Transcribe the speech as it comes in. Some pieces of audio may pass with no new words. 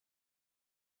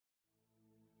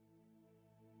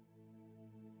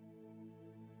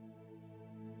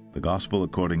The Gospel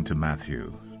according to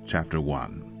Matthew, chapter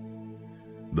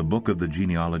 1. The book of the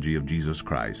genealogy of Jesus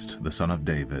Christ, the son of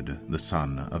David, the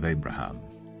son of Abraham.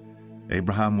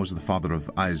 Abraham was the father of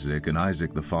Isaac, and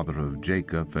Isaac the father of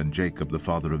Jacob, and Jacob the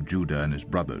father of Judah and his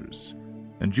brothers.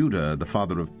 And Judah the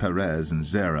father of Perez and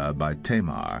Zerah by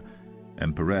Tamar,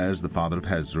 and Perez the father of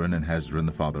Hezron, and Hezron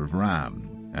the father of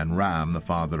Ram, and Ram the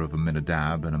father of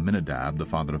Amminadab, and Amminadab the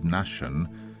father of Nahshon,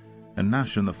 and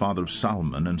Nahshon the father of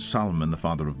Salmon, and Salmon the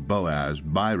father of Boaz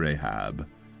by Rahab,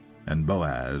 and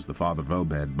Boaz the father of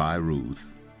Obed by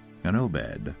Ruth, and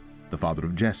Obed the father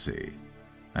of Jesse,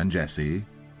 and Jesse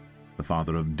the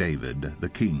father of David the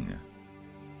king.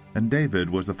 And David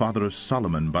was the father of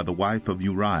Solomon by the wife of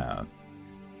Uriah,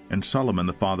 and Solomon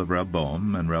the father of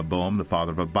Rehoboam, and Rehoboam the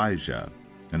father of Abijah,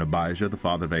 and Abijah the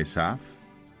father of Asaph,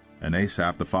 and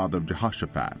Asaph the father of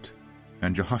Jehoshaphat,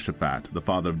 and Jehoshaphat the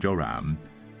father of Joram,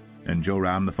 and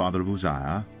Joram the father of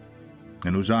Uzziah,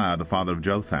 and Uzziah the father of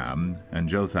Jotham, and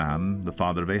Jotham the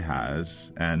father of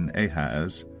Ahaz, and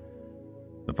Ahaz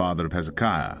the father of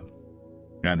Hezekiah,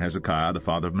 and Hezekiah the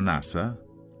father of Manasseh,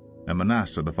 and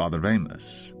Manasseh the father of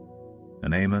Amos,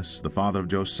 and Amos the father of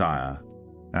Josiah,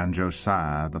 and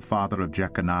Josiah the father of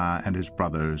Jeconiah and his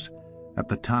brothers, at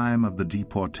the time of the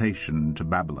deportation to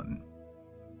Babylon.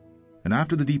 And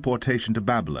after the deportation to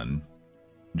Babylon,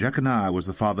 Jeconiah was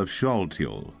the father of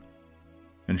Shealtiel,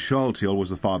 and Shealtiel was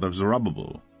the father of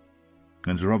Zerubbabel,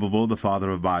 and Zerubbabel the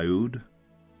father of Abiud,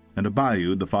 and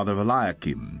Abiud the father of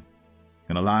Eliakim,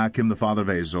 and Eliakim the father of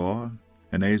Azor,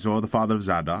 and Azor the father of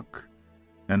Zadok,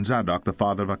 and Zadok the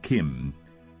father of Achim,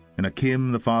 and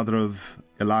Achim the father of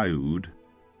Eliud,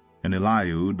 and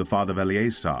Eliud the father of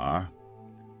Eleazar,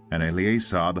 and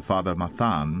Eleazar the father of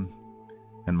Mathan,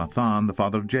 and Mathan the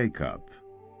father of Jacob,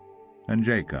 and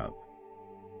Jacob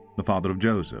the father of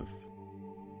Joseph,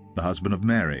 the husband of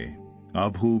Mary,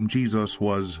 of whom Jesus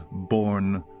was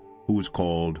born, who is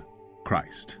called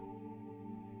Christ.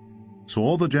 So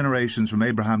all the generations from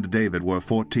Abraham to David were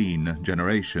 14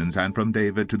 generations, and from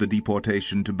David to the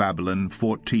deportation to Babylon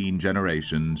 14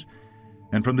 generations,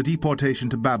 and from the deportation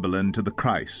to Babylon to the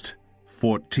Christ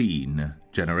 14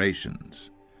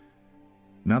 generations.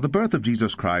 Now the birth of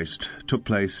Jesus Christ took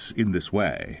place in this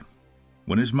way.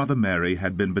 When his mother Mary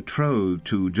had been betrothed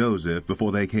to Joseph,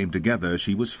 before they came together,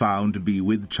 she was found to be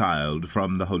with child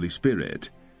from the Holy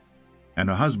Spirit. And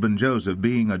her husband Joseph,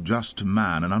 being a just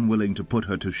man and unwilling to put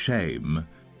her to shame,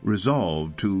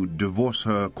 resolved to divorce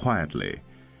her quietly.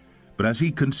 But as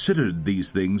he considered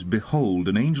these things, behold,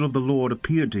 an angel of the Lord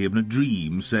appeared to him in a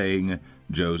dream, saying,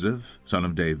 Joseph, son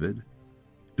of David,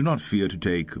 do not fear to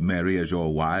take Mary as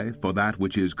your wife, for that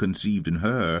which is conceived in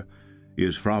her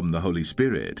is from the Holy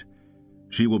Spirit.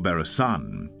 She will bear a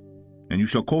son, and you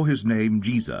shall call his name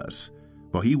Jesus,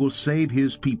 for he will save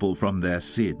his people from their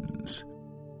sins.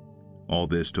 All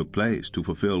this took place to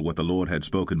fulfill what the Lord had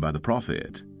spoken by the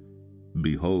prophet.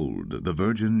 Behold, the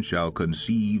virgin shall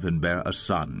conceive and bear a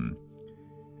son,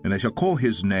 and they shall call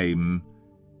his name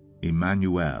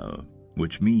Emmanuel,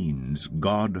 which means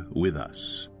God with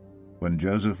us. When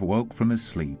Joseph woke from his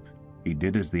sleep, he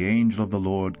did as the angel of the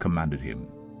Lord commanded him.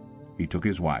 He took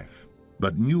his wife,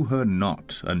 but knew her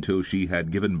not until she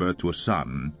had given birth to a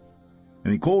son,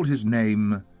 and he called his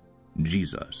name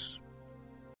Jesus.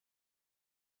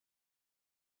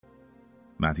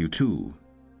 Matthew 2.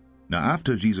 Now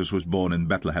after Jesus was born in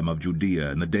Bethlehem of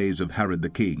Judea in the days of Herod the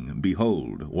king,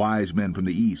 behold, wise men from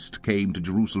the east came to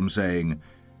Jerusalem, saying,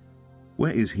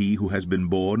 Where is he who has been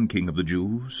born King of the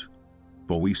Jews?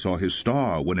 For we saw his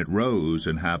star when it rose,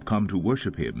 and have come to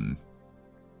worship him.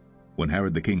 When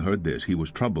Herod the king heard this, he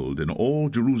was troubled, and all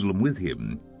Jerusalem with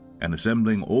him. And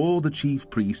assembling all the chief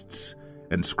priests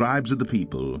and scribes of the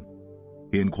people,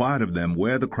 he inquired of them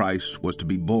where the Christ was to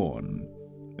be born.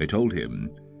 They told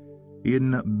him,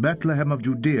 In Bethlehem of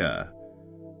Judea,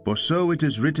 for so it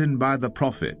is written by the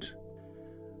prophet,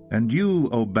 And you,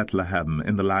 O Bethlehem,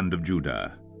 in the land of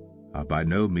Judah, are by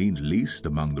no means least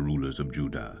among the rulers of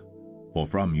Judah, for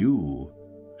from you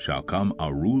shall come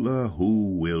a ruler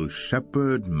who will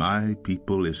shepherd my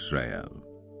people Israel.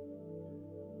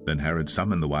 Then Herod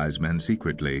summoned the wise men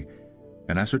secretly,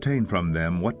 and ascertained from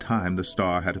them what time the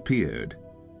star had appeared.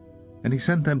 And he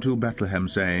sent them to Bethlehem,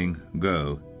 saying,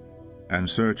 Go, and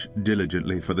search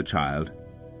diligently for the child,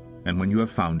 and when you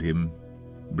have found him,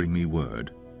 bring me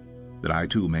word, that I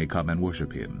too may come and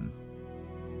worship him.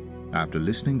 After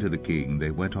listening to the king, they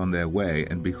went on their way,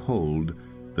 and behold,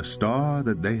 the star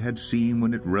that they had seen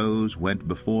when it rose went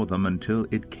before them until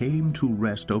it came to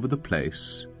rest over the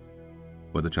place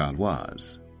where the child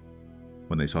was.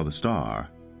 When they saw the star,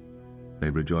 they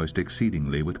rejoiced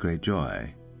exceedingly with great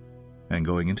joy. And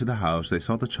going into the house, they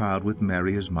saw the child with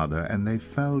Mary his mother, and they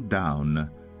fell down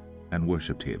and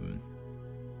worshipped him.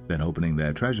 Then opening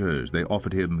their treasures, they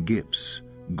offered him gifts,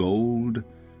 gold,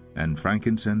 and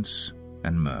frankincense,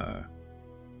 and myrrh.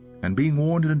 And being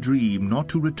warned in a dream not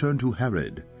to return to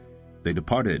Herod, they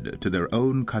departed to their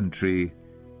own country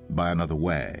by another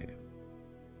way.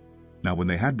 Now when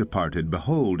they had departed,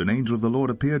 behold, an angel of the Lord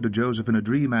appeared to Joseph in a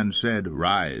dream, and said,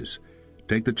 Rise,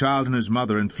 take the child and his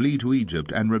mother, and flee to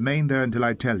Egypt, and remain there until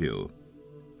I tell you.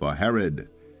 For Herod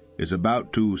is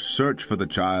about to search for the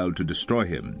child to destroy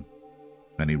him.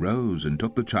 And he rose and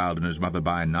took the child and his mother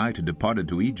by night, and departed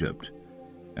to Egypt,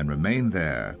 and remained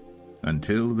there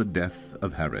until the death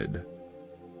of Herod.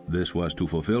 This was to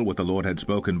fulfill what the Lord had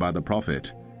spoken by the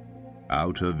prophet,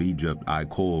 Out of Egypt I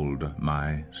called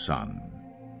my son.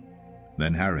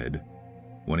 Then Herod,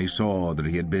 when he saw that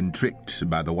he had been tricked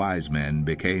by the wise men,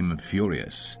 became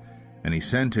furious, and he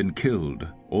sent and killed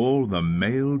all the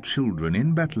male children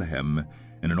in Bethlehem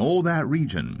and in all that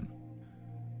region,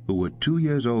 who were 2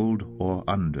 years old or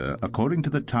under, according to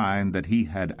the time that he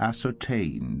had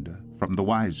ascertained from the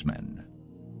wise men.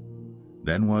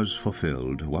 Then was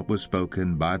fulfilled what was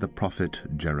spoken by the prophet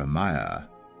Jeremiah.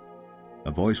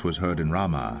 A voice was heard in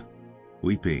Ramah,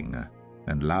 weeping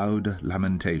and loud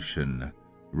lamentation,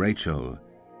 Rachel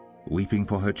weeping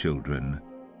for her children.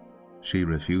 She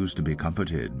refused to be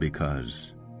comforted,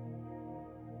 because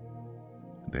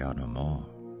they are no more.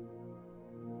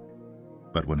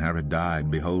 But when Herod died,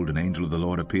 behold, an angel of the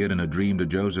Lord appeared in a dream to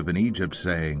Joseph in Egypt,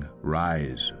 saying,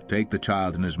 Rise, take the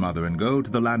child and his mother, and go to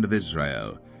the land of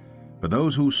Israel, for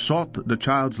those who sought the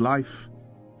child's life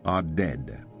are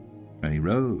dead. And he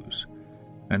rose,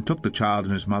 and took the child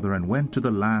and his mother, and went to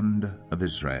the land of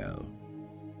Israel.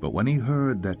 But when he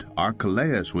heard that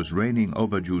Archelaus was reigning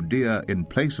over Judea in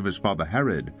place of his father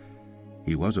Herod,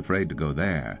 he was afraid to go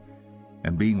there.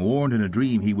 And being warned in a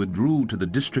dream, he withdrew to the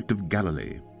district of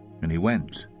Galilee. And he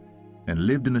went, and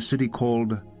lived in a city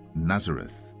called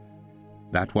Nazareth,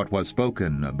 that what was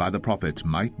spoken by the prophets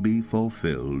might be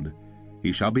fulfilled,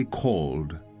 He shall be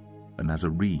called a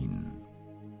Nazarene.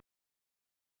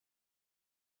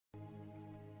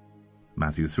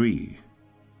 Matthew 3.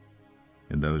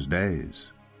 In those days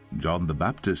John the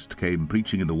Baptist came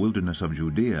preaching in the wilderness of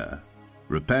Judea,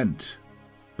 Repent,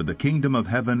 for the kingdom of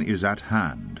heaven is at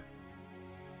hand.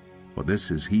 For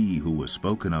this is he who was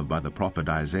spoken of by the prophet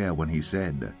Isaiah, when he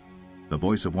said, The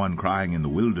voice of one crying in the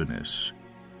wilderness,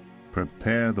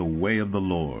 Prepare the way of the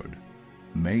Lord,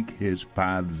 make his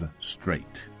paths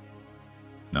straight.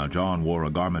 Now John wore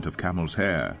a garment of camel's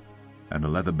hair, and a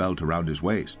leather belt around his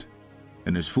waist,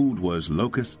 and his food was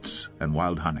locusts and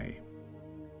wild honey.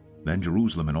 Then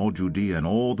Jerusalem and all Judea and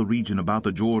all the region about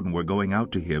the Jordan were going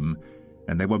out to him,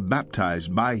 and they were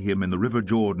baptized by him in the river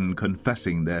Jordan,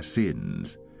 confessing their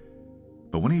sins.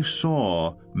 But when he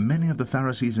saw many of the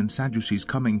Pharisees and Sadducees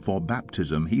coming for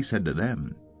baptism, he said to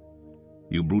them,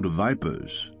 You brood of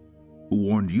vipers, who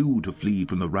warned you to flee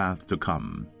from the wrath to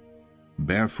come?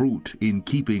 Bear fruit in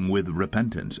keeping with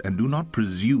repentance, and do not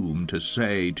presume to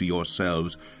say to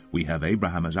yourselves, We have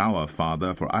Abraham as our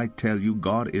father, for I tell you,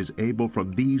 God is able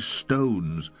from these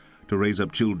stones to raise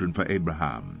up children for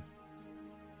Abraham.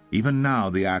 Even now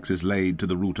the axe is laid to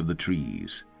the root of the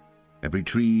trees. Every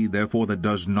tree, therefore, that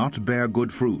does not bear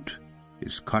good fruit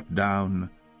is cut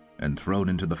down and thrown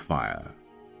into the fire.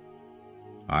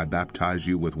 I baptize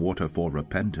you with water for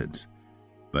repentance,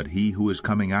 but he who is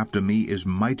coming after me is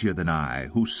mightier than I,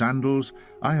 whose sandals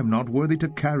I am not worthy to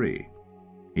carry.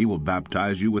 He will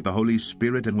baptize you with the Holy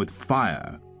Spirit and with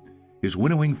fire. His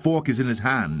winnowing fork is in his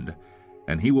hand,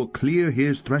 and he will clear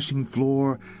his threshing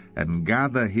floor and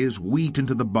gather his wheat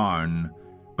into the barn,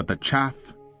 but the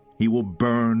chaff he will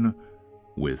burn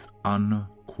with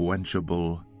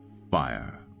unquenchable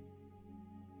fire.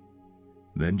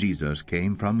 Then Jesus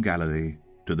came from Galilee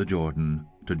to the Jordan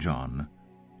to John,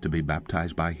 to be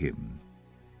baptized by him.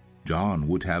 John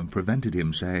would have prevented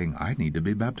him, saying, I need to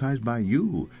be baptized by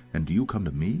you, and do you come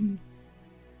to me?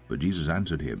 But Jesus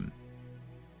answered him,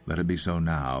 Let it be so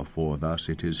now, for thus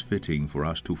it is fitting for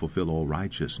us to fulfill all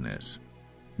righteousness.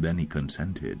 Then he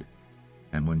consented.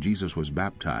 And when Jesus was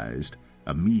baptized,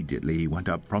 immediately he went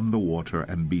up from the water,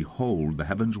 and behold, the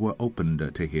heavens were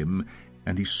opened to him,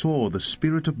 and he saw the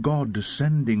Spirit of God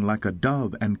descending like a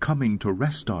dove and coming to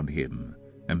rest on him.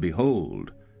 And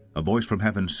behold, a voice from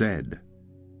heaven said,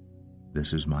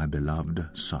 This is my beloved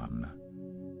Son,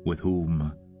 with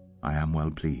whom I am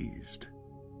well pleased.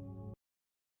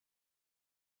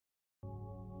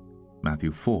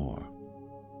 Matthew 4.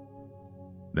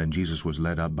 Then Jesus was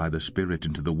led up by the Spirit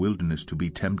into the wilderness to be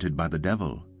tempted by the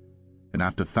devil. And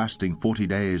after fasting 40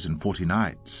 days and 40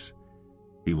 nights,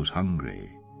 he was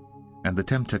hungry. And the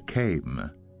tempter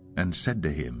came and said to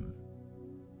him,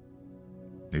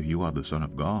 If you are the Son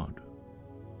of God,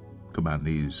 command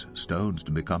these stones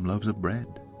to become loaves of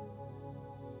bread.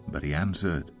 But he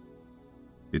answered,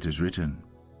 It is written,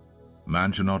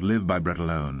 Man shall not live by bread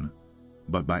alone,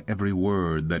 but by every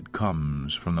word that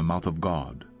comes from the mouth of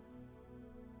God.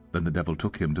 Then the devil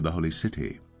took him to the holy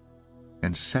city,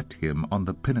 and set him on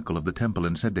the pinnacle of the temple,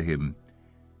 and said to him,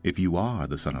 If you are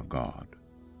the Son of God,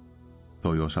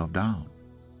 throw yourself down,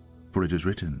 for it is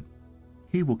written,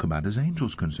 He will command his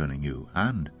angels concerning you,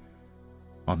 and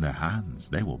on their hands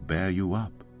they will bear you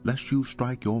up, lest you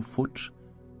strike your foot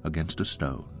against a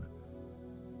stone.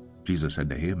 Jesus said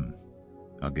to him,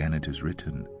 Again it is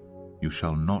written, You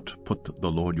shall not put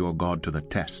the Lord your God to the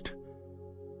test.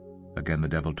 Again the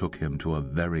devil took him to a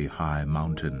very high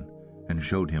mountain, and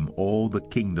showed him all the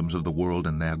kingdoms of the world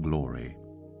and their glory.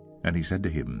 And he said to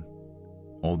him,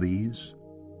 All these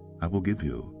I will give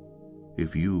you,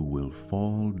 if you will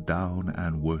fall down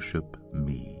and worship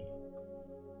me.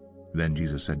 Then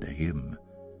Jesus said to him,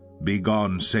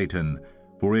 Begone, Satan,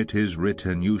 for it is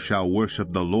written, You shall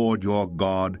worship the Lord your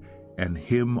God, and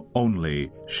him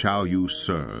only shall you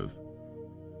serve.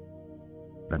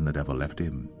 Then the devil left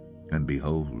him, and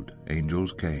behold,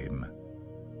 angels came,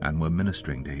 and were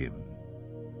ministering to him.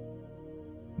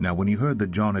 Now when he heard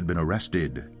that John had been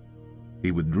arrested,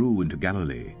 he withdrew into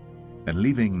Galilee, and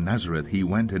leaving Nazareth he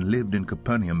went and lived in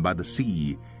Capernaum by the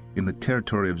sea, in the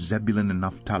territory of Zebulun and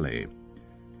Naphtali,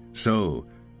 so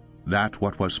that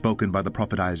what was spoken by the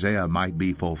prophet Isaiah might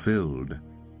be fulfilled,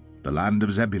 the land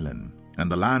of Zebulun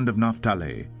and the land of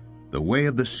Naphtali, the way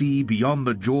of the sea beyond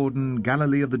the Jordan,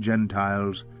 Galilee of the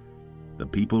Gentiles, the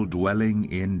people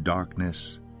dwelling in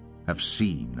darkness have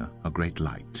seen a great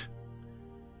light.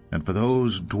 And for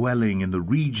those dwelling in the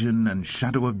region and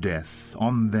shadow of death,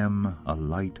 on them a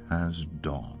light has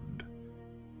dawned.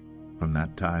 From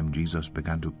that time Jesus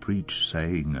began to preach,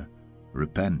 saying,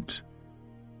 Repent,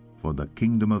 for the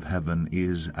kingdom of heaven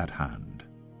is at hand.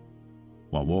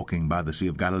 While walking by the Sea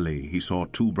of Galilee, he saw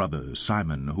two brothers,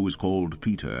 Simon, who is called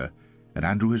Peter, and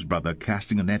Andrew his brother,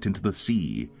 casting a net into the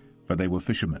sea, for they were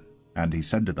fishermen. And he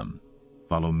said to them,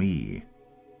 Follow me,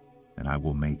 and I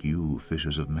will make you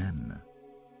fishers of men.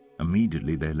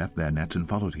 Immediately they left their nets and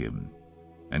followed him.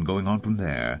 And going on from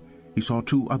there, he saw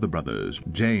two other brothers,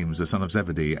 James the son of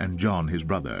Zebedee, and John his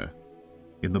brother,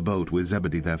 in the boat with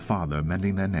Zebedee their father,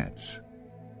 mending their nets.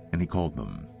 And he called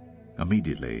them.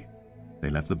 Immediately they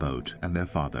left the boat and their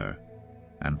father,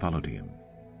 and followed him.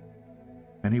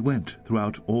 And he went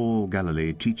throughout all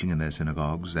Galilee, teaching in their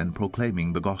synagogues, and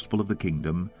proclaiming the gospel of the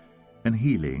kingdom, and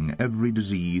healing every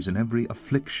disease and every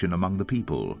affliction among the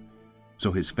people.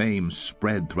 So his fame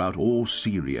spread throughout all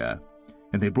Syria,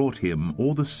 and they brought him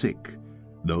all the sick,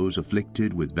 those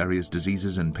afflicted with various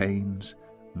diseases and pains,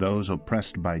 those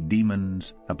oppressed by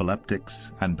demons,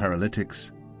 epileptics, and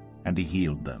paralytics, and he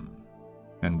healed them.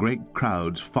 And great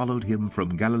crowds followed him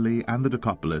from Galilee and the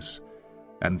Decapolis,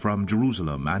 and from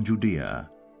Jerusalem and Judea,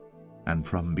 and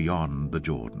from beyond the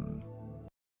Jordan.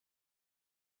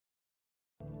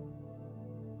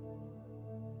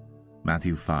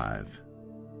 Matthew 5.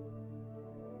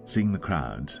 Seeing the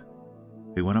crowds,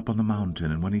 he went up on the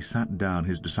mountain, and when he sat down,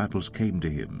 his disciples came to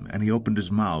him, and he opened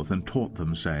his mouth and taught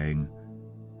them, saying,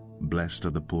 Blessed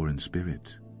are the poor in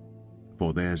spirit,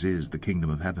 for theirs is the kingdom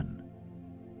of heaven.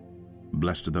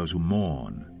 Blessed are those who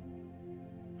mourn,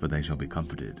 for they shall be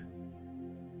comforted.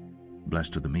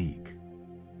 Blessed are the meek,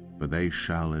 for they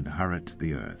shall inherit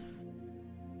the earth.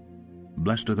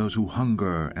 Blessed are those who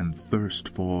hunger and thirst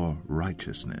for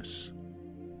righteousness,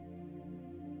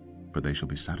 for they shall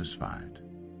be satisfied.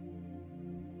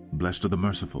 Blessed are the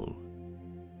merciful,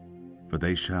 for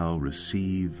they shall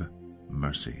receive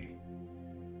mercy.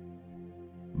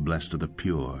 Blessed are the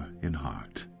pure in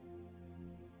heart,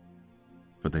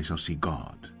 for they shall see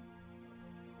God.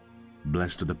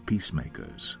 Blessed are the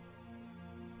peacemakers,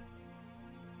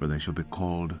 for they shall be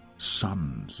called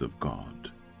sons of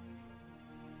God.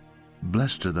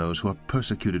 Blessed are those who are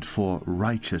persecuted for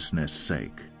righteousness'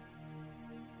 sake,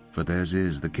 for theirs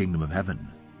is the kingdom of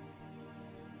heaven.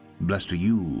 Blessed are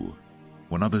you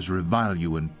when others revile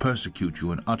you and persecute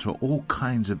you and utter all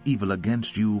kinds of evil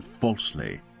against you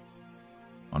falsely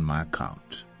on my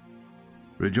account.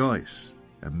 Rejoice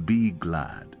and be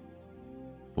glad,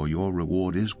 for your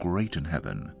reward is great in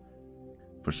heaven,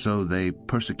 for so they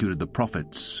persecuted the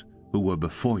prophets who were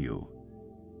before you.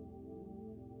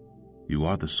 You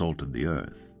are the salt of the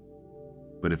earth,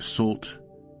 but if salt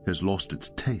has lost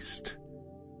its taste,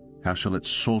 how shall its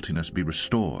saltiness be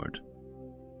restored?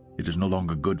 It is no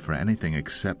longer good for anything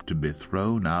except to be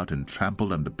thrown out and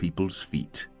trampled under people's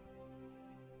feet.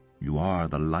 You are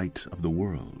the light of the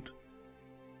world.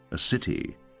 A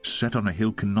city set on a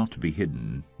hill cannot be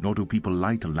hidden, nor do people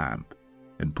light a lamp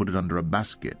and put it under a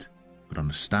basket, but on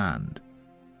a stand,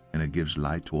 and it gives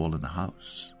light to all in the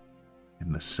house.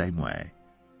 In the same way,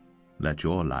 let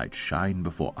your light shine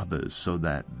before others, so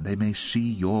that they may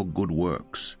see your good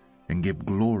works and give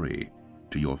glory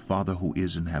to your Father who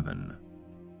is in heaven.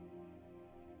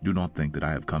 Do not think that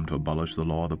I have come to abolish the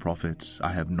law of the prophets.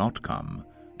 I have not come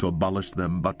to abolish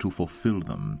them, but to fulfill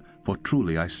them. For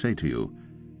truly I say to you,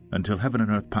 until heaven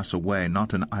and earth pass away,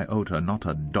 not an iota, not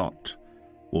a dot,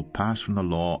 will pass from the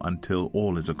law until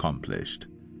all is accomplished.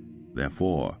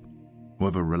 Therefore,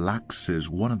 whoever relaxes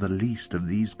one of the least of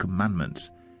these commandments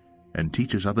and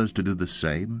teaches others to do the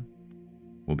same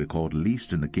will be called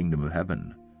least in the kingdom of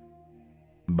heaven.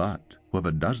 But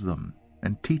whoever does them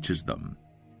and teaches them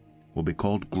will be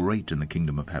called great in the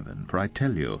kingdom of heaven. For I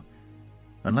tell you,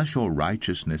 unless your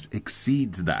righteousness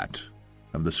exceeds that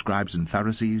of the scribes and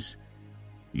Pharisees,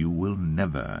 you will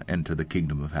never enter the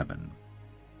kingdom of heaven.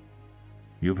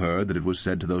 You have heard that it was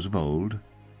said to those of old,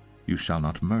 You shall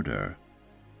not murder,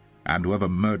 and whoever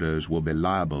murders will be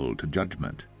liable to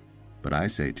judgment. But I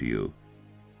say to you,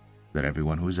 that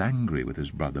everyone who is angry with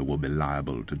his brother will be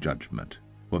liable to judgment.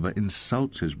 Whoever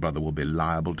insults his brother will be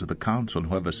liable to the council, and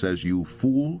whoever says, You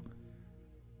fool,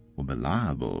 will be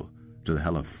liable to the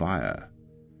hell of fire.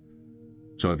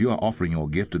 So if you are offering your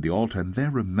gift at the altar, and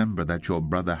there remember that your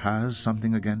brother has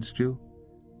something against you,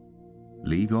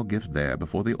 leave your gift there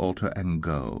before the altar and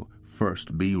go.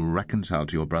 First be reconciled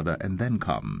to your brother, and then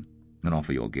come and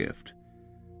offer your gift.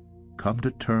 Come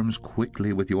to terms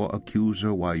quickly with your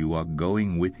accuser while you are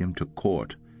going with him to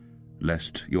court,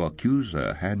 lest your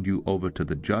accuser hand you over to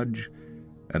the judge,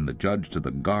 and the judge to the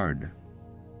guard,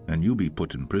 and you be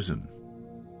put in prison.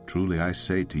 Truly I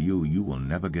say to you, you will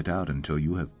never get out until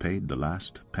you have paid the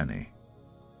last penny.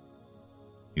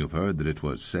 You have heard that it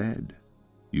was said,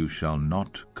 You shall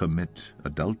not commit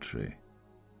adultery.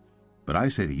 But I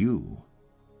say to you,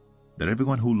 that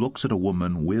everyone who looks at a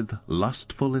woman with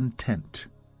lustful intent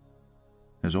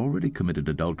has already committed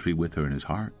adultery with her in his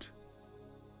heart.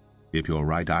 If your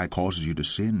right eye causes you to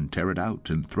sin, tear it out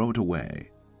and throw it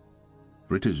away.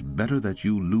 For it is better that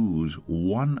you lose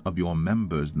one of your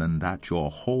members than that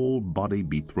your whole body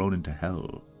be thrown into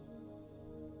hell.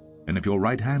 And if your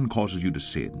right hand causes you to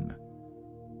sin,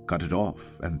 cut it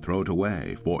off and throw it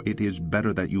away, for it is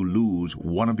better that you lose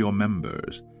one of your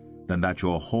members than that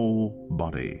your whole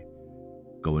body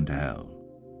go into hell.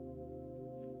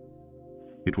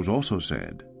 It was also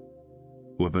said,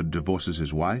 Whoever divorces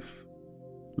his wife,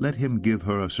 let him give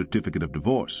her a certificate of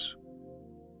divorce.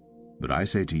 But I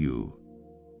say to you,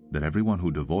 that everyone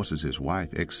who divorces his wife,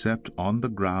 except on the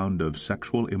ground of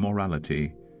sexual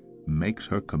immorality, makes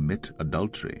her commit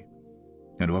adultery,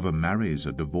 and whoever marries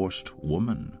a divorced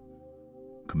woman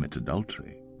commits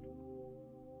adultery.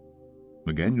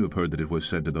 Again you have heard that it was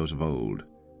said to those of old,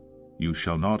 You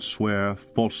shall not swear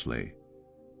falsely,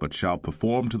 but shall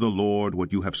perform to the Lord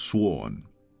what you have sworn.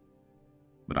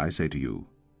 But I say to you,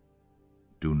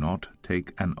 do not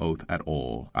take an oath at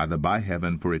all, either by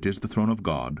heaven, for it is the throne of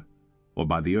God, or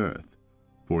by the earth,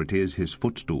 for it is his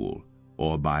footstool,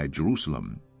 or by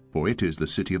Jerusalem, for it is the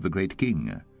city of the great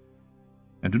king.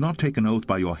 And do not take an oath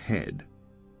by your head,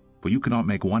 for you cannot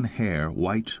make one hair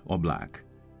white or black.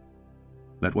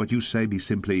 Let what you say be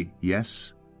simply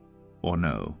yes or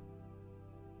no.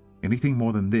 Anything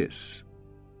more than this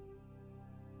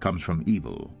comes from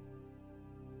evil.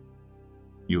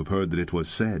 You have heard that it was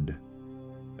said,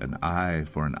 An eye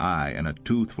for an eye, and a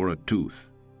tooth for a tooth.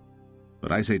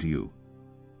 But I say to you,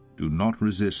 do not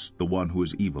resist the one who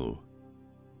is evil.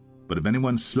 But if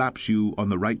anyone slaps you on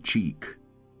the right cheek,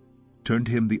 turn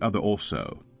to him the other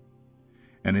also.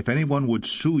 And if anyone would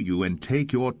sue you and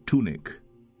take your tunic,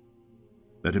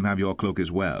 let him have your cloak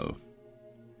as well.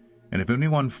 And if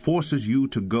anyone forces you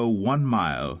to go 1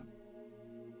 mile,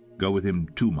 go with him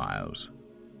 2 miles.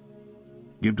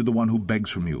 Give to the one who begs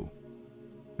from you,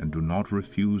 and do not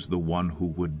refuse the one who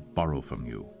would borrow from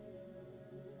you.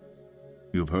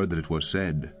 You have heard that it was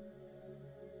said,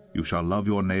 You shall love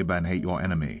your neighbor and hate your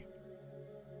enemy.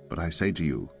 But I say to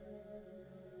you,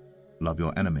 love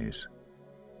your enemies,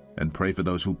 and pray for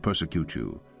those who persecute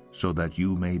you, so that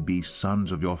you may be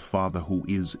sons of your Father who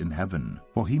is in heaven.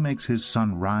 For he makes his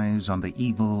sun rise on the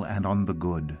evil and on the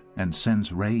good, and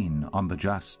sends rain on the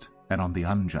just and on the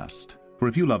unjust. For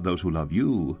if you love those who love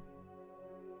you,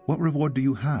 what reward do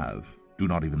you have? Do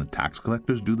not even the tax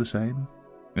collectors do the same?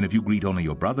 And if you greet only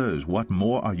your brothers, what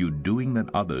more are you doing than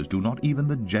others? Do not even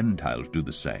the Gentiles do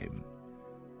the same?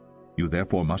 You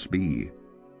therefore must be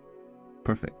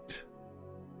perfect,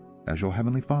 as your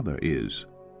heavenly Father is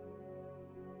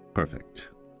perfect.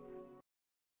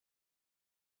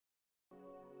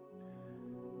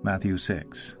 Matthew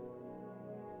 6.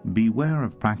 Beware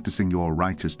of practicing your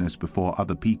righteousness before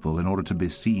other people in order to be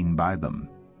seen by them,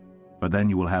 for then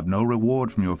you will have no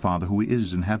reward from your Father who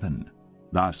is in heaven.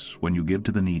 Thus, when you give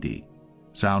to the needy,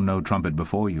 sound no trumpet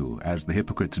before you, as the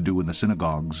hypocrites do in the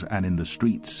synagogues and in the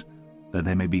streets, that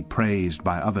they may be praised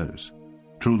by others.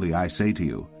 Truly, I say to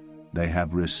you, they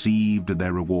have received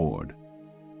their reward.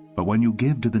 But when you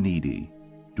give to the needy,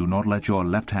 do not let your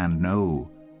left hand know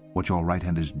what your right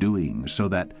hand is doing, so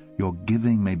that your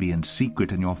giving may be in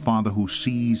secret, and your Father who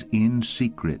sees in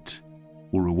secret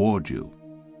will reward you.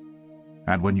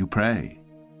 And when you pray,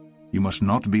 you must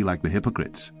not be like the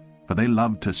hypocrites, for they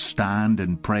love to stand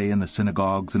and pray in the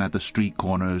synagogues and at the street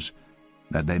corners,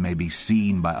 that they may be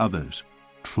seen by others.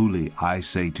 Truly, I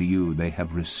say to you, they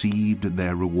have received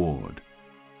their reward.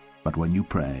 But when you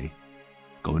pray,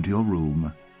 go into your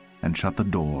room and shut the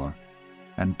door,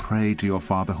 and pray to your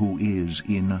Father who is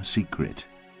in secret,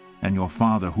 and your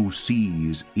Father who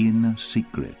sees in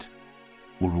secret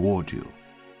will reward you.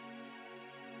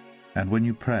 And when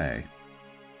you pray,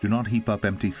 do not heap up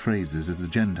empty phrases as the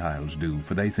Gentiles do,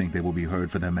 for they think they will be heard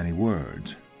for their many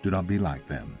words. Do not be like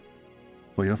them,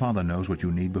 for your Father knows what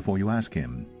you need before you ask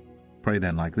him. Pray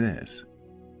then like this: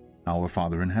 Our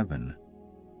Father in heaven,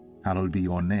 hallowed be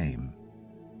your name.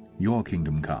 Your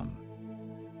kingdom come.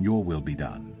 Your will be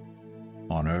done,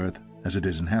 on earth as it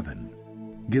is in heaven.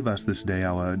 Give us this day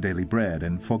our daily bread,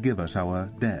 and forgive us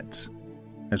our debts,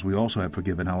 as we also have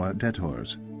forgiven our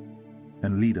debtors.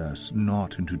 And lead us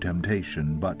not into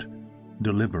temptation, but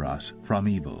deliver us from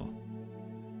evil.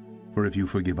 For if you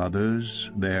forgive others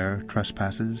their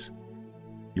trespasses,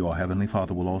 your heavenly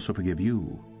Father will also forgive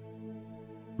you.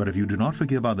 But if you do not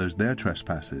forgive others their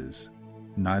trespasses,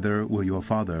 neither will your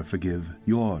Father forgive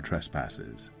your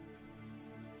trespasses.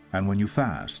 And when you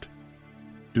fast,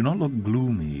 do not look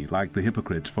gloomy like the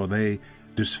hypocrites, for they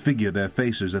disfigure their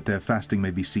faces that their fasting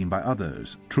may be seen by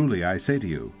others. Truly, I say to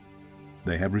you,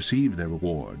 they have received their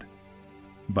reward.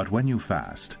 But when you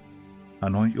fast,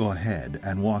 anoint your head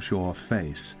and wash your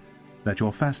face, that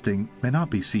your fasting may not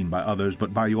be seen by others,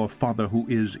 but by your Father who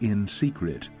is in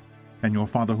secret, and your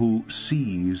Father who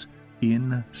sees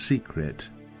in secret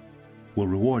will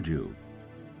reward you.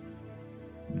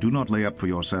 Do not lay up for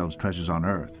yourselves treasures on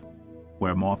earth,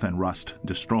 where moth and rust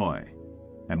destroy,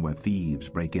 and where thieves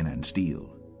break in and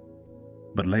steal.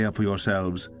 But lay up for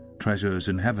yourselves treasures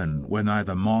in heaven, where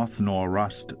neither moth nor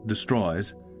rust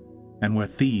destroys, and where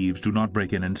thieves do not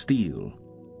break in and steal.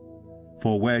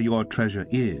 For where your treasure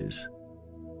is,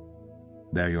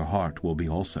 there your heart will be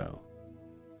also.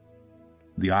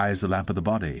 The eye is the lamp of the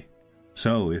body.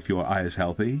 So if your eye is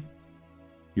healthy,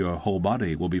 your whole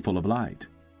body will be full of light.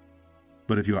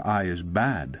 But if your eye is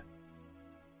bad,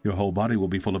 your whole body will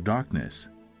be full of darkness.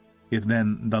 If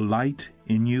then the light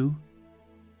in you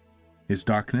is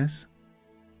darkness,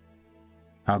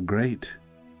 how great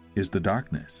is the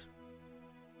darkness?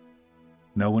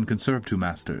 No one can serve two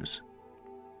masters,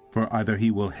 for either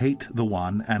he will hate the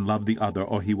one and love the other,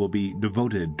 or he will be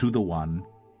devoted to the one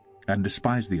and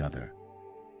despise the other.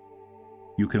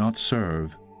 You cannot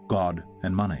serve God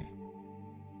and money.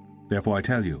 Therefore I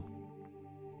tell you,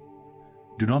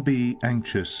 do not be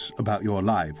anxious about your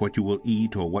life, what you will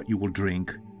eat or what you will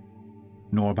drink,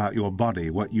 nor about your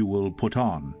body, what you will put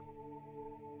on.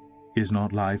 Is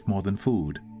not life more than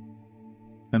food,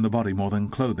 and the body more than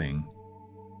clothing?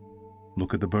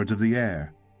 Look at the birds of the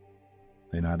air.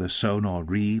 They neither sow nor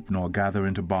reap nor gather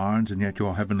into barns, and yet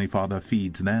your heavenly Father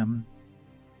feeds them.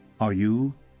 Are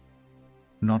you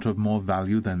not of more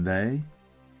value than they?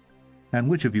 And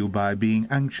which of you, by being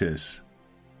anxious,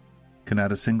 can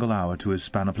add a single hour to his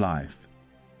span of life?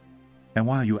 And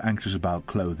why are you anxious about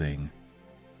clothing?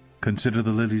 Consider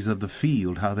the lilies of the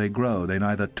field, how they grow. They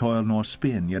neither toil nor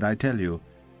spin. Yet I tell you,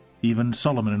 even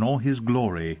Solomon in all his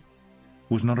glory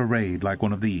was not arrayed like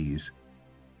one of these.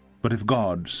 But if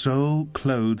God so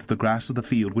clothes the grass of the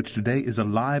field, which today is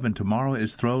alive and tomorrow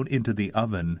is thrown into the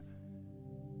oven,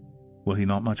 will he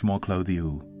not much more clothe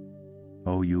you,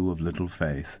 O you of little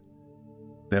faith?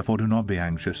 Therefore do not be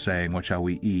anxious, saying, What shall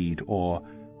we eat? Or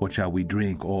what shall we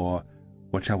drink? Or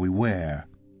what shall we wear?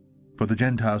 For the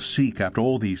Gentiles seek after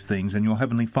all these things, and your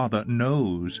heavenly Father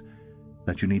knows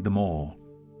that you need them all.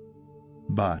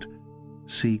 But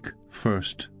seek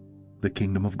first the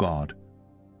kingdom of God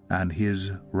and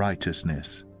his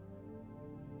righteousness,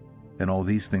 and all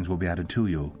these things will be added to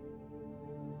you.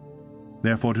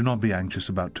 Therefore do not be anxious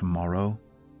about tomorrow,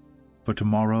 for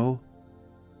tomorrow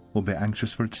will be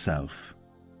anxious for itself.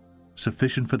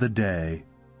 Sufficient for the day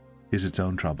is its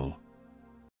own trouble.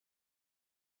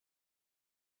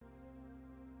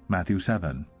 Matthew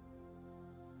 7.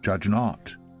 Judge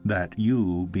not, that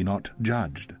you be not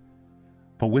judged.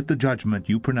 For with the judgment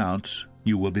you pronounce,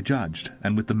 you will be judged,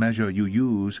 and with the measure you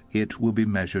use, it will be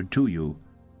measured to you.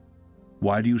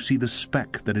 Why do you see the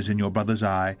speck that is in your brother's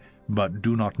eye, but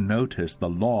do not notice the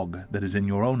log that is in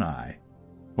your own eye?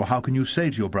 Or how can you say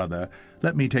to your brother,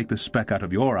 let me take the speck out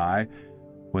of your eye,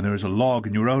 when there is a log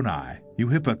in your own eye? You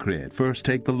hypocrite, first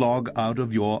take the log out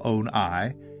of your own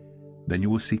eye, then you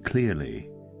will see clearly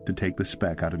to take the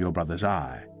speck out of your brother's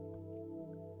eye.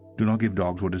 Do not give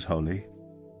dogs what is holy,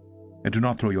 and do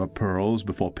not throw your pearls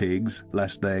before pigs,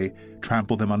 lest they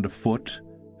trample them under foot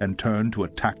and turn to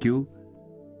attack you.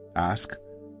 Ask,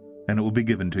 and it will be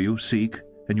given to you. Seek,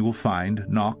 and you will find.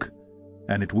 Knock,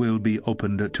 and it will be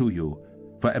opened to you.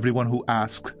 For everyone who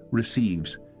asks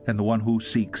receives, and the one who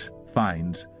seeks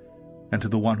finds, and to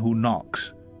the one who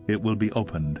knocks it will be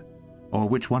opened. Or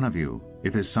which one of you,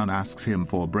 if his son asks him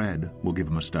for bread, will give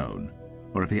him a stone?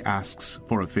 Or if he asks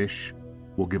for a fish,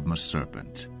 will give him a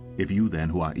serpent? If you then,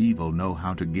 who are evil, know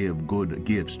how to give good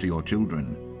gifts to your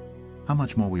children, how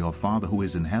much more will your Father who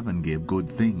is in heaven give good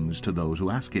things to those who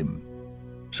ask him?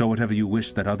 So whatever you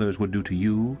wish that others would do to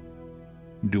you,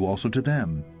 do also to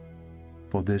them.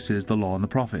 For this is the law and the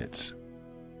prophets.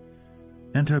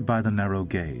 Enter by the narrow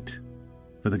gate,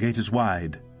 for the gate is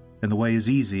wide, and the way is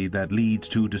easy that leads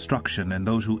to destruction, and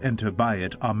those who enter by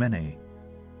it are many.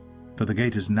 For the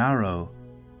gate is narrow,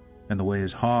 and the way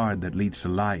is hard that leads to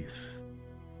life,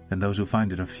 and those who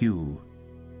find it are few.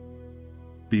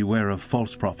 Beware of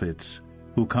false prophets,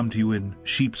 who come to you in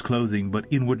sheep's clothing, but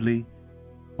inwardly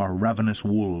are ravenous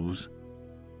wolves.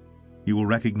 You will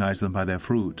recognize them by their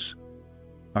fruits.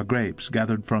 Are grapes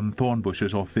gathered from thorn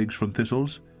bushes, or figs from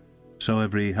thistles? So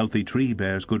every healthy tree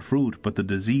bears good fruit, but the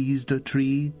diseased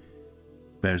tree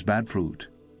bears bad fruit.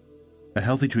 A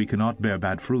healthy tree cannot bear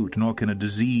bad fruit, nor can a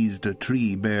diseased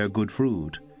tree bear good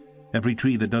fruit. Every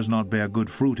tree that does not bear good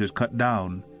fruit is cut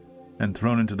down and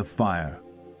thrown into the fire.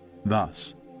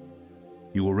 Thus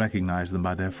you will recognize them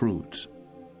by their fruits.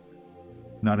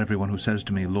 Not everyone who says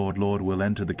to me, Lord, Lord, will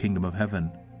enter the kingdom of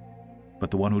heaven,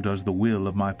 but the one who does the will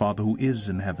of my Father who is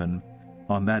in heaven.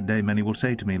 On that day many will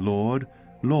say to me, Lord,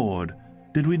 Lord,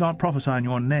 did we not prophesy in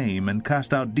your name, and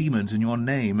cast out demons in your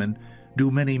name, and do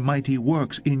many mighty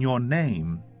works in your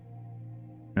name?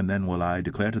 And then will I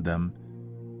declare to them,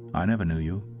 I never knew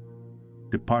you.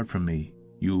 Depart from me,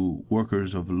 you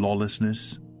workers of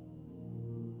lawlessness.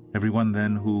 Everyone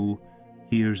then who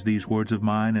hears these words of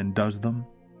mine and does them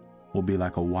will be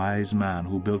like a wise man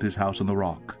who built his house on the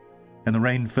rock. And the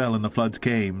rain fell, and the floods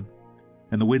came,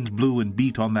 and the winds blew and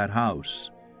beat on that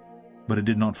house. But it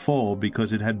did not fall,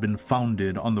 because it had been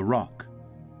founded on the rock.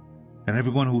 And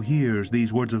everyone who hears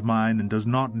these words of mine and does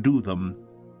not do them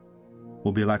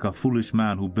will be like a foolish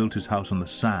man who built his house on the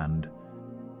sand.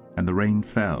 And the rain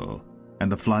fell,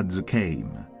 and the floods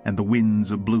came, and the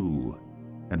winds blew,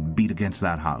 and beat against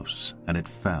that house, and it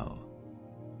fell.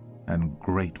 And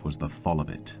great was the fall of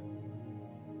it.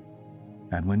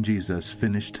 And when Jesus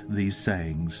finished these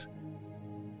sayings,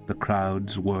 the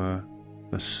crowds were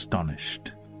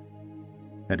astonished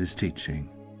at his teaching,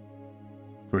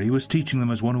 for he was teaching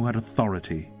them as one who had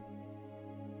authority,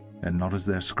 and not as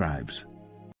their scribes.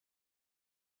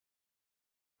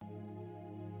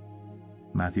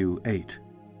 Matthew 8.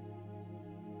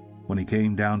 When he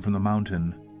came down from the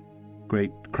mountain,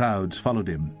 great crowds followed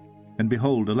him. And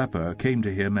behold, a leper came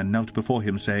to him and knelt before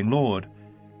him, saying, Lord,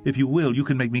 if you will, you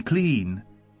can make me clean.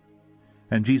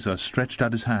 And Jesus stretched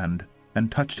out his hand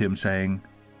and touched him, saying,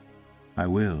 I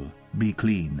will, be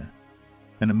clean.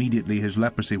 And immediately his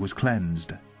leprosy was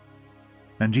cleansed.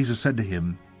 And Jesus said to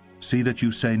him, See that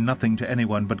you say nothing to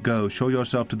anyone, but go, show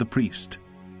yourself to the priest,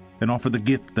 and offer the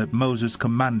gift that Moses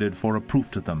commanded for a proof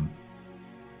to them.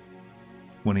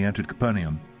 When he entered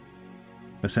Capernaum,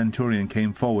 a centurion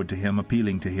came forward to him,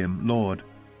 appealing to him, Lord,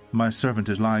 my servant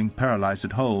is lying paralyzed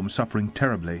at home, suffering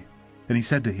terribly. And he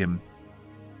said to him,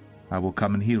 I will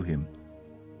come and heal him.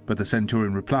 But the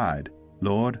centurion replied,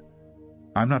 Lord,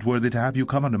 I am not worthy to have you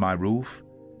come under my roof,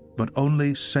 but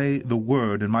only say the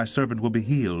word, and my servant will be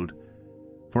healed.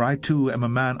 For I too am a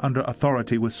man under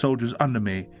authority, with soldiers under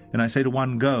me, and I say to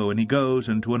one, Go, and he goes,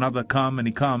 and to another, Come, and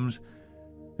he comes,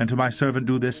 and to my servant,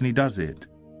 Do this, and he does it.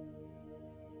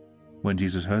 When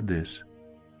Jesus heard this,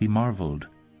 he marveled,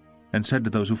 and said to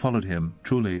those who followed him,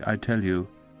 Truly, I tell you,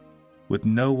 with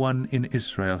no one in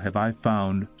Israel have I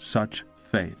found such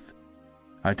faith.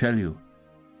 I tell you,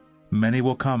 many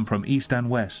will come from east and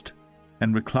west,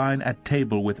 and recline at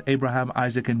table with Abraham,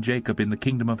 Isaac, and Jacob in the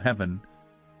kingdom of heaven,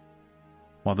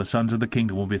 while the sons of the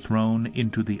kingdom will be thrown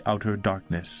into the outer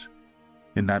darkness.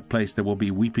 In that place there will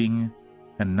be weeping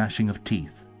and gnashing of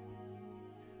teeth.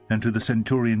 And to the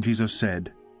centurion Jesus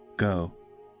said, Go,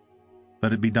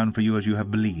 let it be done for you as you have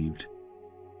believed.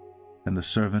 And the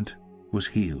servant was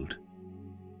healed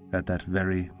at that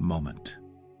very moment.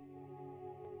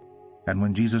 And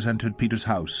when Jesus entered Peter's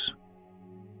house,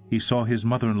 he saw his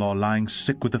mother-in-law lying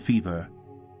sick with a fever.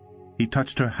 He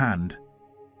touched her hand,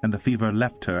 and the fever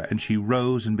left her, and she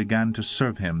rose and began to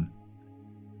serve him.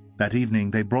 That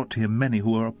evening they brought to him many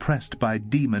who were oppressed by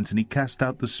demons, and he cast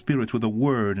out the spirits with a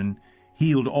word, and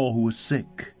healed all who were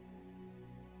sick.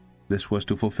 This was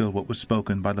to fulfill what was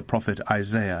spoken by the prophet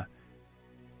Isaiah.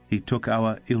 He took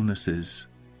our illnesses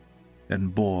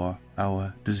and bore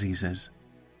our diseases.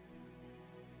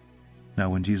 Now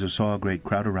when Jesus saw a great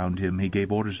crowd around him, he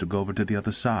gave orders to go over to the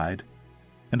other side.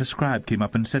 And a scribe came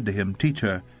up and said to him,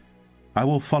 Teacher, I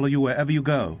will follow you wherever you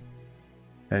go.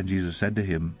 And Jesus said to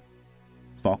him,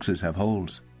 Foxes have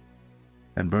holes,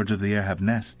 and birds of the air have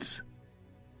nests,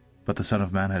 but the Son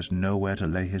of Man has nowhere to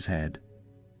lay his head.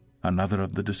 Another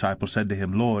of the disciples said to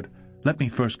him, Lord, let me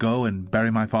first go and bury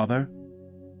my father.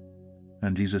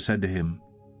 And Jesus said to him,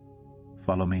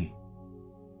 Follow me,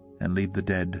 and leave the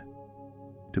dead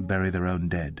to bury their own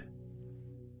dead.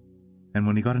 And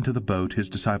when he got into the boat, his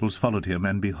disciples followed him,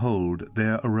 and behold,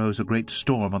 there arose a great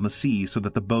storm on the sea, so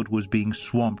that the boat was being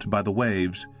swamped by the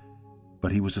waves.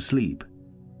 But he was asleep.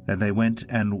 And they went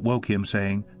and woke him,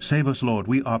 saying, Save us, Lord,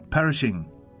 we are perishing.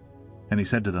 And he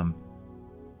said to them,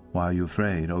 Why are you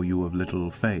afraid, O you of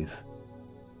little faith?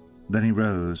 Then he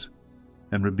rose,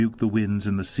 and rebuked the winds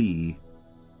and the sea,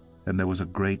 and there was a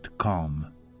great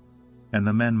calm. And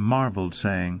the men marveled,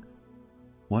 saying,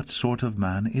 What sort of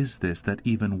man is this, that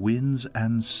even winds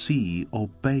and sea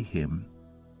obey him?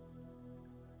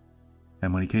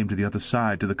 And when he came to the other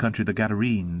side, to the country of the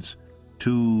Gadarenes,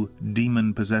 2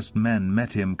 demon-possessed men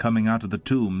met him coming out of the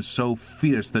tombs, so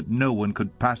fierce that no one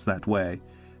could pass that way.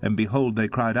 And behold, they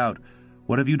cried out,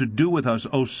 What have you to do with us,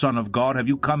 O Son of God? Have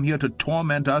you come here to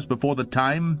torment us before the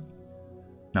time?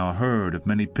 Now a herd of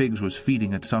many pigs was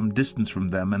feeding at some distance from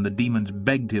them, and the demons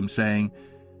begged him, saying,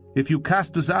 If you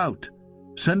cast us out,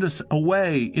 send us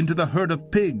away into the herd of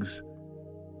pigs.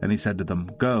 And he said to them,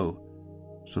 Go.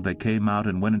 So they came out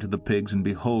and went into the pigs, and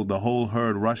behold, the whole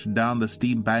herd rushed down the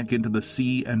steep bank into the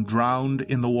sea and drowned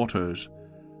in the waters.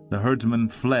 The herdsmen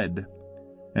fled,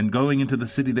 and going into the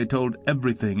city they told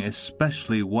everything,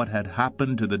 especially what had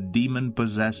happened to the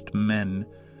demon-possessed men.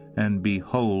 And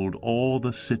behold, all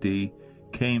the city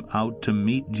came out to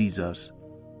meet Jesus,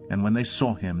 and when they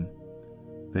saw him,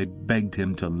 they begged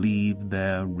him to leave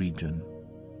their region.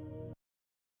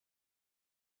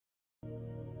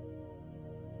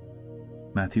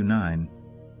 Matthew 9.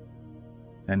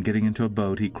 And getting into a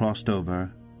boat, he crossed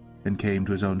over, and came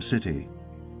to his own city.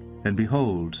 And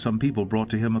behold, some people brought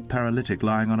to him a paralytic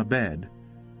lying on a bed.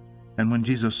 And when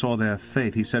Jesus saw their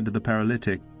faith, he said to the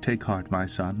paralytic, Take heart, my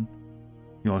son,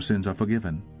 your sins are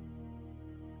forgiven.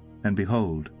 And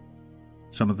behold,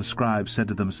 some of the scribes said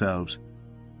to themselves,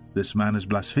 This man is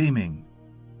blaspheming.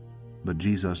 But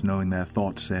Jesus, knowing their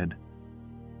thoughts, said,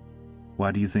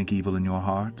 Why do you think evil in your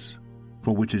hearts?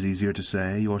 For which is easier to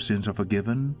say, Your sins are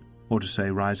forgiven, or to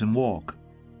say, Rise and walk?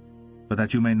 But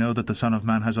that you may know that the Son of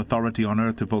Man has authority on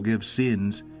earth to forgive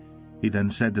sins, he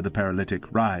then said to the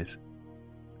paralytic, Rise,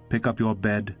 pick up your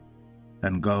bed,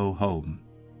 and go home.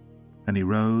 And he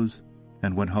rose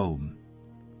and went home.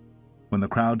 When the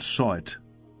crowd saw it,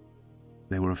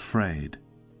 they were afraid,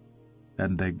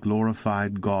 and they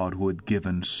glorified God who had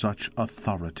given such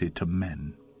authority to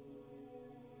men.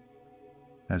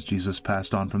 As Jesus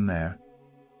passed on from there,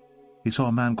 he saw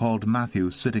a man called Matthew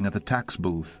sitting at the tax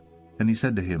booth, and he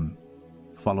said to him,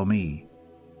 Follow me.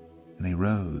 And he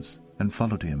rose and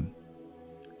followed him.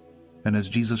 And as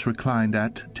Jesus reclined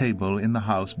at table in the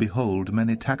house, behold,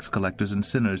 many tax collectors and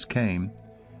sinners came,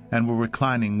 and were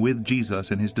reclining with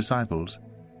Jesus and his disciples.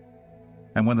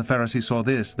 And when the Pharisees saw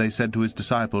this, they said to his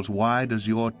disciples, Why does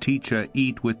your teacher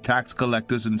eat with tax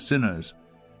collectors and sinners?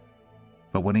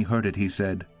 But when he heard it, he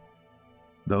said,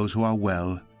 Those who are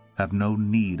well have no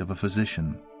need of a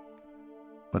physician,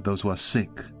 but those who are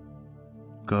sick.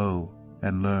 Go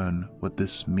and learn what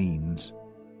this means.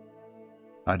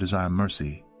 I desire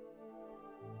mercy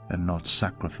and not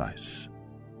sacrifice,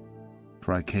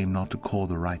 for I came not to call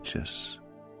the righteous,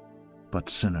 but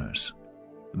sinners.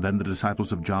 Then the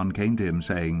disciples of John came to him,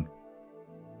 saying,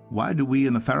 Why do we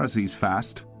and the Pharisees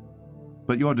fast,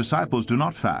 but your disciples do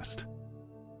not fast?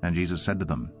 And Jesus said to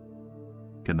them,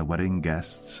 Can the wedding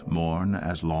guests mourn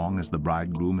as long as the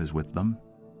bridegroom is with them?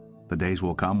 The days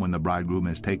will come when the bridegroom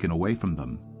is taken away from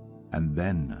them, and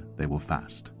then they will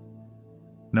fast.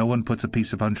 No one puts a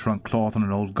piece of unshrunk cloth on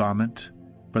an old garment,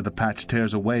 for the patch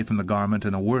tears away from the garment,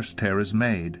 and a worse tear is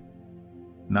made.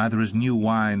 Neither is new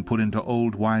wine put into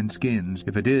old wineskins.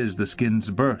 If it is, the skins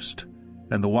burst,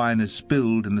 and the wine is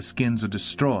spilled, and the skins are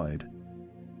destroyed.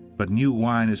 But new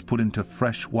wine is put into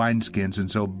fresh wineskins,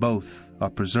 and so both are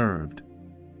preserved."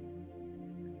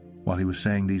 While he was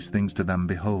saying these things to them,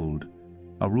 behold,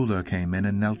 a ruler came in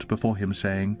and knelt before him,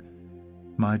 saying,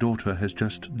 "My daughter has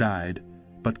just died,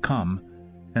 but come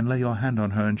and lay your hand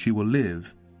on her, and she will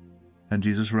live." And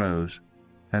Jesus rose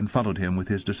and followed him with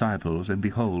his disciples. And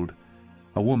behold,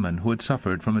 a woman who had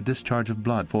suffered from a discharge of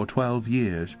blood for 12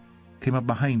 years came up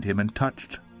behind him and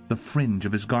touched the fringe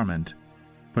of his garment.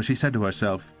 For she said to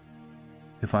herself,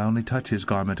 "If I only touch his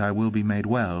garment, I will be made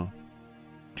well."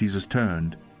 Jesus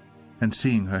turned, and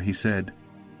seeing her, he said,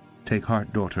 "Take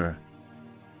heart, daughter,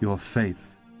 your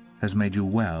faith has made you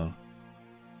well."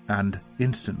 And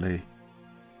instantly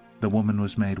the woman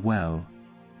was made well.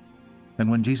 And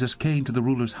when Jesus came to the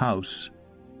ruler's house,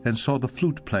 and saw the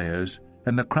flute players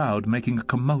and the crowd making a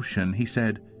commotion, he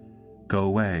said, "Go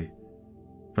away,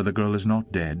 for the girl is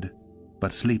not dead,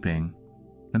 but sleeping."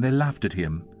 And they laughed at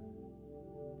him.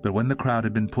 But when the crowd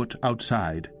had been put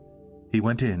outside, he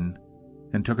went in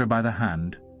and took her by the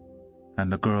hand,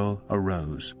 and the girl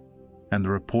arose. And the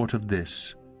report of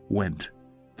this went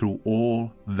through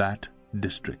all that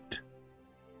district.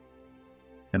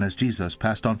 And as Jesus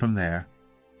passed on from there,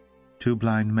 2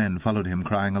 blind men followed him,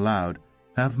 crying aloud,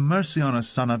 "Have mercy on us,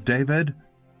 Son of David."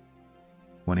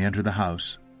 When he entered the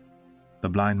house, the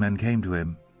blind men came to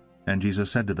him, and Jesus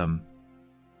said to them,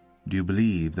 "Do you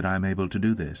believe that I am able to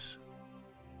do this?"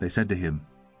 They said to him,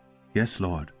 "Yes,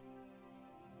 Lord."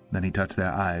 Then he touched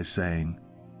their eyes, saying,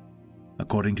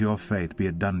 "According to your faith be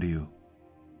it done to you."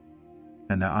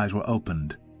 And their eyes were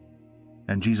opened,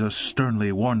 and Jesus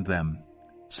sternly warned them,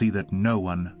 "See that no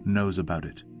one knows about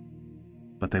it."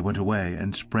 But they went away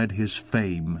and spread his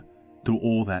fame through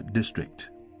all that district.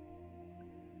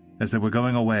 As they were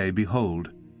going away,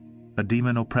 behold, a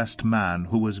demon-oppressed man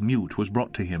who was mute was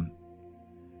brought to him.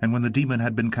 And when the demon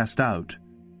had been cast out,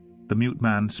 the mute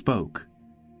man spoke,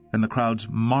 and the crowds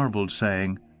marveled,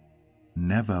 saying,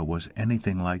 "Never was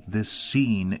anything like this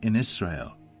seen in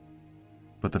Israel."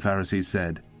 But the Pharisees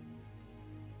said,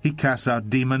 "He casts out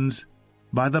demons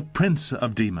by the prince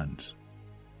of demons."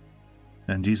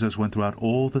 And Jesus went throughout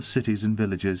all the cities and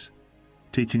villages,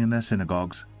 teaching in their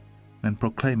synagogues, and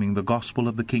proclaiming the gospel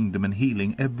of the kingdom, and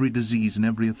healing every disease and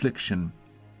every affliction.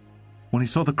 When he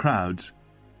saw the crowds,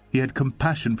 he had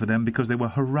compassion for them, because they were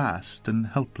harassed and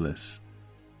helpless,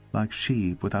 like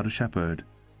sheep without a shepherd.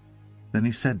 Then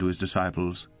he said to his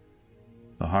disciples,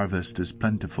 "The harvest is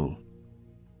plentiful,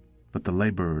 but the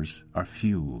laborers are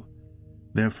few.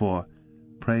 Therefore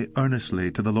pray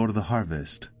earnestly to the Lord of the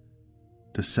harvest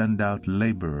to send out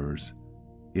laborers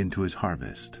into his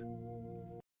harvest."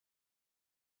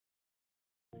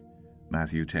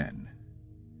 Matthew 10.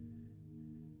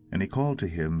 And he called to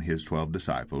him his 12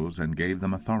 disciples, and gave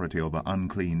them authority over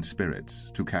unclean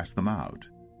spirits, to cast them out,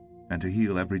 and to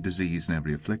heal every disease and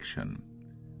every affliction.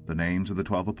 The names of the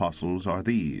 12 apostles are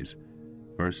these: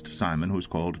 first Simon, who is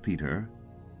called Peter,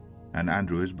 and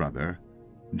Andrew his brother,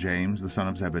 James the son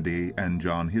of Zebedee, and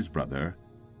John his brother,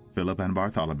 Philip and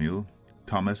Bartholomew,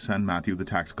 Thomas and Matthew the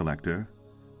tax collector,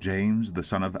 James the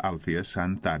son of Alphaeus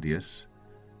and Thaddeus,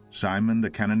 Simon the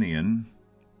Cananean,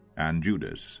 and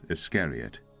Judas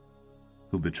Iscariot,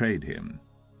 who betrayed him.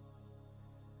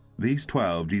 These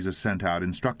 12 Jesus sent out,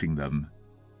 instructing them,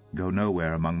 "Go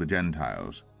nowhere among the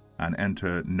Gentiles, and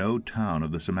enter no town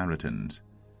of the Samaritans,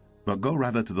 but go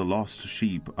rather to the lost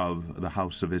sheep of the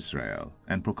house of Israel,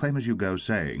 and proclaim as you go,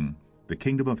 saying, The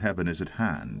kingdom of heaven is at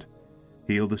hand.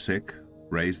 Heal the sick,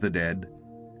 raise the dead,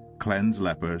 cleanse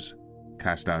lepers,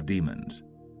 cast out demons.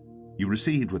 You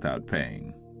received without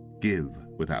paying, give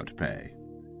without pay.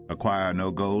 Acquire no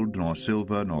gold, nor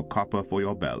silver, nor copper for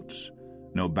your belts,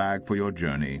 no bag for your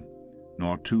journey,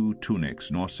 nor 2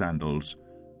 tunics, nor sandals,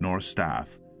 nor a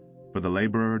staff, for the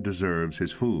laborer deserves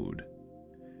his food.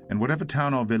 And whatever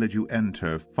town or village you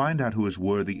enter, find out who is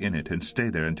worthy in it, and stay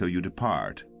there until you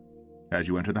depart. As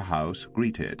you enter the house,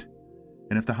 greet it.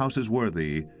 And if the house is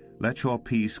worthy, let your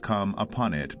peace come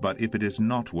upon it, but if it is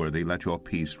not worthy, let your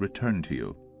peace return to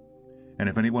you. And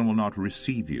if anyone will not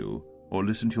receive you, or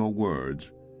listen to your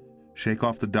words, shake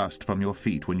off the dust from your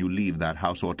feet when you leave that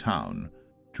house or town.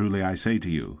 Truly I say to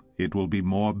you, it will be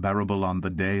more bearable on the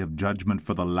day of judgment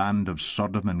for the land of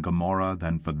Sodom and Gomorrah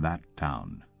than for that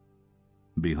town.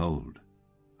 Behold,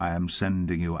 I am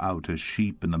sending you out as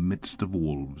sheep in the midst of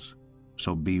wolves.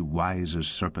 So be wise as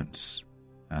serpents,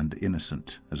 and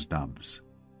innocent as doves.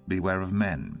 Beware of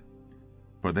men,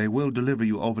 for they will deliver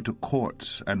you over to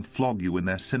courts, and flog you in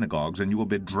their synagogues, and you will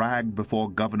be dragged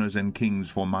before governors and kings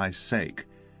for my sake.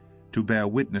 to bear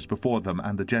witness before them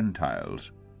and the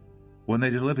Gentiles. When they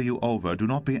deliver you over, do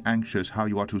not be anxious how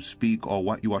you are to speak or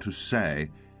what you are to say,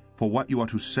 for what you are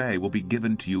to say will be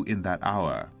given to you in that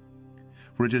hour.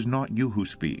 For it is not you who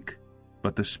speak,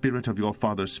 but the Spirit of your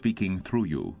Father speaking through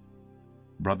you.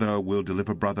 Brother will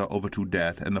deliver brother over to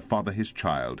death, and the father his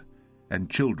child, and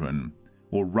children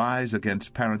will rise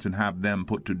against parents and have them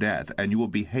put to death, and you will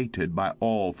be hated by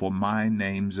all for my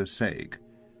name's sake.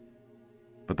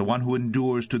 But the one who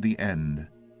endures to the end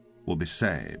will be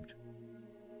saved.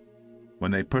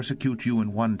 When they persecute you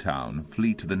in one town,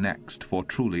 flee to the next, for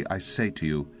truly I say to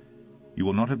you, you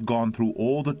will not have gone through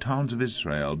all the towns of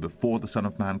Israel before the Son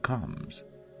of Man comes.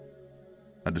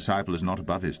 A disciple is not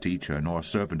above his teacher, nor a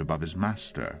servant above his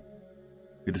master.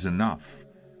 It is enough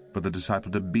for the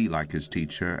disciple to be like his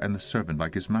teacher, and the servant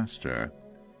like his master.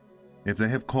 If they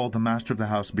have called the master of the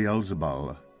house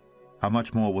Beelzebul, how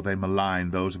much more will they malign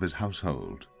those of his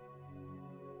household?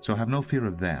 So have no fear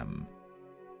of them,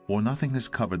 for nothing is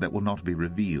covered that will not be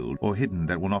revealed, or hidden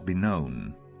that will not be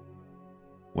known.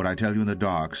 What I tell you in the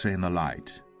dark, say in the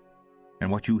light, and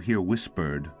what you hear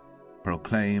whispered,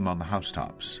 proclaim on the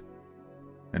housetops.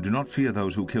 And do not fear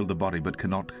those who kill the body but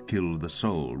cannot kill the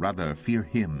soul. Rather, fear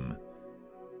him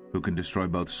who can destroy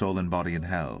both soul and body in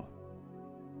hell.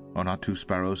 Are not 2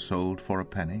 sparrows sold for a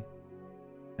penny?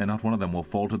 And not one of them will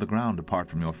fall to the ground apart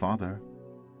from your Father.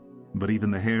 But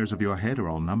even the hairs of your head are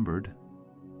all numbered.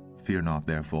 Fear not,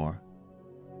 therefore.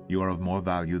 You are of more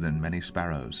value than many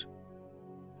sparrows.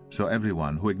 So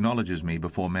everyone who acknowledges me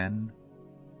before men,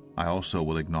 I also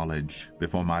will acknowledge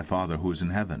before my Father who is in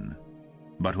heaven.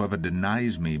 But whoever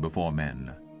denies me before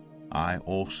men, I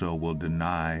also will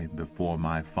deny before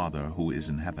my Father who is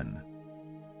in heaven.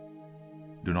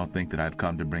 Do not think that I have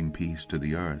come to bring peace to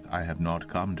the earth. I have not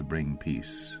come to bring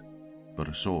peace, but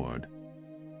a sword.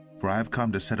 For I have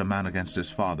come to set a man against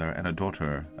his father, and a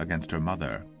daughter against her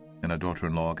mother, and a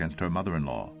daughter-in-law against her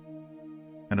mother-in-law.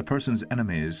 And a person's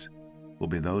enemies will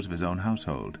be those of his own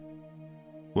household.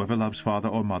 Whoever loves father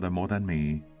or mother more than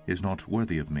me is not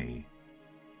worthy of me,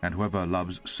 and whoever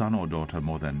loves son or daughter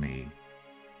more than me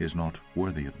is not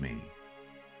worthy of me.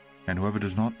 And whoever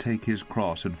does not take his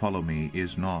cross and follow me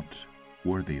is not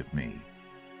worthy of me.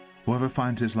 Whoever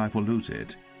finds his life will lose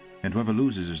it, and whoever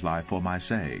loses his life for my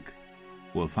sake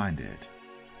will find it.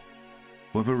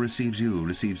 Whoever receives you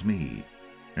receives me,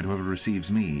 and whoever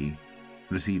receives me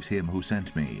receives him who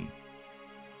sent me.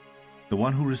 The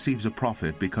one who receives a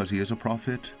prophet because he is a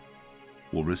prophet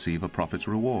will receive a prophet's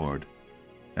reward,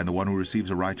 and the one who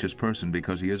receives a righteous person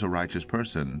because he is a righteous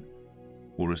person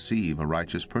will receive a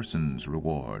righteous person's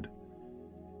reward.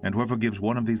 And whoever gives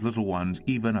one of these little ones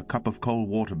even a cup of cold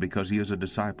water because he is a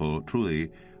disciple,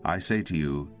 truly, I say to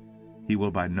you, he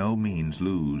will by no means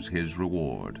lose his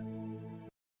reward.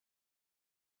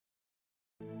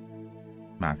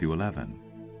 Matthew 11.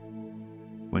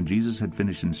 When Jesus had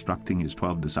finished instructing his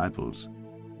 12 disciples,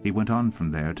 he went on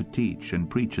from there to teach and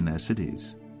preach in their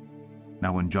cities.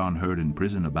 Now when John heard in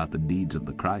prison about the deeds of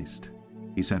the Christ,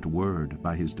 he sent word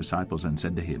by his disciples and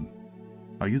said to him,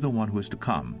 Are you the one who is to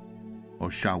come, or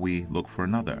shall we look for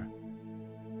another?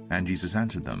 And Jesus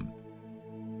answered them,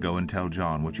 Go and tell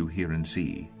John what you hear and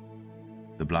see.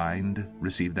 The blind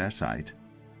receive their sight,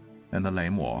 and the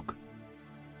lame walk.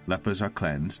 Lepers are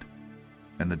cleansed,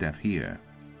 and the deaf hear,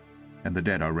 and the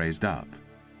dead are raised up,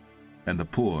 and the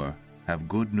poor have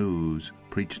good news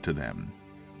preached to them.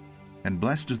 And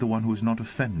blessed is the one who is not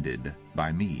offended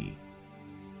by me.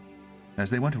 As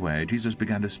they went away, Jesus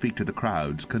began to speak to the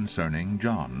crowds concerning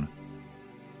John.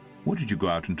 What did you go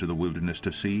out into the wilderness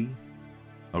to see?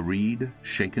 A reed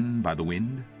shaken by the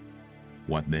wind?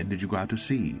 What then did you go out to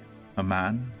see? A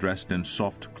man dressed in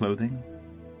soft clothing?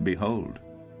 Behold,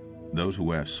 those who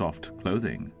wear soft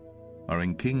clothing are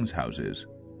in kings' houses.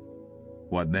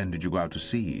 What then did you go out to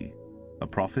see? A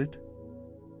prophet?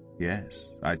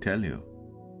 Yes, I tell you,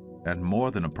 and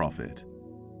more than a prophet.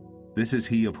 This is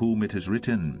he of whom it is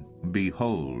written,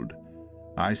 Behold,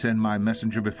 I send my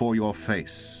messenger before your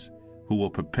face, who will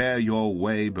prepare your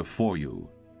way before you.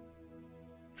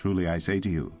 Truly I say to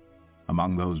you,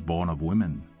 among those born of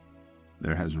women,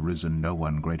 there has risen no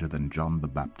one greater than John the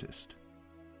Baptist.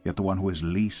 Yet the one who is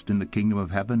least in the kingdom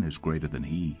of heaven is greater than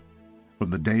he. From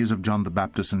the days of John the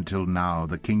Baptist until now,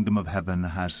 the kingdom of heaven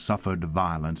has suffered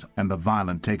violence, and the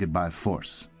violent take it by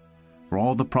force. For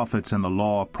all the prophets and the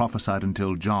law prophesied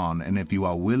until John, and if you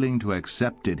are willing to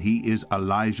accept it, he is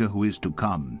Elijah who is to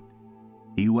come.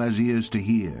 He who has ears to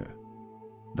hear,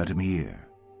 let him hear.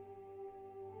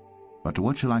 But to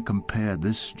what shall I compare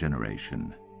this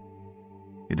generation?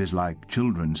 It is like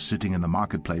children sitting in the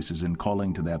marketplaces and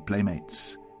calling to their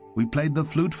playmates, We played the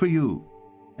flute for you,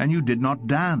 and you did not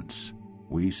dance.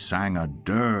 We sang a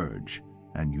dirge,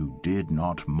 and you did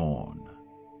not mourn.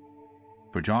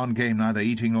 For John came neither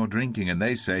eating nor drinking, and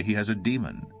they say he has a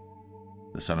demon.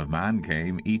 The Son of Man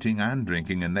came eating and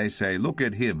drinking, and they say, Look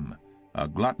at him, a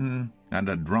glutton and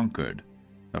a drunkard,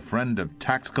 a friend of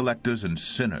tax collectors and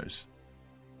sinners.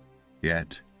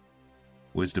 Yet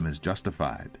wisdom is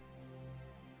justified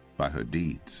by her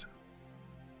deeds.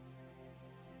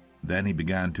 Then he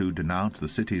began to denounce the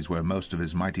cities where most of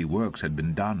his mighty works had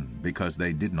been done, because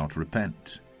they did not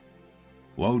repent.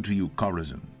 Woe to you,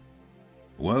 Chorazin!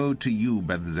 Woe to you,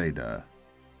 Bethsaida!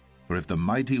 For if the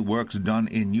mighty works done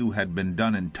in you had been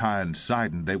done in Tyre and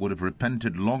Sidon, they would have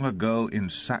repented long ago in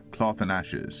sackcloth and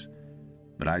ashes.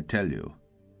 But I tell you,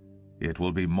 it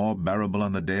will be more bearable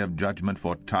on the day of judgment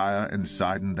for Tyre and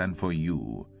Sidon than for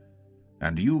you.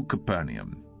 And you,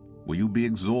 Capernaum, will you be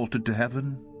exalted to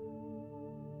heaven?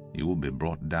 You will be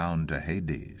brought down to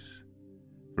Hades.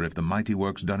 For if the mighty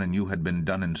works done in you had been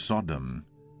done in Sodom,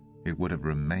 it would have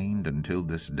remained until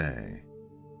this day.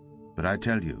 But I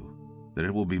tell you that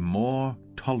it will be more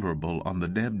tolerable on the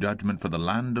day of judgment for the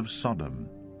land of Sodom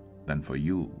than for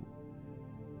you.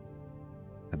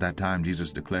 At that time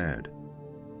Jesus declared,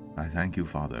 I thank you,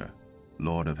 Father,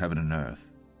 Lord of heaven and earth,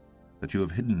 that you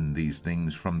have hidden these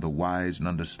things from the wise and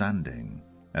understanding,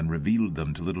 and revealed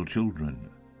them to little children.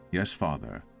 Yes,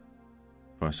 Father,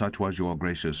 for such was your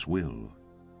gracious will.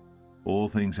 All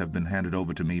things have been handed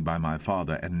over to me by my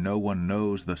Father, and no one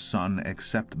knows the Son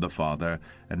except the Father,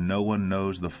 and no one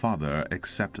knows the Father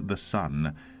except the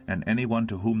Son, and anyone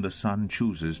to whom the Son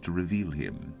chooses to reveal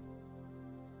him.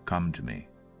 Come to me,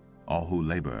 all who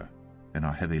labor and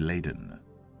are heavy laden,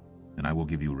 and I will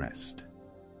give you rest.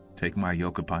 Take my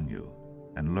yoke upon you,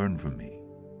 and learn from me,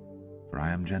 for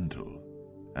I am gentle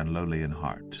and lowly in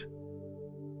heart,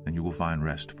 and you will find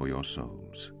rest for your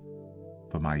souls.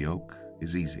 For my yoke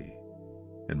is easy,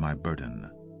 and my burden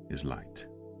is light.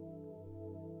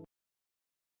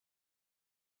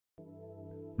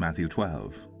 Matthew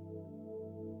 12.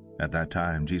 At that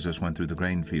time Jesus went through the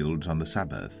grain fields on the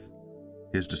Sabbath.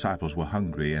 His disciples were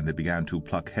hungry, and they began to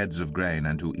pluck heads of grain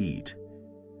and to eat.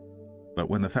 But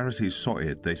when the Pharisees saw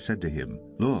it, they said to him,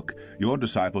 Look, your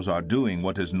disciples are doing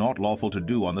what is not lawful to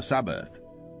do on the Sabbath.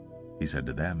 He said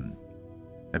to them,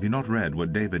 Have you not read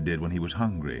what David did when he was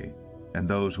hungry, and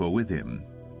those who were with him,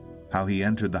 how he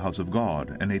entered the house of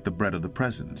God, and ate the bread of the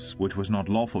presence, which was not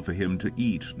lawful for him to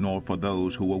eat, nor for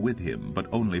those who were with him, but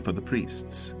only for the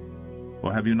priests?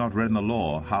 Or have you not read in the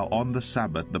law how on the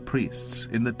Sabbath the priests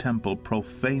in the temple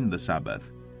profane the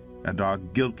Sabbath, and are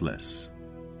guiltless?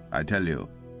 I tell you,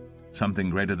 something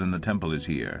greater than the temple is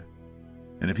here.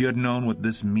 And if you had known what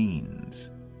this means,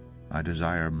 I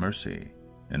desire mercy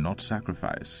and not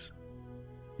sacrifice,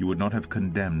 you would not have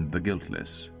condemned the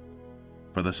guiltless.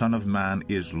 For the Son of Man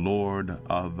is Lord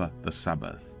of the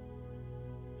Sabbath.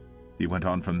 He went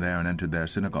on from there and entered their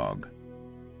synagogue.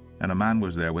 And a man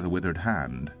was there with a withered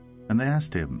hand. And they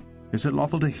asked him, Is it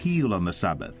lawful to heal on the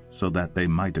Sabbath, so that they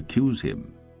might accuse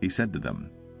him? He said to them,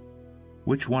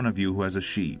 Which one of you who has a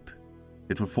sheep,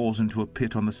 if it falls into a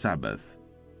pit on the Sabbath,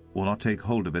 will not take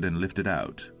hold of it and lift it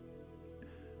out?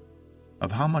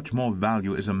 Of how much more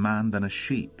value is a man than a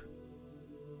sheep?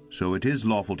 So it is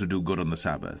lawful to do good on the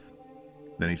Sabbath.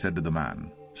 Then he said to the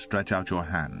man, Stretch out your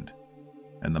hand.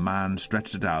 And the man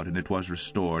stretched it out, and it was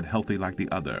restored, healthy like the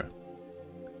other.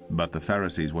 But the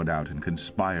Pharisees went out and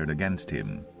conspired against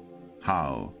him,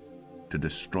 how to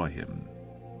destroy him.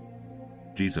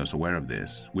 Jesus, aware of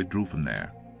this, withdrew from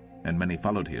there, and many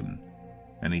followed him.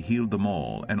 And he healed them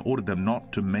all, and ordered them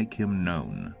not to make him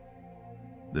known.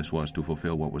 This was to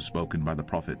fulfill what was spoken by the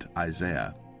prophet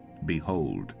Isaiah.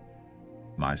 Behold,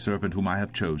 my servant whom I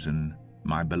have chosen,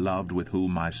 my beloved with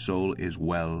whom my soul is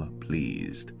well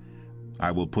pleased.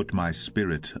 I will put my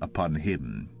spirit upon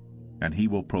him, and he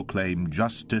will proclaim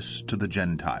justice to the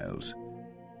Gentiles.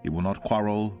 He will not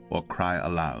quarrel or cry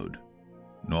aloud,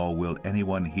 nor will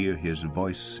anyone hear his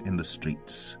voice in the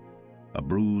streets. A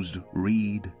bruised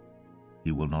reed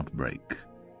he will not break,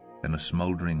 and a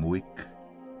smoldering wick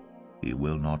he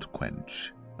will not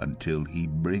quench, until he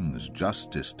brings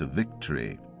justice to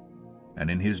victory, and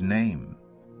in his name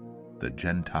the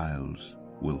Gentiles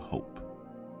will hope.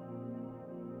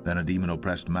 Then a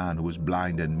demon-oppressed man who was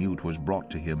blind and mute was brought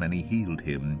to him, and he healed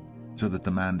him, so that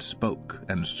the man spoke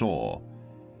and saw.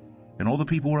 And all the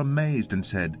people were amazed and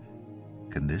said,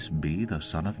 Can this be the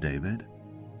Son of David?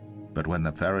 But when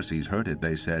the Pharisees heard it,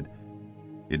 they said,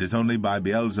 It is only by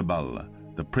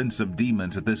Beelzebul, the prince of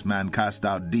demons, that this man cast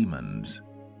out demons.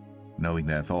 Knowing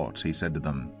their thoughts, he said to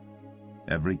them,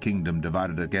 Every kingdom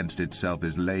divided against itself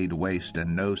is laid waste,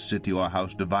 and no city or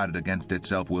house divided against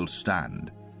itself will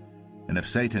stand. And if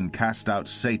Satan cast out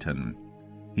Satan,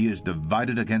 he is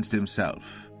divided against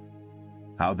himself.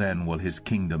 How then will his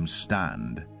kingdom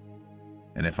stand?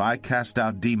 And if I cast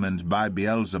out demons by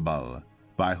Beelzebul,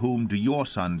 by whom do your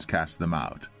sons cast them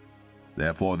out?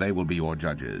 Therefore they will be your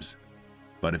judges.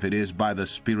 But if it is by the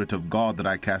Spirit of God that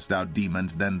I cast out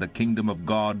demons, then the kingdom of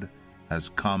God has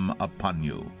come upon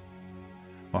you.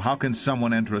 Or how can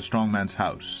someone enter a strong man's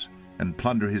house and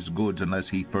plunder his goods unless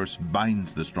he first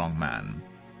binds the strong man?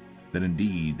 Then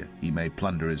indeed he may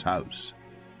plunder his house.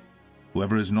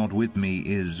 Whoever is not with me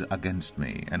is against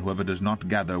me, and whoever does not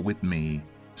gather with me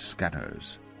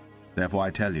scatters. Therefore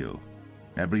I tell you,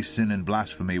 every sin and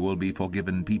blasphemy will be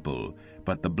forgiven people,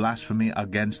 but the blasphemy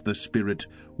against the Spirit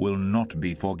will not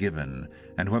be forgiven.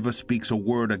 And whoever speaks a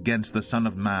word against the Son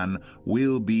of Man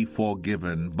will be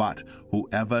forgiven, but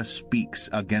whoever speaks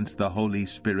against the Holy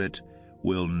Spirit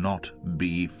will not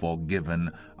be forgiven,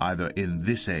 either in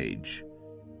this age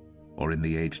or in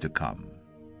the age to come.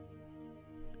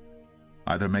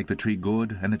 Either make the tree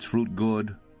good and its fruit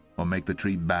good, or make the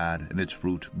tree bad and its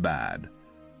fruit bad.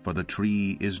 For the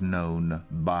tree is known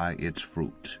by its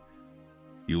fruit.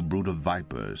 You brood of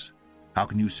vipers, how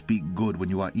can you speak good when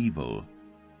you are evil?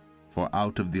 For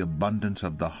out of the abundance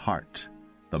of the heart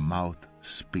the mouth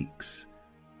speaks.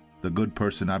 The good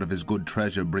person out of his good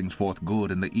treasure brings forth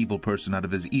good, and the evil person out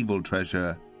of his evil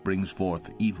treasure brings forth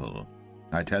evil.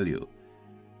 I tell you,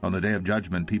 on the day of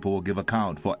judgment people will give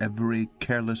account for every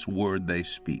careless word they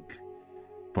speak.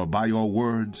 For by your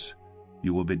words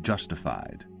you will be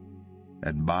justified,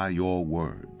 and by your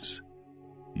words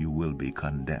you will be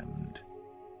condemned.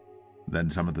 Then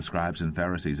some of the scribes and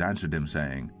Pharisees answered him,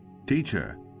 saying,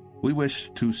 Teacher, we wish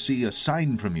to see a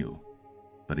sign from you.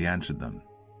 But he answered them,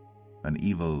 An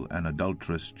evil and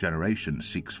adulterous generation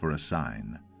seeks for a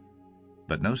sign.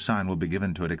 But no sign will be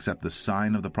given to it except the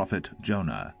sign of the prophet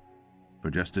Jonah. For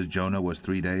just as Jonah was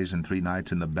 3 days and 3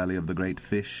 nights in the belly of the great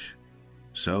fish,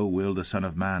 so will the Son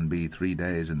of Man be 3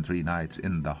 days and 3 nights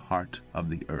in the heart of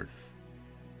the earth.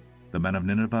 The men of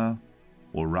Nineveh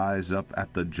will rise up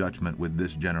at the judgment with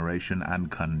this generation and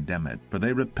condemn it. For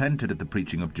they repented at the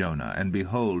preaching of Jonah, and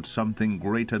behold, something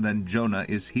greater than Jonah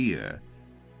is here.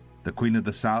 The queen of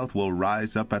the south will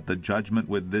rise up at the judgment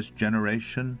with this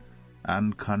generation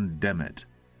and condemn it.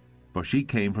 For she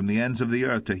came from the ends of the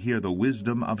earth to hear the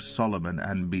wisdom of Solomon,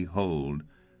 and behold,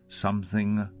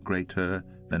 something greater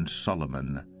than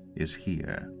Solomon is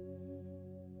here.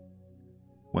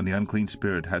 When the unclean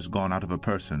spirit has gone out of a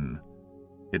person,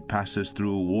 it passes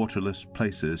through waterless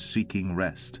places seeking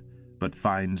rest, but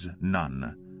finds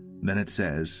none. Then it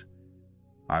says,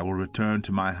 I will return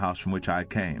to my house from which I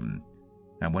came.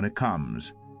 And when it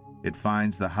comes, it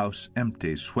finds the house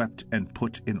empty, swept and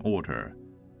put in order.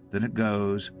 Then it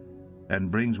goes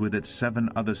and brings with it 7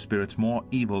 other spirits more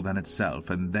evil than itself,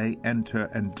 and they enter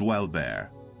and dwell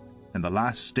there. And the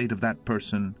last state of that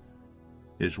person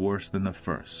is worse than the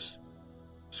first.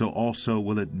 So also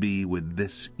will it be with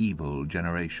this evil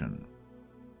generation.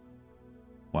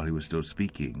 While he was still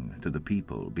speaking to the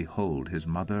people, behold, his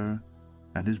mother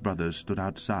and his brothers stood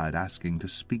outside, asking to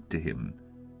speak to him.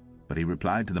 But he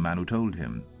replied to the man who told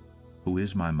him, Who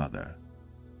is my mother,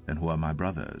 and who are my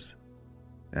brothers?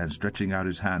 And stretching out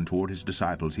his hand toward his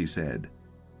disciples, he said,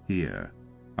 Here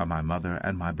are my mother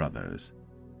and my brothers.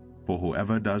 For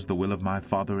whoever does the will of my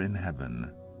Father in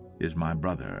heaven is my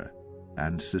brother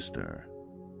and sister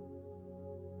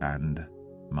and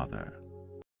mother.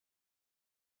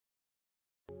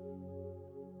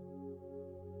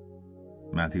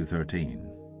 Matthew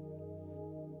 13.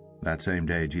 That same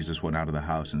day Jesus went out of the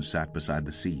house and sat beside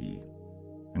the sea,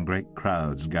 and great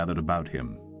crowds gathered about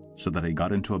him, so that he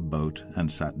got into a boat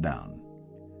and sat down.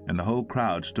 And the whole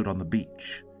crowd stood on the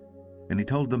beach. And he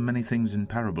told them many things in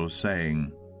parables,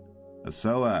 saying, A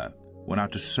sower went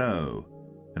out to sow,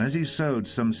 and as he sowed,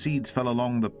 some seeds fell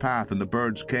along the path, and the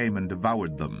birds came and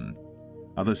devoured them.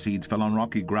 Other seeds fell on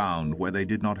rocky ground, where they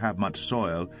did not have much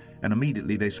soil, and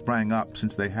immediately they sprang up,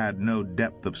 since they had no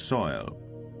depth of soil.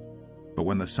 But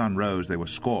when the sun rose, they were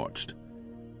scorched,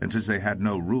 and since they had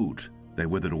no root, they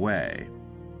withered away.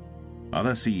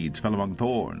 Other seeds fell among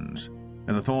thorns,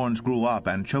 and the thorns grew up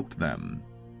and choked them.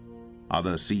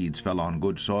 Other seeds fell on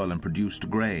good soil and produced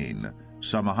grain,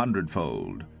 some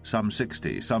 100-fold, some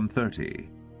 60, some 30.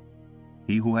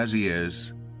 He who has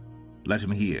ears, let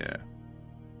him hear.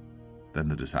 Then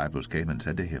the disciples came and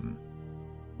said to him,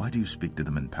 Why do you speak to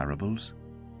them in parables?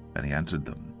 And he answered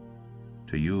them,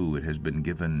 To you it has been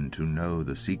given to know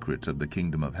the secrets of the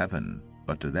kingdom of heaven,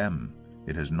 but to them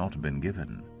it has not been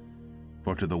given.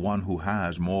 For to the one who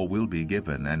has, more will be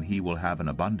given, and he will have an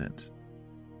abundance.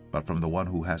 But from the one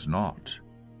who has not,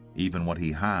 Even what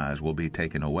he has will be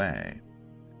taken away.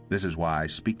 This is why I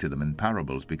speak to them in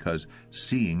parables, because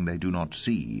seeing they do not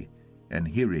see, and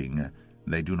hearing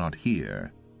they do not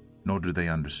hear, nor do they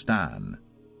understand.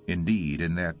 Indeed,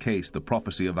 in their case the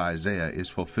prophecy of Isaiah is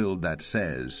fulfilled that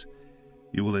says,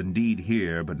 You will indeed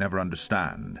hear, but never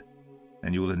understand,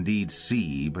 and you will indeed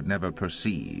see, but never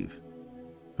perceive.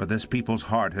 For this people's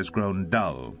heart has grown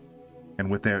dull, and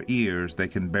with their ears they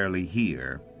can barely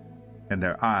hear, and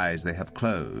their eyes they have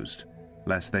closed,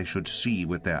 lest they should see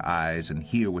with their eyes, and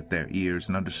hear with their ears,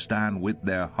 and understand with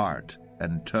their heart,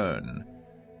 and turn,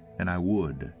 and I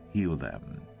would heal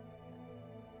them.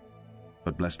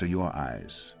 But blessed are your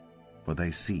eyes, for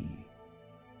they see,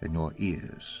 and your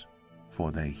ears,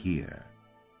 for they hear.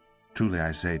 Truly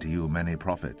I say to you, many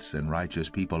prophets and righteous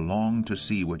people longed to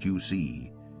see what you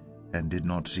see, and did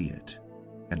not see it,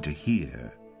 and to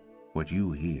hear what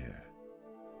you hear,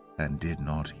 and did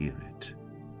not hear it.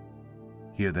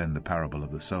 Hear then the parable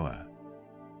of the sower.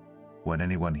 When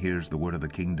anyone hears the word of the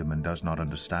kingdom and does not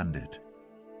understand it,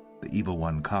 the evil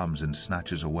one comes and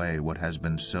snatches away what has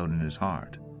been sown in his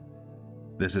heart.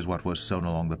 This is what was sown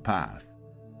along the path.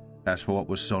 As for what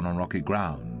was sown on rocky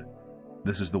ground,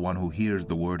 this is the one who hears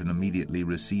the word and immediately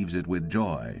receives it with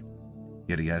joy.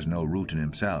 Yet he has no root in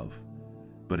himself,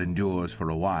 but endures for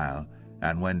a while,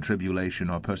 and when tribulation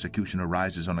or persecution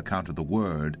arises on account of the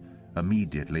word,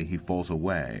 immediately he falls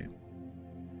away.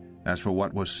 As for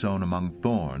what was sown among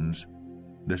thorns,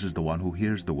 this is the one who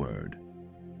hears the word,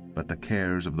 but the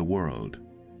cares of the world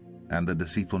and the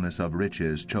deceitfulness of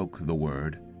riches choke the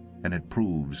word, and it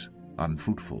proves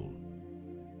unfruitful.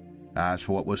 As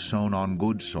for what was sown on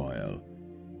good soil,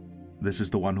 this is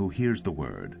the one who hears the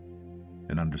word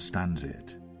and understands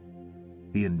it.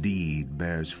 He indeed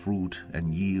bears fruit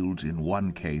and yields in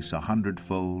one case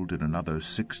 100-fold, in another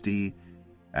 60,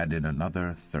 and in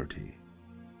another 30.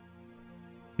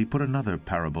 He put another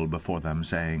parable before them,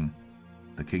 saying,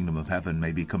 The kingdom of heaven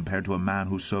may be compared to a man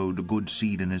who sowed good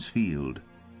seed in his field.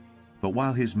 But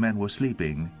while his men were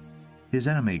sleeping, his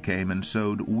enemy came and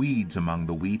sowed weeds among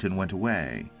the wheat and went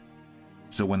away.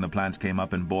 So when the plants came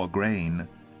up and bore grain,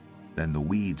 then the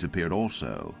weeds appeared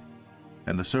also.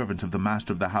 And the servants of the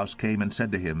master of the house came and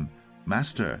said to him,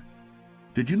 Master,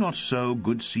 did you not sow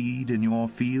good seed in your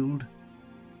field?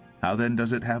 How then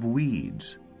does it have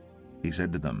weeds? He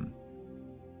said to them,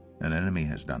 An enemy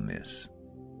has done this.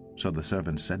 So the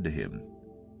servants said to him,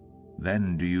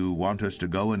 Then do you want us to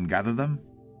go and gather them?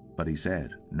 But he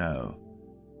said, No,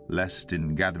 lest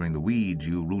in gathering the weeds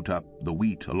you root up the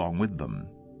wheat along with them.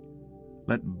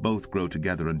 Let both grow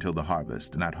together until the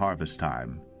harvest, and at harvest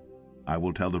time I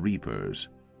will tell the reapers,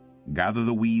 Gather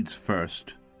the weeds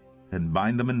first, and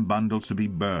bind them in bundles to be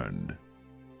burned,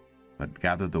 but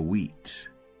gather the wheat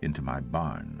into my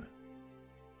barn.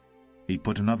 He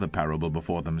put another parable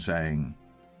before them, saying,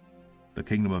 The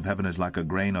kingdom of heaven is like a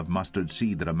grain of mustard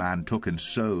seed that a man took and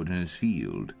sowed in his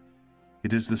field.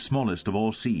 It is the smallest of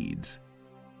all seeds,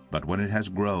 but when it has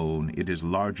grown, it is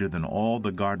larger than all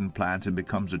the garden plants and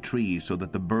becomes a tree, so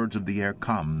that the birds of the air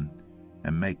come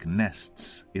and make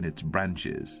nests in its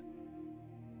branches.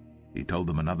 He told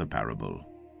them another parable.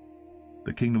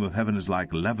 The kingdom of heaven is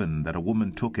like leaven that a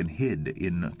woman took and hid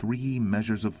in 3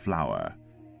 measures of flour,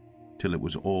 till it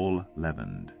was all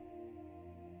leavened.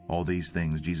 All these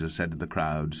things Jesus said to the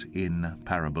crowds in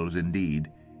parables.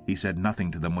 Indeed, he said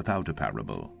nothing to them without a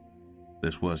parable.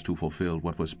 This was to fulfill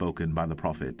what was spoken by the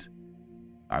prophet,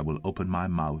 I will open my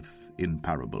mouth in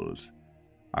parables.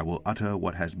 I will utter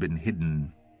what has been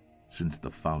hidden since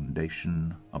the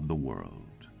foundation of the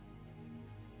world.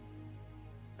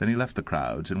 Then he left the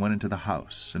crowds and went into the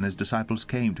house, and his disciples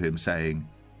came to him, saying,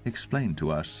 Explain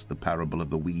to us the parable of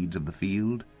the weeds of the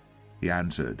field. He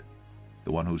answered,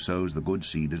 The one who sows the good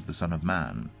seed is the Son of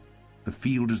Man. The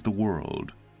field is the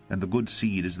world, and the good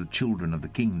seed is the children of the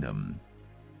kingdom.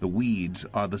 The weeds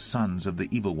are the sons of the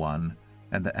evil one,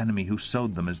 and the enemy who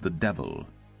sowed them is the devil.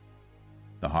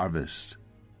 The harvest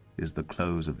is the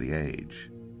close of the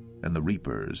age, and the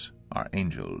reapers are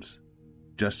angels.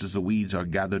 Just as the weeds are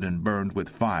gathered and burned with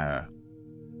fire,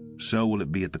 so will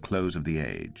it be at the close of the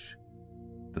age.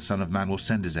 The Son of Man will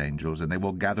send his angels, and they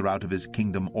will gather out of his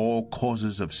kingdom all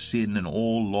causes of sin and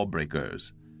all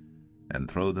lawbreakers, and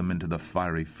throw them into the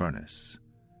fiery furnace.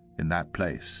 In that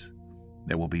place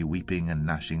there will be weeping and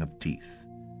gnashing of teeth.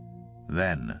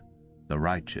 Then the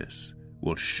righteous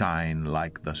will shine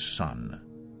like the sun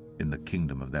in the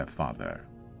kingdom of their Father.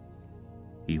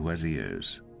 He who has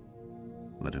ears,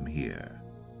 let him hear.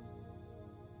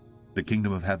 The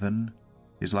kingdom of heaven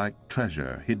is like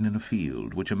treasure hidden in a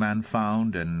field, which a man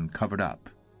found and covered up.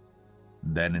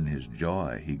 Then in his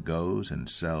joy he goes and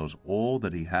sells all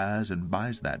that he has and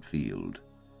buys that field.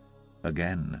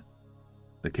 Again,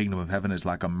 the kingdom of heaven is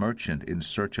like a merchant in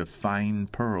search of fine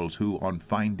pearls, who, on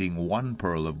finding one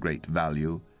pearl of great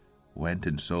value, went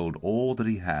and sold all that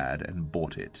he had and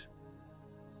bought it.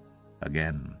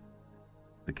 Again,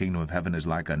 the kingdom of heaven is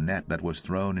like a net that was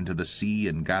thrown into the sea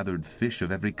and gathered fish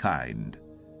of every kind.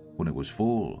 When it was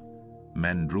full,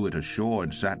 men drew it ashore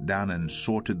and sat down and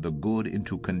sorted the good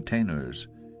into containers,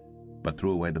 but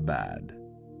threw away the bad.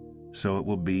 So it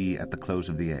will be at the close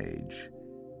of the age.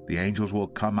 The angels will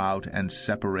come out and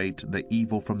separate the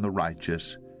evil from the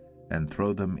righteous and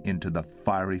throw them into the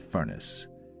fiery furnace.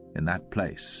 In that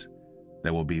place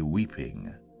there will be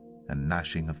weeping and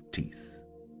gnashing of teeth.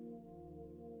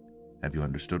 Have you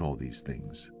understood all these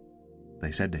things?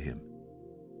 They said to him,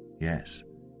 Yes.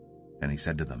 And he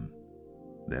said to them,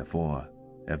 Therefore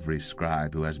every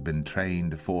scribe who has been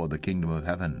trained for the kingdom of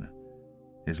heaven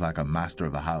is like a master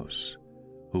of a house,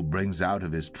 who brings out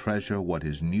of his treasure what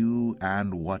is new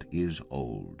and what is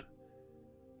old.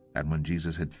 And when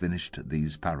Jesus had finished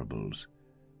these parables,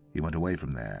 he went away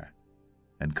from there,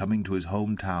 and coming to his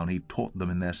hometown, he taught them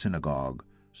in their synagogue,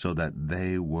 so that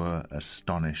they were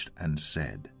astonished and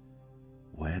said,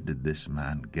 Where did this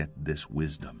man get this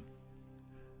wisdom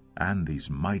and these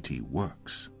mighty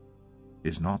works?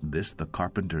 Is not this the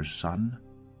carpenter's son?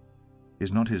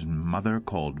 Is not his mother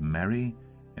called Mary?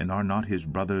 And are not his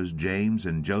brothers James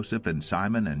and Joseph and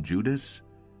Simon and Judas?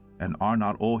 And are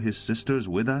not all his sisters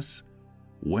with us?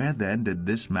 Where then did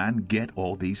this man get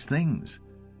all these things?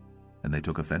 And they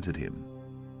took offense at him.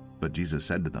 But Jesus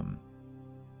said to them,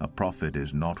 A prophet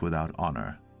is not without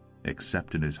honor,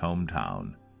 except in his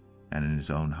hometown and in his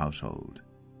own household.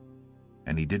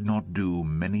 And he did not do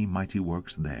many mighty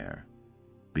works there,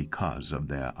 because of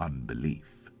their unbelief.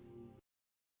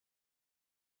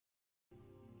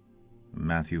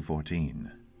 Matthew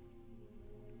 14.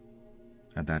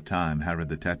 At that time Herod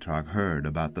the Tetrarch heard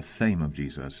about the fame of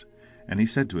Jesus, and he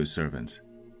said to his servants,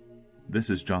 This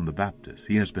is John the Baptist.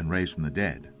 He has been raised from the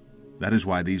dead. That is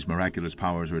why these miraculous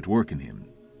powers are at work in him.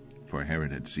 For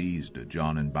Herod had seized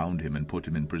John and bound him and put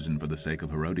him in prison for the sake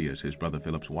of Herodias, his brother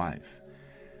Philip's wife,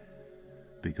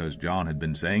 because John had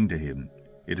been saying to him,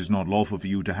 It is not lawful for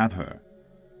you to have her.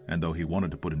 And though he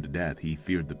wanted to put him to death, he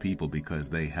feared the people, because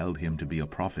they held him to be a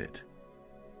prophet.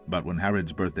 But when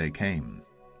Herod's birthday came,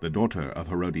 the daughter of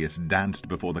Herodias danced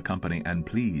before the company and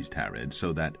pleased Herod,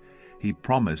 so that he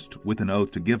promised with an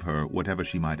oath to give her whatever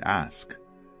she might ask.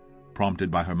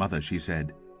 Prompted by her mother, she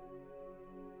said,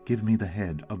 Give me the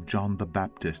head of John the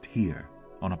Baptist here,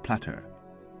 on a platter.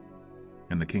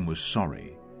 And the king was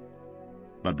sorry,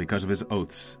 but because of his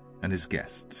oaths and his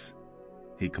guests,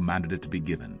 he commanded it to be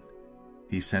given.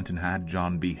 He sent and had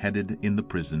John beheaded in the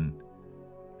prison,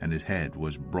 and his head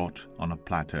was brought on a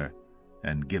platter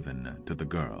and given to the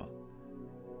girl.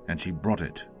 And she brought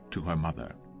it to her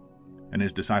mother. And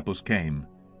his disciples came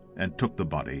and took the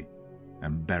body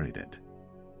and buried it.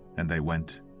 And they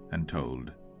went and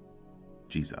told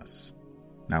Jesus.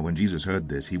 Now when Jesus heard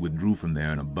this, he withdrew from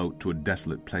there in a boat to a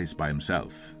desolate place by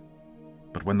himself.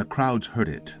 But when the crowds heard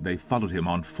it, they followed him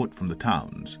on foot from the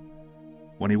towns.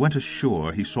 When he went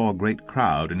ashore, he saw a great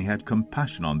crowd, and he had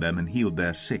compassion on them and healed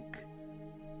their sick.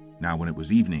 Now when it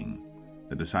was evening,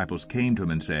 the disciples came to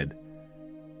him and said,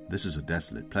 This is a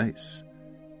desolate place,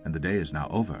 and the day is now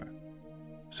over.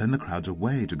 Send the crowds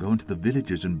away to go into the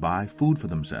villages and buy food for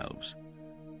themselves.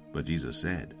 But Jesus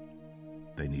said,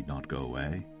 They need not go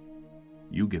away.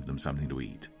 You give them something to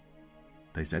eat.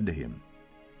 They said to him,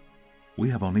 We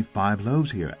have only 5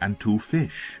 loaves here and 2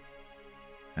 fish.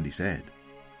 And he said,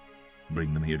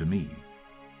 Bring them here to me.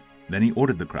 Then he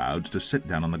ordered the crowds to sit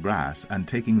down on the grass, and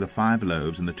taking the 5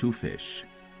 loaves and the 2 fish,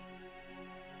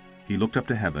 he looked up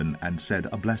to heaven and said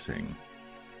a blessing.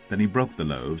 Then he broke the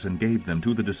loaves and gave them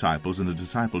to the disciples, and the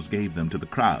disciples gave them to the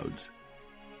crowds.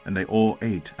 And they all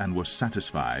ate and were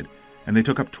satisfied, and they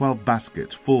took up 12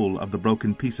 baskets full of the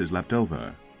broken pieces left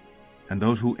over. And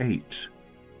those who ate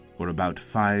were about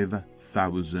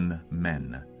 5,000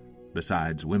 men,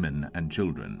 besides women and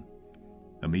children.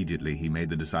 Immediately he made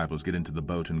the disciples get into the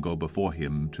boat and go before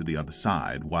him to the other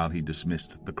side, while he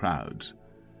dismissed the crowds.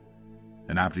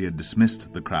 And after he had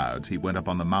dismissed the crowds, he went up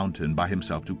on the mountain by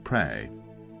himself to pray.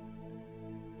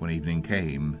 When evening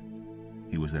came,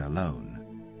 he was there alone.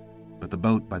 But the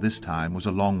boat by this time was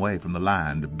a long way from the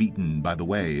land, beaten by the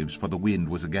waves, for the wind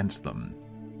was against them.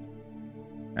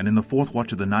 And in the 4th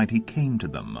watch of the night he came to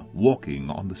them, walking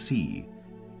on the sea.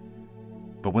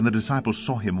 But when the disciples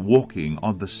saw him walking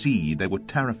on the sea, they were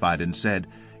terrified and said,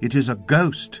 It is a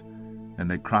ghost!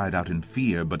 And they cried out in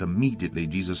fear. But immediately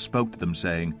Jesus spoke to them,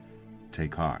 saying,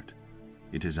 Take heart,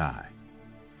 "It is I.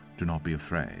 Do not be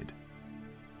afraid."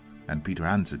 And Peter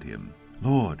answered him,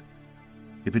 "Lord,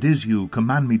 if it is you,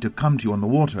 command me to come to you on the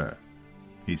water."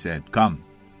 He said, "Come."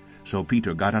 So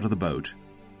Peter got out of the boat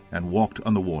and walked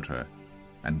on the water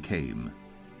and came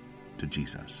to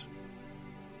Jesus.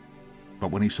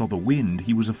 But when he saw the wind,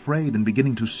 he was afraid, and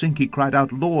beginning to sink, he cried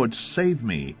out, "Lord, save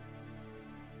me!"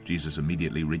 Jesus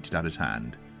immediately reached out his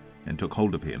hand and took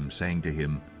hold of him, saying to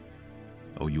him,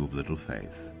 "O you of little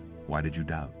faith, why did you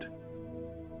doubt?"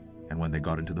 And when they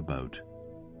got into the boat,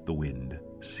 the wind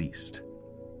ceased.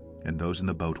 And those in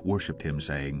the boat worshipped him,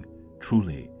 saying,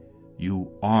 "Truly,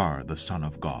 you are the Son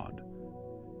of God."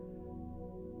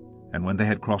 And when they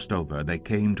had crossed over, they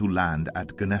came to land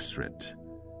at Gennesaret.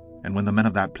 And when the men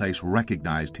of that place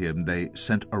recognized him, they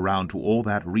sent around to all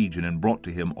that region and brought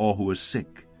to him all who were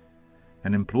sick,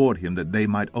 and implored him that they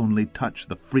might only touch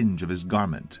the fringe of his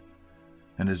garment.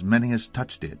 And as many as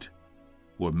touched it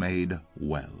were made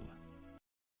well.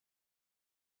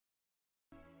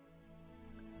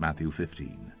 Matthew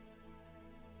 15.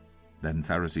 Then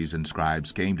Pharisees and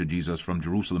scribes came to Jesus from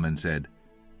Jerusalem and said,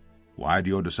 "Why do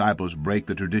your disciples break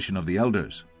the tradition of the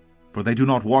elders? For they do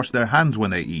not wash their hands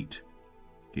when they eat."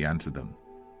 He answered them,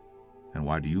 "And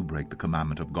why do you break the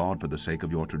commandment of God for the sake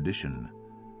of your tradition?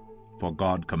 For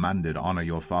God commanded, 'Honor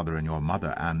your father and your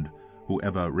mother,' and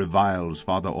 'Whoever reviles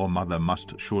father or mother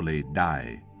must surely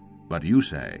die.' But you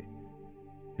say,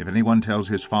 'If anyone tells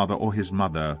his father or his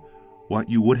mother, what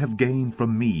you would have gained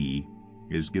from me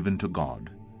is given to God,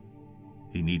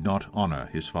 he need not honor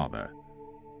his father.'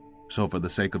 So for the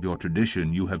sake of your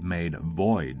tradition you have made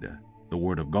void the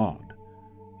word of God.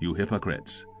 You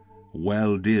hypocrites,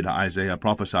 well did Isaiah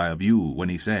prophesy of you when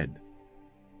he said,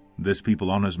 'This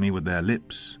people honors me with their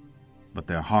lips, but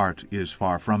their heart is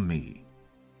far from me.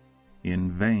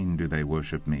 In vain do they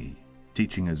worship me,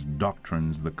 teaching as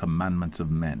doctrines the commandments of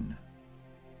men.'"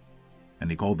 And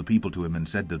he called the people to him and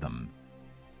said to them,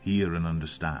 "Hear and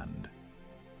understand.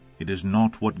 It is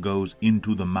not what goes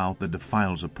into the mouth that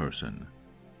defiles a person,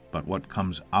 but what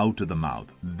comes out of the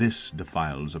mouth, this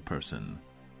defiles a person."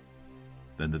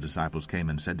 Then the disciples came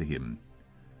and said to him,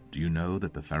 "Do you know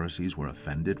that the Pharisees were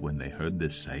offended when they heard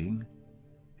this saying?"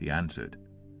 He answered,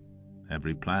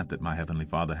 "Every plant that my heavenly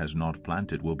Father has not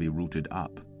planted will be rooted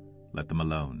up. Let them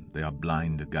alone, they are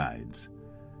blind guides.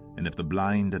 And if the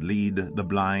blind lead the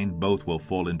blind, both will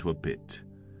fall into a pit."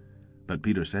 But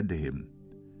Peter said to him,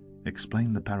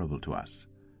 "Explain the parable to us."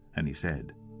 And he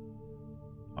said,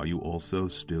 "Are you also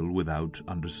still without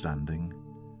understanding?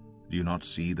 Do you not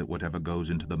see that whatever goes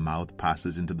into the mouth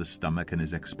passes into the stomach and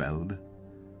is expelled?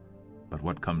 But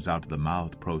what comes out of the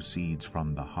mouth proceeds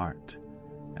from the heart,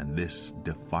 and this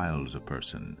defiles a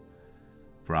person.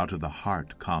 For out of the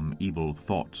heart come evil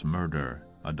thoughts, murder,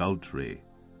 adultery,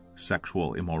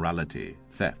 sexual immorality,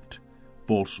 theft,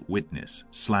 false witness,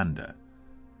 slander.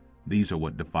 These are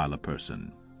what defile a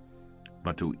person.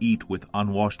 But to eat with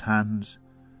unwashed hands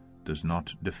does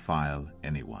not defile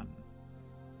anyone."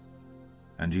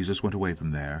 And Jesus went away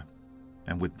from there,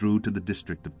 and withdrew to the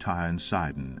district of Tyre and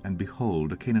Sidon. And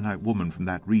behold, a Canaanite woman from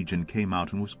that region came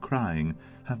out and was crying,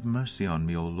 "Have mercy on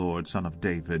me, O Lord, Son of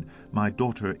David. My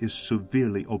daughter is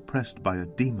severely oppressed by a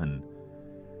demon."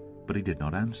 But he did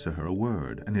not answer her a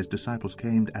word. And his disciples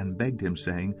came and begged him,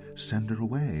 saying, "Send her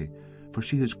away, for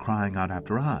she is crying out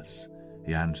after us."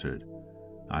 He answered,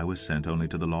 "I was sent only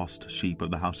to the lost sheep of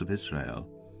the house of Israel."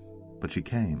 But she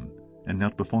came and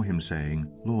knelt before him, saying,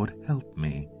 "Lord, help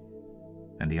me."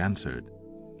 And he answered,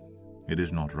 "It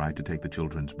is not right to take the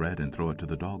children's bread and throw it to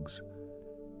the dogs."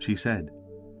 She said,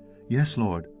 "Yes,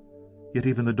 Lord, yet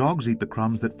even the dogs eat the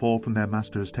crumbs that fall from their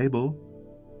master's table."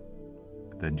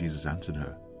 Then Jesus answered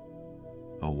her,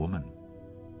 "O woman,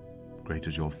 great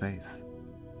is your faith.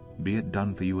 Be it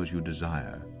done for you as you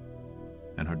desire."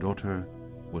 And her daughter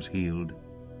was healed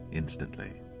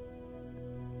instantly.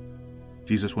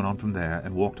 Jesus went on from there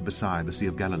and walked beside the Sea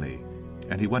of Galilee.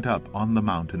 And he went up on the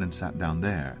mountain and sat down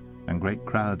there. And great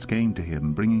crowds came to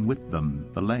him, bringing with them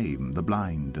the lame, the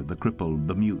blind, the crippled,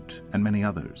 the mute, and many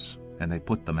others. And they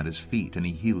put them at his feet, and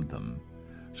he healed them.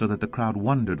 So that the crowd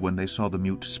wondered when they saw the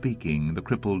mute speaking, the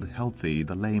crippled healthy,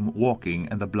 the lame walking,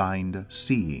 and the blind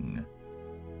seeing.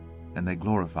 And they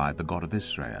glorified the God of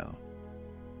Israel.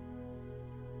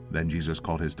 Then Jesus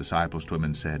called his disciples to him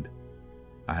and said,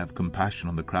 "I have compassion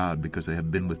on the crowd, because they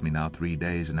have been with me now 3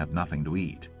 days and have nothing to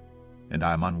eat. And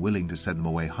I am unwilling to send them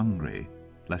away hungry,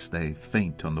 lest they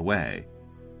faint on the way."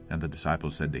 And the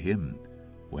disciples said to him,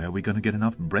 "Where are we going to get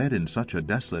enough bread in such a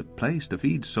desolate place to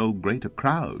feed so great a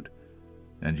crowd?"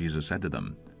 And Jesus said to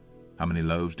them, "How many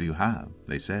loaves do you have?"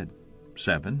 They said,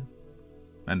 7,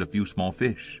 and a few small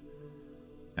fish.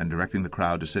 And directing the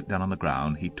crowd to sit down on the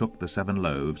ground, he took the 7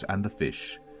 loaves and the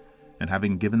fish, and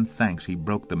having given thanks, he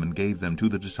broke them and gave them to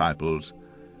the disciples,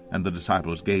 and the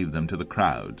disciples gave them to the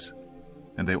crowds.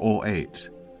 And they all ate,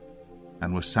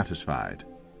 and were satisfied.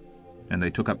 And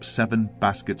they took up 7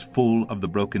 baskets full of the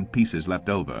broken pieces left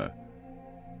over.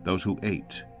 Those who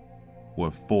ate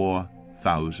were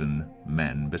 4,000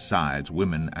 men, besides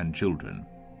women and children.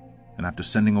 And after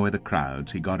sending away the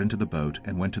crowds, he got into the boat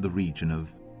and went to the region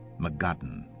of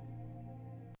Magadan.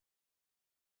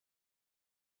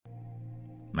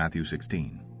 Matthew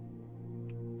 16.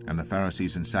 And the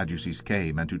Pharisees and Sadducees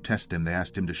came, and to test him they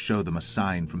asked him to show them a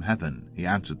sign from heaven. He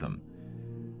answered them,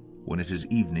 When it is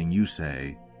evening, you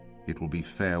say, It will be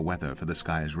fair weather, for the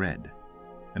sky is red.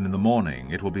 And in the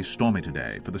morning, it will be stormy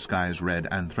today, for the sky is red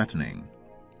and threatening.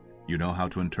 You know how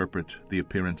to interpret the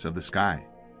appearance of the sky,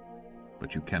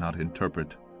 but you cannot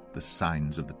interpret the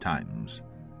signs of the times.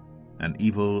 An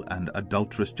evil and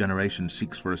adulterous generation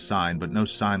seeks for a sign, but no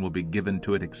sign will be given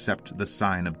to it except the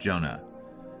sign of Jonah.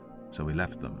 So he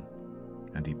left them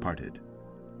and departed.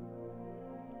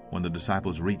 When the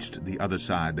disciples reached the other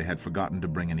side, they had forgotten to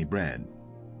bring any bread.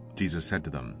 Jesus said to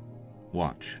them,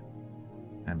 Watch,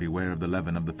 and beware of the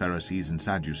leaven of the Pharisees and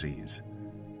Sadducees.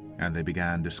 And they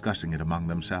began discussing it among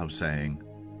themselves, saying,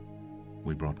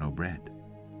 We brought no bread.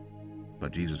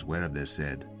 But Jesus, aware of this,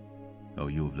 said, O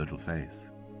you of little faith,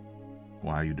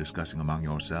 why are you discussing among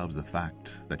yourselves the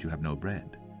fact that you have no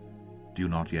bread? Do you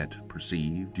not yet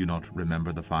perceive? Do you not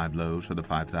remember the 5 loaves for the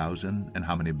 5,000, and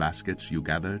how many baskets you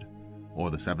gathered? Or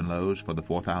the 7 loaves for the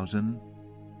 4,000,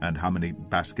 and how many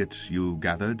baskets you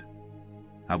gathered?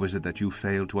 How is it that you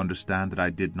fail to understand that I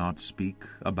did not speak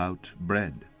about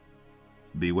bread?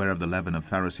 Beware of the leaven of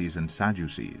Pharisees and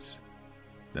Sadducees.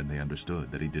 Then they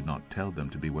understood that he did not tell them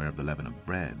to beware of the leaven of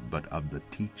bread, but of the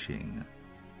teaching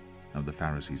of the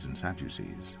Pharisees and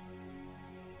Sadducees.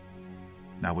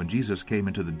 Now when Jesus came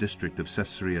into the district of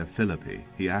Caesarea Philippi,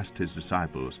 he asked his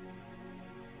disciples,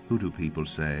 Who do people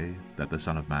say that the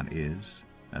Son of Man is?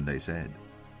 And they said,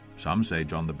 Some say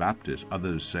John the Baptist,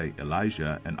 others say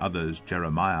Elijah, and others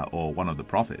Jeremiah or one of the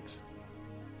prophets.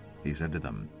 He said to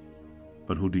them,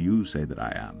 But who do you say that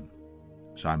I am?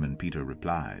 Simon Peter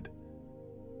replied,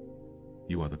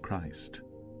 You are the Christ,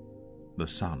 the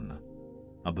Son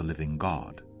of the living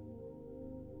God.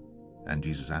 And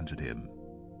Jesus answered him,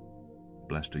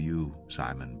 Blessed are you,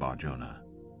 Simon Bar-Jonah,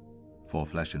 for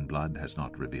flesh and blood has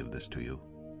not revealed this to you,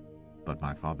 but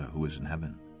my Father who is in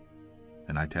heaven.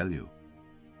 And I tell you,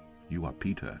 you are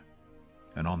Peter,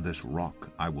 and on this rock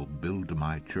I will build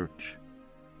my church,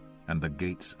 and the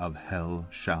gates of hell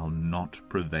shall not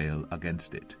prevail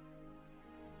against it.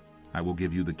 I will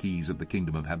give you the keys of the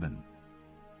kingdom of heaven,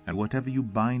 and whatever you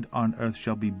bind on earth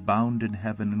shall be bound in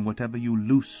heaven, and whatever you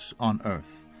loose on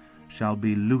earth shall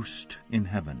be loosed in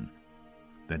heaven.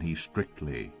 Then he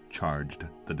strictly charged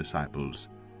the disciples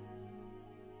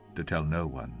to tell no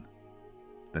one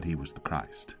that he was the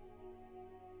Christ.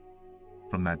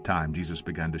 From that time Jesus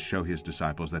began to show his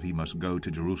disciples that he must go to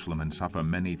Jerusalem and suffer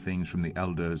many things from the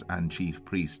elders and chief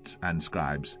priests and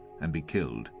scribes, and be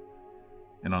killed,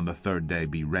 and on the 3rd day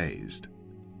be raised.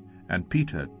 And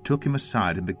Peter took him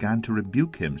aside and began to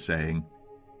rebuke him, saying,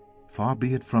 Far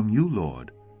be it from you,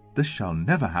 Lord, this shall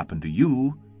never happen to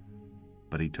you.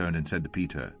 But he turned and said to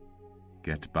Peter,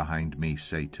 Get behind me,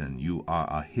 Satan, you are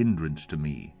a hindrance to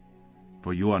me,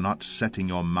 for you are not setting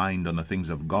your mind on the things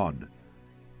of God,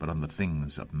 but on the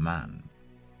things of man.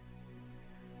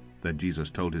 Then Jesus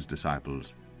told his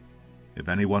disciples, If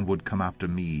anyone would come after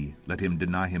me, let him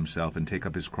deny himself and take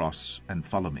up his cross and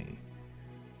follow me.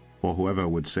 For whoever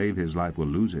would save his life will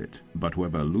lose it, but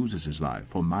whoever loses his life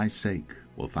for my sake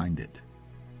will find it.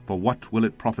 For what will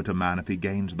it profit a man if he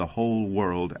gains the whole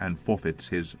world and forfeits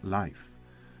his life?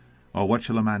 Or what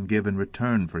shall a man give in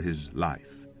return for his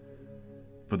life?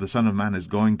 For the Son of Man is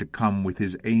going to come with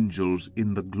his angels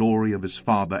in the glory of his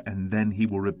Father, and then he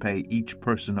will repay each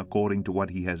person according to what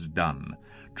he has done.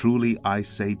 Truly I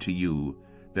say to you,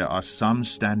 there are some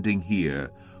standing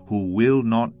here who will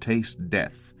not taste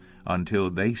death until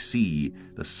they see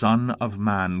the Son of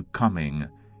Man coming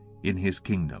in his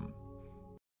kingdom.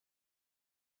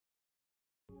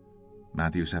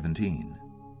 Matthew 17.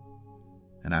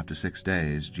 And after 6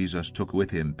 days Jesus took with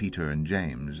him Peter and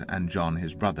James and John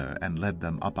his brother, and led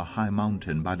them up a high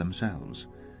mountain by themselves.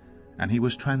 And he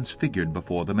was transfigured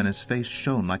before them, and his face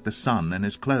shone like the sun, and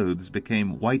his clothes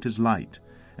became white as light.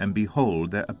 And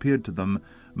behold, there appeared to them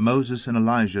Moses and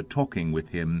Elijah talking with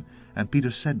him. And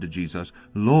Peter said to Jesus,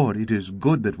 Lord, it is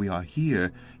good that we are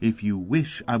here. If you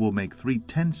wish, I will make 3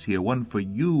 tents here, one for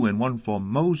you, and one for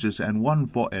Moses, and one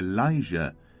for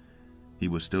Elijah. He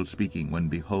was still speaking when,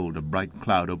 behold, a bright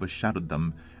cloud overshadowed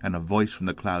them, and a voice from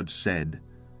the cloud said,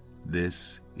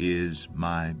 "This is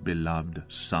my beloved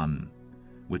Son,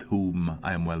 with whom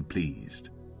I am well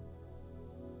pleased.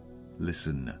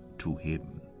 Listen to him."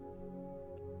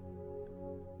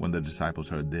 When the disciples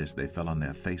heard this, they fell on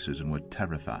their faces and were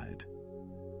terrified.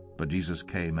 But Jesus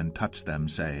came and touched them,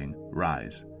 saying,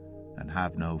 "Rise, and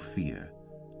have no fear."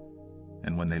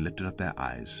 And when they lifted up their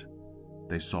eyes,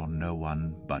 they saw no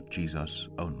one but Jesus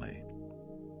only.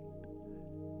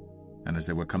 And as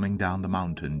they were coming down the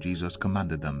mountain, Jesus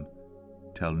commanded them,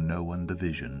 "Tell no one the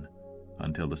vision,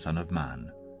 until the Son of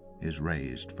Man is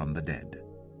raised from the dead."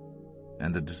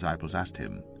 And the disciples asked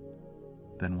him,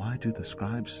 "Then why do the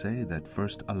scribes say that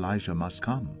first Elijah must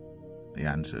come?" He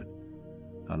answered,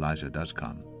 "Elijah does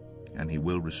come, and he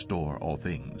will restore all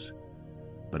things.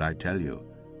 But I tell you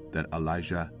that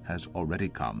Elijah has already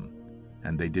come,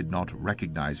 and they did not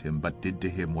recognize him, but did to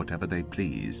him whatever they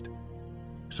pleased.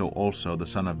 So also the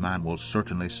Son of Man will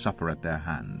certainly suffer at their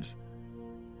hands."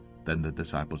 Then the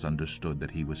disciples understood that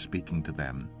he was speaking to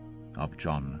them of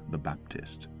John the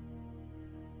Baptist.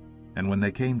 And when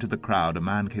they came to the crowd, a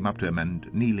man came up to him,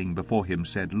 and kneeling before him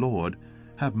said, "Lord,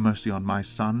 have mercy on my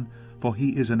son, for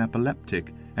he is an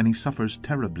epileptic, and he suffers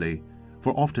terribly.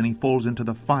 For often he falls into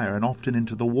the fire, and often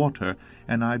into the water,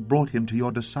 and I brought him to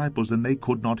your disciples, and they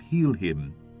could not heal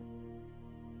him."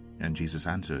 And Jesus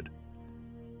answered,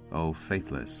 "O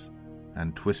faithless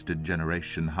and twisted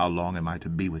generation, how long am I to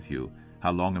be with you?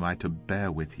 How long am I to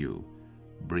bear with you?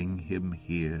 Bring him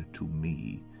here to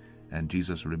me." And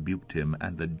Jesus rebuked him,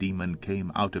 and the demon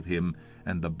came out of him,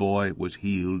 and the boy was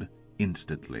healed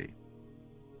instantly.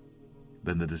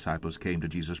 Then the disciples came to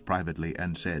Jesus privately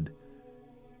and said,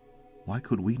 "Why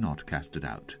could we not cast it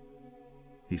out?"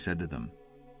 He said to them,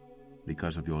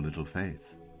 "Because of your little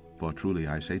faith. For truly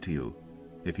I say to you,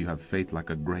 if you have faith like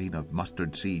a grain of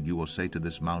mustard seed, you will say to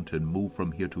this mountain, 'Move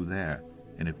from here to there,'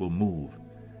 and it will move,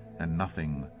 and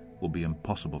nothing will be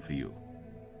impossible for you."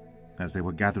 As they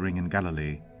were gathering in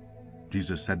Galilee,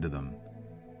 Jesus said to them,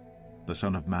 "The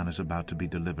Son of Man is about to be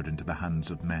delivered into the hands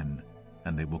of men,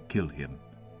 and they will kill him,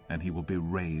 and he will be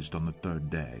raised on the third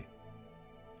day."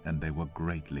 And they were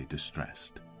greatly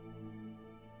distressed.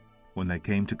 When they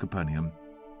came to Capernaum,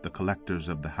 the collectors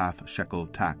of the half-shekel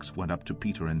tax went up to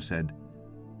Peter and said,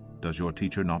 "Does your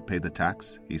teacher not pay the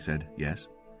tax?" He said, "Yes."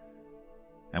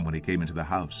 And when he came into the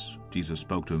house, Jesus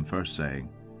spoke to him first, saying,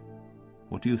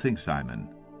 "What do you think, Simon?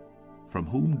 From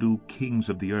whom do kings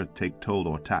of the earth take toll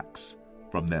or tax?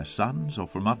 From their sons or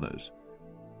from others?"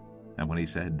 And when he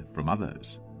said, "From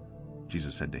others,"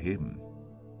 Jesus said to him,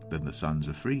 "Then the sons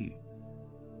are free.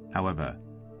 However,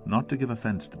 not to give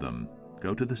offense to them,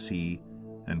 go to the sea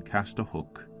and cast a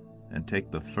hook, and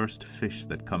take the first fish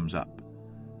that comes up.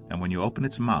 And when you open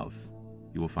its mouth,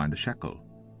 you will find a shekel.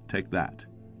 Take that,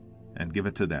 and give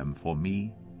it to them for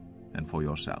me and for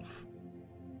yourself."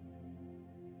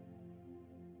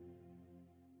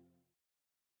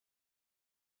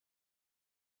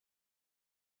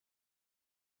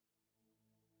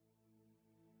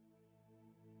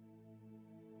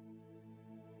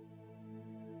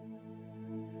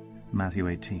 Matthew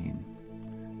 18.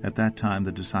 At that time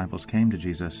the disciples came to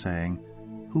Jesus, saying,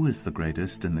 "Who is the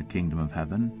greatest in the kingdom of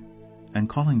heaven?" And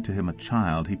calling to him a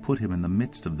child, he put him in the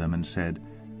midst of them and said,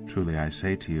 "Truly I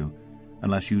say to you,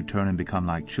 unless you turn and become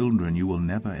like children, you will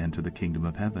never enter the kingdom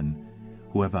of heaven.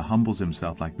 Whoever humbles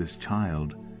himself like this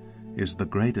child is the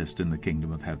greatest in the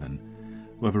kingdom of heaven.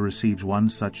 Whoever receives one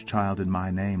such child in my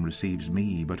name receives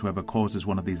me, but whoever causes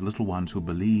one of these little ones who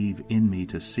believe in me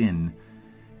to sin,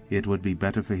 it would be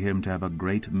better for him to have a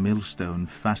great millstone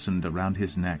fastened around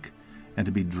his neck, and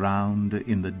to be drowned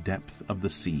in the depth of the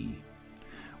sea.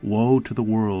 Woe to the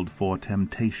world for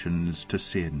temptations to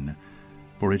sin!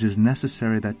 For it is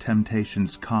necessary that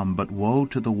temptations come, but woe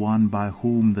to the one by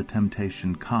whom the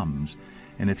temptation comes.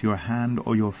 And if your hand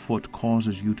or your foot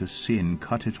causes you to sin,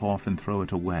 cut it off and throw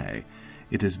it away.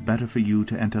 It is better for you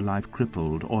to enter life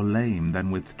crippled or lame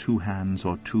than with 2 hands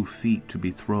or 2 feet to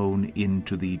be thrown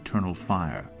into the eternal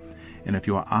fire. And if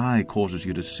your eye causes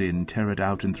you to sin, tear it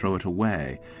out and throw it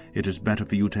away. It is better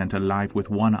for you to enter life with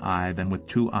 1 eye than with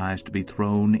 2 eyes to be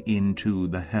thrown into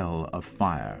the hell of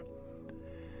fire.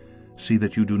 See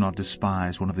that you do not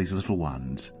despise one of these little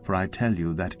ones, for I tell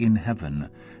you that in heaven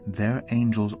their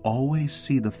angels always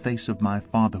see the face of my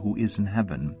Father who is in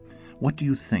heaven. What do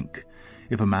you think?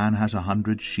 If a man has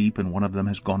 100 sheep and one of them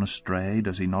has gone astray,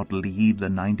 does he not leave the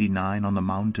 99 on the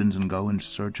mountains and go in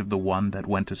search of the one that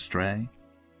went astray?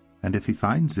 And if he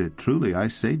finds it, truly I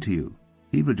say to you,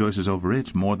 he rejoices over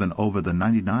it more than over the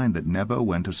 99 that never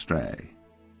went astray.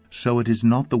 so it is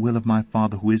not the will of my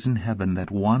Father who is in heaven that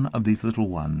one of these little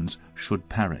ones should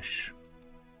perish.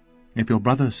 If your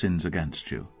brother sins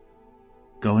against you,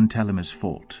 go and tell him his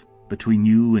fault, between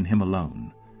you and him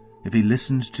alone. If he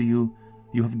listens to you,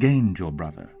 you have gained your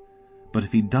brother. But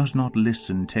if he does not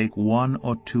listen, take 1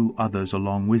 or 2 others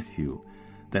along with you,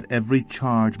 that every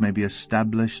charge may be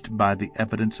established by the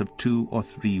evidence of 2 or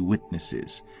 3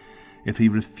 witnesses. If he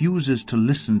refuses to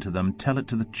listen to them, tell it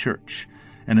to the church.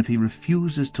 And if he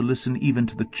refuses to listen even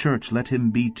to the church, let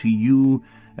him be to you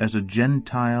as a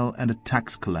Gentile and a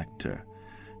tax collector.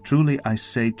 Truly I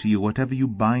say to you, whatever you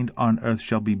bind on earth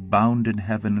shall be bound in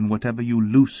heaven, and whatever you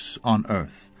loose on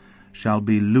earth shall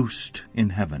be loosed in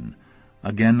heaven.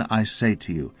 Again I say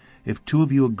to you, if 2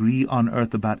 of you agree on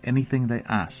earth about anything they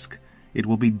ask, it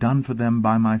will be done for them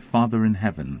by my Father in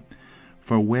heaven.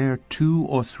 For where 2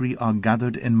 or 3 are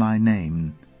gathered in my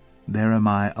name, there am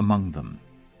I among them.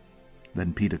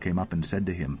 Then Peter came up and said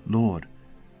to him, Lord,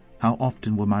 how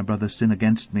often will my brother sin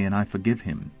against me, and I forgive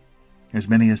him? As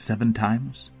many as 7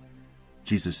 times?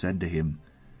 Jesus said to him,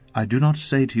 I do not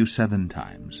say to you 7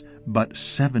 times, but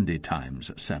 70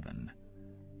 times 7.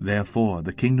 Therefore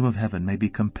the kingdom of heaven may be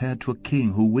compared to a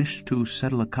king who wished to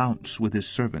settle accounts with his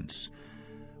servants.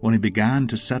 When he began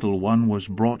to settle, one was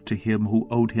brought to him who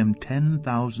owed him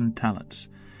 10,000 talents.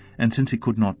 And since he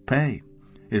could not pay,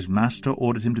 his master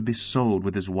ordered him to be sold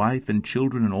with his wife and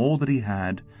children and all that he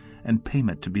had, and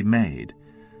payment to be made.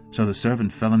 So the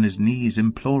servant fell on his knees,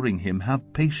 imploring him,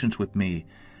 Have patience with me,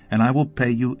 and I will pay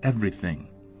you everything.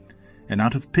 And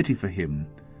out of pity for him,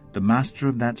 the master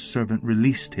of that servant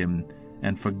released him,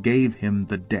 and forgave him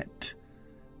the debt.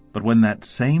 But when that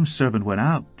same servant went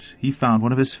out, he found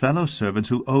one of his fellow servants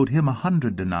who owed him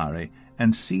 100 denarii,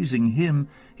 and seizing him,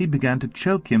 he began to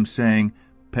choke him, saying,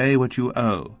 Pay what you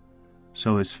owe.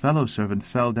 So his fellow servant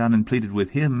fell down and pleaded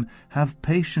with him, Have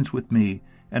patience with me,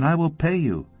 and I will pay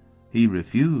you. He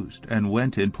refused, and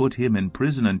went and put him in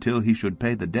prison until he should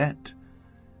pay the debt.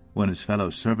 When his fellow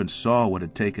servants saw what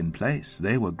had taken place,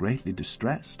 they were greatly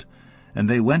distressed, and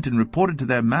they went and reported to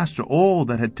their master all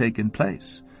that had taken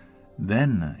place.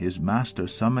 Then his master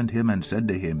summoned him and said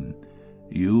to him,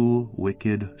 You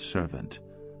wicked servant,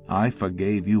 I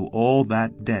forgave you all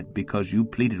that debt because you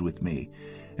pleaded with me.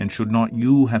 And should not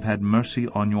you have had mercy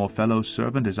on your fellow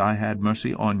servant as I had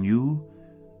mercy on you?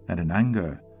 And in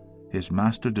anger his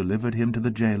master delivered him to the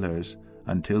jailers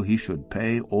until he should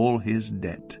pay all his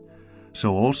debt.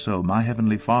 So also my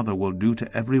heavenly Father will do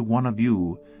to every one of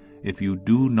you, if you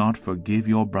do not forgive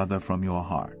your brother from your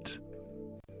heart.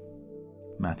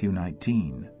 Matthew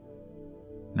 19.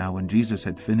 Now when Jesus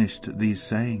had finished these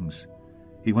sayings,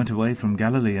 he went away from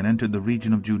Galilee and entered the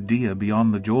region of Judea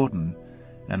beyond the Jordan,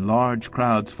 and large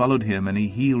crowds followed him, and he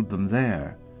healed them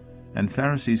there. And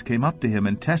Pharisees came up to him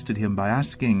and tested him by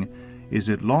asking, Is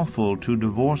it lawful to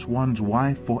divorce one's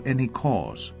wife for any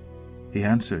cause? He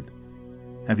answered,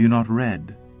 Have you not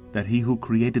read that he who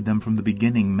created them from the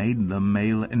beginning made them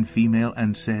male and female,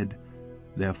 and said,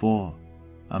 Therefore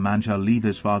a man shall leave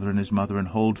his father and his mother and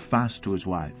hold fast to his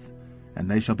wife, and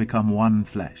they shall become one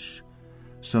flesh.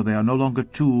 So they are no longer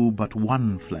 2, but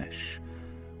one flesh.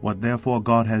 What therefore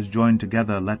God has joined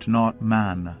together, let not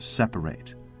man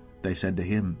separate. They said to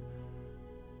him,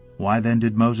 Why then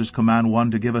did Moses command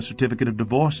one to give a certificate of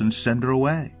divorce and send her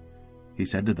away? He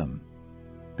said to them,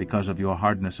 Because of your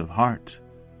hardness of heart,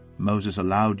 Moses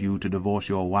allowed you to divorce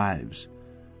your wives.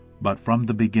 But from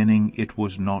the beginning it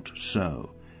was not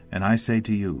so. And I say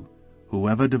to you,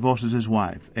 whoever divorces his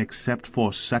wife, except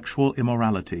for sexual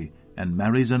immorality, and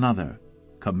marries another,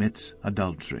 commits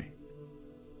adultery.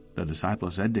 The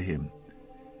disciples said to him,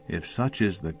 If such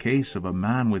is the case of a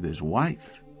man with his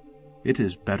wife, it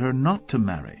is better not to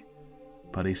marry.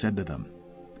 But he said to them,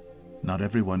 Not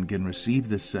everyone can receive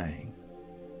this saying,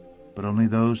 but only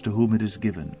those to whom it is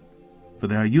given. For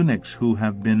there are eunuchs who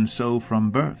have been so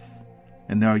from birth,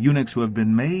 and there are eunuchs who have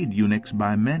been made eunuchs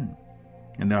by men,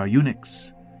 and there are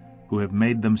eunuchs who have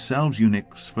made themselves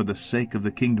eunuchs for the sake of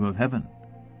the kingdom of heaven.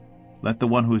 Let the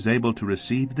one who is able to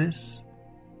receive this,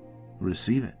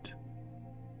 receive it.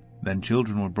 Then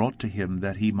children were brought to him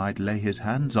that he might lay his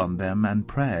hands on them and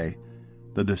pray.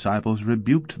 The disciples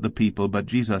rebuked the people, but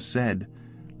Jesus said,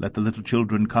 Let the little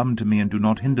children come to me, and do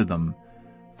not hinder them,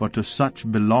 for to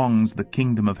such belongs the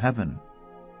kingdom of heaven.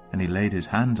 And he laid his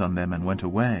hands on them and went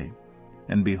away.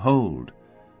 And behold,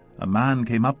 a man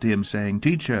came up to him, saying,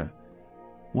 Teacher,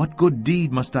 what good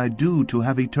deed must I do to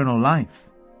have eternal life?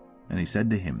 And he said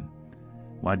to him,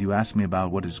 Why do you ask me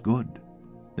about what is good?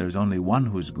 There is only one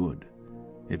who is good.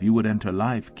 If you would enter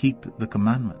life, keep the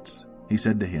commandments. He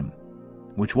said to him,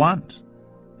 Which ones?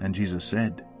 And Jesus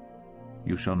said,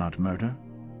 You shall not murder,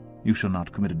 You shall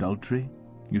not commit adultery.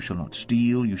 You shall not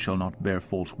steal. You shall not bear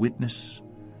false witness.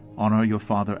 Honor your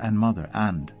father and mother,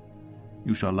 and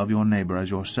you shall love your neighbor as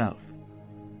yourself.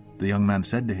 The young man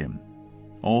said to him,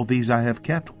 All these I have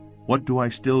kept. What do I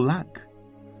still lack?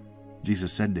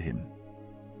 Jesus said to him,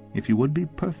 If you would be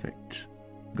perfect,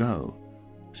 go,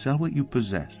 sell what you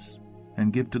possess,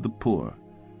 and give to the poor,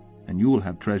 and you will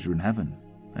have treasure in heaven.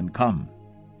 And come,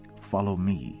 follow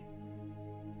me.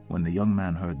 When the young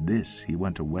man heard this, he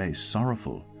went away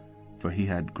sorrowful, for he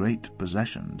had great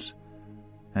possessions.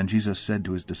 And Jesus said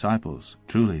to his disciples,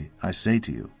 Truly, I say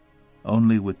to you,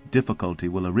 only with difficulty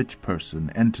will a rich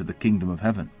person enter the kingdom of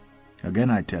heaven. Again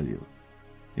I tell you,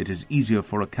 it is easier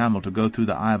for a camel to go through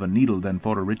the eye of a needle than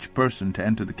for a rich person to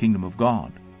enter the kingdom of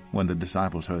God. When the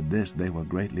disciples heard this, they were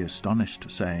greatly astonished,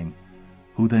 saying,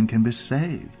 Who then can be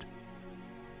saved?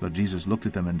 But Jesus looked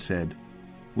at them and said,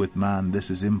 With man this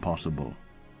is impossible,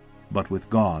 but with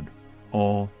God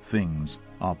all things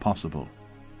are possible.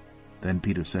 Then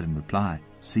Peter said in reply,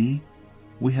 See,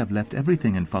 we have left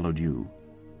everything and followed you.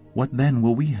 What then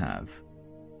will we have?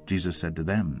 Jesus said to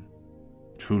them,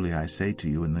 Truly I say to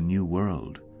you, in the new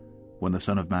world, when the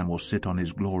Son of Man will sit on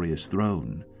his glorious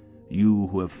throne, you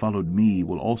who have followed me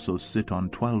will also sit on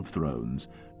 12 thrones,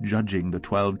 judging the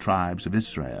 12 tribes of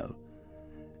Israel.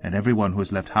 And everyone who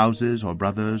has left houses, or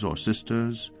brothers, or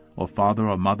sisters, or father,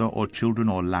 or mother, or children,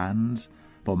 or lands,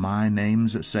 for my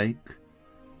name's sake,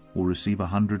 will receive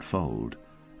 100-fold,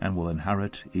 and will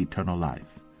inherit eternal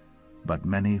life. But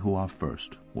many who are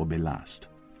first will be last,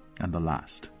 and the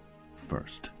last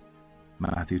first.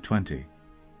 Matthew 20.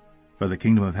 For the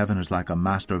kingdom of heaven is like a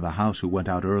master of a house who went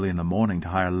out early in the morning to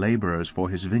hire laborers for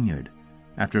his vineyard.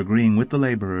 After agreeing with the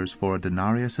laborers for a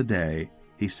denarius a day,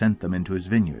 he sent them into his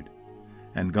vineyard.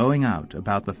 And going out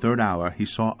about the 3rd hour, he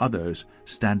saw others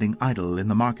standing idle in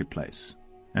the marketplace.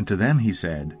 And to them he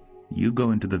said, You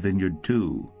go into the vineyard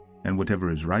too, and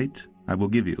whatever is right I will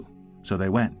give you. So they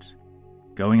went.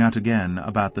 Going out again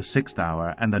about the 6th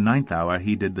hour and the 9th hour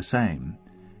he did the same.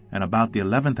 And about the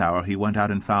 11th hour he went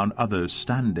out and found others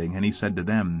standing, and he said to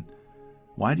them,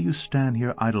 Why do you stand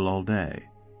here idle all day?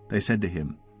 They said to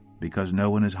him, Because no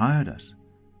one has hired us.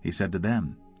 He said to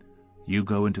them, You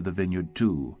go into the vineyard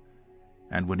too.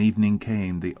 And when evening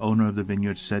came, the owner of the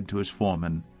vineyard said to his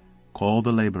foreman, Call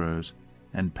the laborers,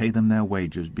 and pay them their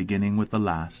wages, beginning with the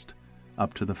last,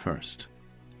 up to the first.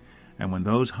 And when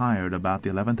those hired about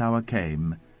the 11th hour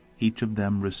came, each of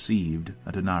them received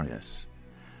a denarius.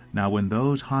 Now when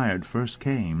those hired first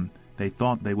came, they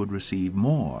thought they would receive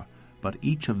more, but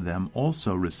each of them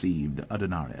also received a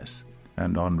denarius.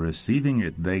 And on receiving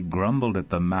it they grumbled at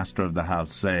the master of the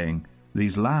house, saying,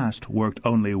 These last worked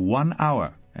only 1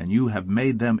 hour, and you have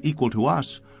made them equal to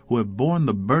us, who have borne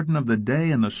the burden of the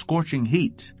day and the scorching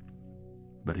heat.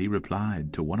 But he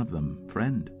replied to one of them,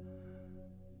 Friend,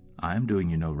 I am doing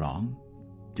you no wrong.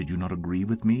 Did you not agree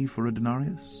with me for a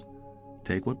denarius?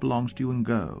 Take what belongs to you and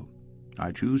go.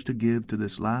 I choose to give to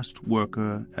this last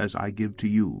worker as I give to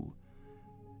you.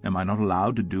 Am I not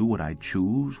allowed to do what I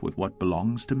choose with what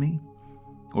belongs to me?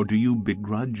 Or do you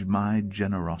begrudge my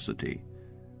generosity?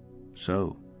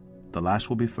 So the last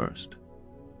will be first,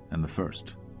 and the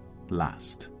first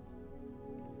last.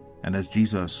 And as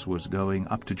Jesus was going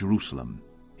up to Jerusalem,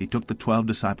 he took the 12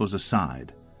 disciples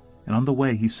aside, and on the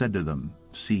way he said to them,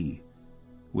 See,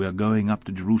 we are going up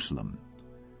to Jerusalem,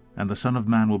 and the Son of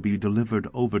Man will be delivered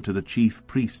over to the chief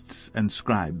priests and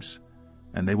scribes,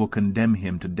 and they will condemn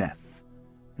him to death,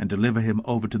 and deliver him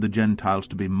over to the Gentiles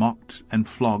to be mocked and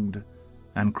flogged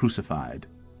and crucified,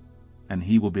 and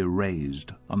he will be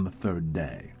raised on the 3rd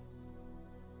day.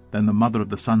 Then the mother of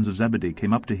the sons of Zebedee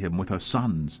came up to him with her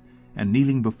sons, and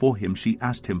kneeling before him she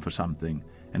asked him for something.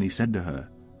 And he said to her,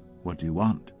 What do you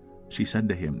want? She said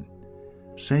to him,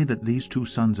 Say that these 2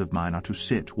 sons of mine are to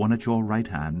sit, one at your right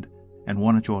hand, and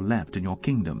one at your left in your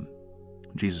kingdom.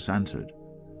 Jesus answered,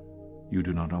 You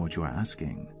do not know what you are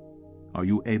asking. Are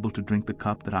you able to drink the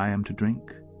cup that I am to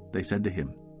drink? They said to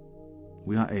him,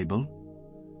 We are able.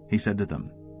 He said to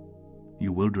them,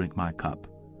 You will drink my cup,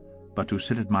 but to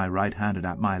sit at my right hand and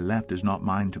at my left is not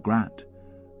mine to grant,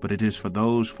 but it is for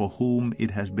those for whom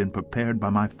it has been prepared by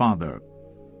my Father.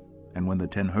 And when the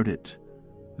 10 heard it,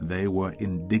 they were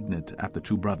indignant at the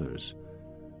 2 brothers.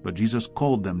 But Jesus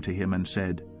called them to him and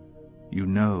said, You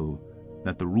know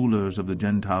that the rulers of the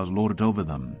Gentiles lord it over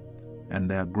them, and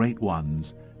their great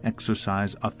ones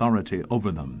exercise authority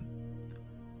over them.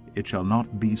 It shall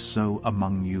not be so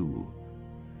among you.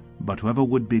 But whoever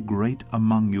would be great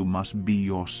among you must be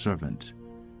your servant,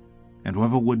 and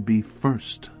whoever would be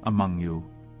first among you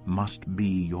must be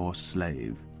your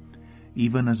slave,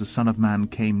 even as the Son of Man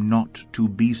came not to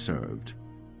be served,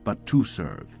 but to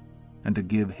serve, and to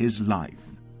give his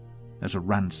life as a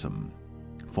ransom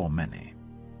for many.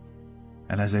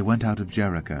 And as they went out of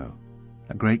Jericho,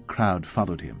 a great crowd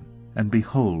followed him. And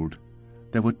behold,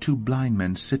 there were 2 blind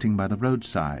men sitting by the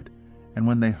roadside. And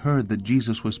when they heard that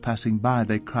Jesus was passing by,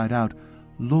 they cried out,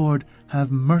 Lord,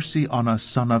 have mercy on us,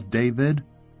 Son of David.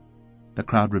 The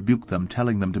crowd rebuked them,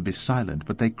 telling them to be silent.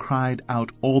 But they cried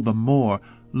out all the more,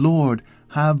 Lord,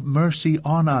 have mercy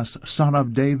on us, Son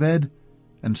of David.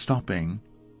 And stopping,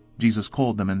 Jesus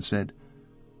called them and said,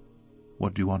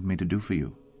 What do you want me to do for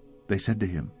you? They said to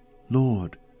him,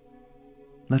 Lord,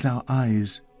 let our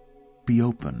eyes be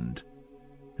opened.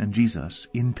 And Jesus,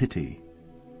 in pity,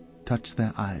 touched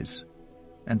their eyes,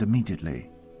 and immediately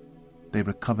they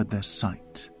recovered their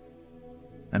sight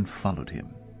and followed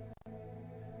him.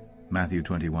 Matthew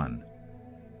 21.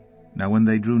 Now when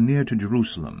they drew near to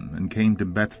Jerusalem, and came to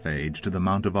Bethphage to the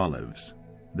Mount of Olives,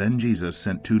 then Jesus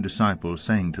sent 2 disciples,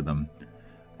 saying to them,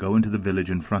 Go into the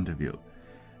village in front of you,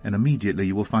 and immediately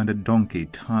you will find a donkey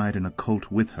tied and a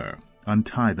colt with her.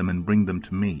 Untie them and bring them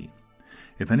to me.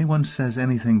 If anyone says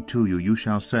anything to you, you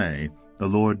shall say, The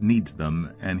Lord needs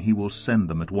them, and he will send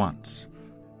them at once.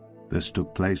 This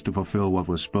took place to fulfill what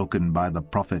was spoken by the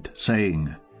prophet,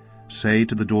 saying, Say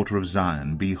to the daughter of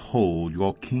Zion, Behold,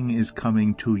 your king is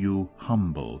coming to you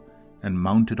humble, and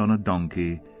mounted on a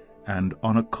donkey, and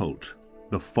on a colt,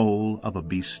 the foal of a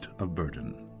beast of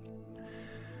burden.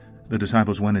 The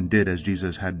disciples went and did as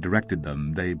Jesus had directed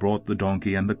them. They brought the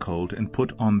donkey and the colt, and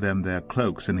put on them their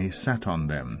cloaks, and he sat on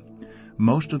them.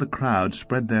 Most of the crowd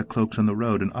spread their cloaks on the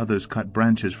road, and others cut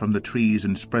branches from the trees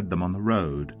and spread them on the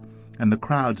road. And the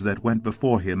crowds that went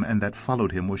before him and that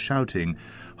followed him were shouting,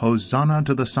 Hosanna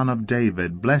to the Son of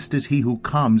David! Blessed is he who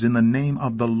comes in the name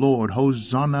of the Lord!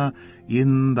 Hosanna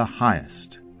in the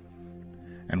highest!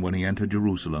 And when he entered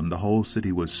Jerusalem, the whole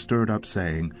city was stirred up,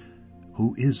 saying,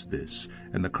 Who is this?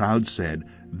 And the crowd said,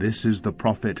 This is the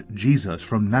prophet Jesus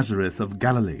from Nazareth of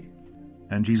Galilee.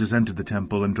 And Jesus entered the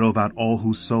temple, and drove out all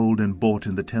who sold and bought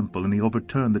in the temple, and he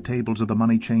overturned the tables of the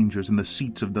money changers and the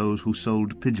seats of those who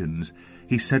sold pigeons.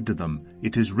 He said to them,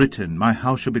 It is written, My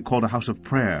house shall be called a house of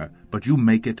prayer, but you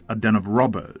make it a den of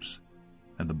robbers.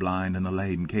 And the blind and the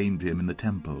lame came to him in the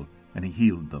temple, and he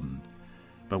healed them.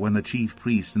 But when the chief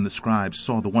priests and the scribes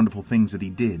saw the wonderful things that he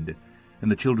did,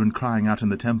 and the children crying out in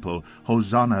the temple,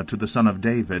 Hosanna to the Son of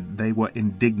David, they were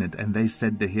indignant, and they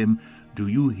said to him, Do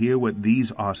you hear what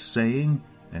these are saying?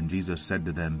 And Jesus said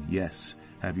to them, Yes.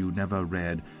 Have you never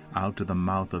read, Out of the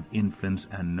mouth of infants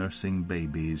and nursing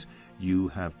babies you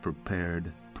have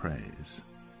prepared praise?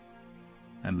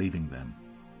 And leaving them,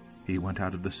 he went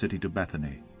out of the city to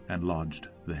Bethany, and lodged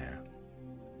there.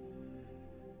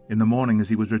 In the morning, as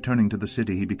he was returning to the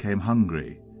city, he became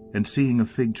hungry. And seeing a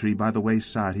fig tree by the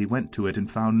wayside, he went to it, and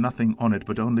found nothing on it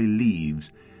but only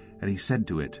leaves. And he said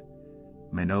to it,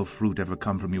 May no fruit ever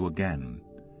come from you again.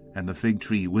 And the fig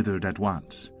tree withered at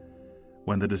once.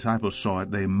 When the disciples saw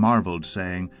it, they marveled,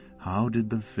 saying, How did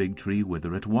the fig tree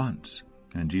wither at once?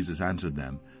 And Jesus answered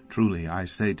them, Truly I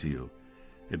say to you,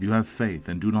 if you have faith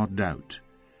and do not doubt,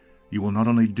 you will not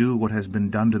only do what has been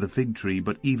done to the fig tree,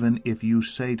 but even if you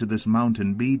say to this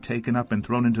mountain, Be taken up and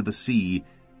thrown into the sea,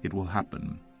 it will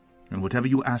happen. And whatever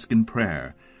you ask in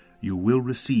prayer, you will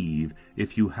receive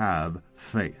if you have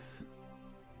faith.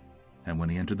 And when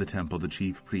he entered the temple, the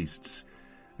chief priests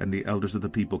and the elders of the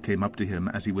people came up to him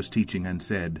as he was teaching, and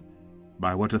said,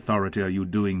 By what authority are you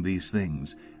doing these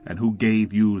things? And who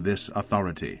gave you this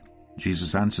authority?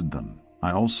 Jesus answered them,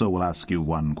 I also will ask you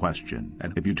one question,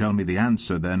 and if you tell me the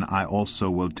answer, then I also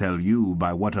will tell you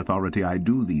by what authority I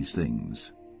do these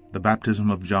things. The baptism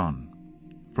of John,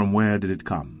 from where did it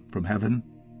come? From heaven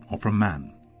or from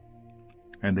man?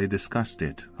 And they discussed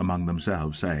it among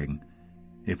themselves, saying,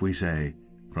 If we say,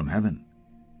 From heaven,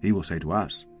 he will say to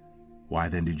us, Why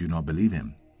then did you not believe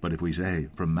him? But if we say,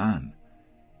 From man,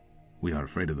 we are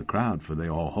afraid of the crowd, for they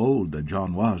all hold that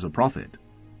John was a prophet.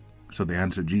 So they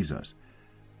answered Jesus,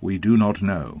 We do not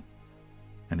know.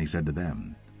 And he said to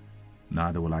them,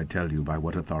 Neither will I tell you by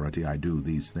what authority I do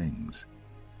these things.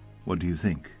 What do you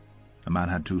think? A man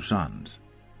had 2 sons.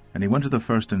 And he went to the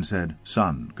first and said,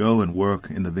 Son, go and work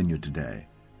in the vineyard today.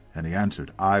 And he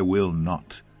answered, I will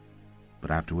not.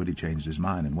 But afterward he changed his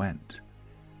mind and went.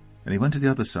 And he went to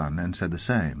the other son and said the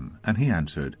same. And he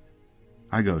answered,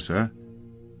 I go, sir,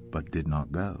 but did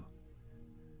not go.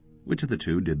 Which of the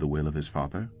 2 did the will of his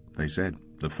father? They said,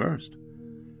 The first.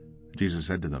 Jesus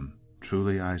said to them,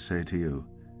 Truly I say to you,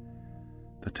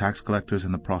 the tax collectors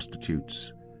and the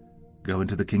prostitutes go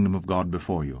into the kingdom of God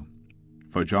before you.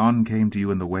 For John came to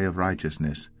you in the way of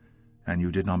righteousness, and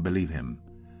you did not believe him.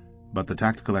 But the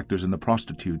tax collectors and the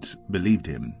prostitutes believed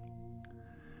him.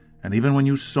 And even when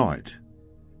you saw it,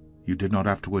 you did not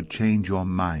afterward change your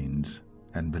minds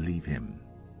and believe him.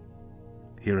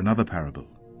 Hear another parable.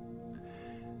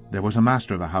 There was a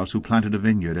master of a house who planted a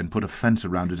vineyard and put a fence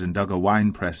around it and dug a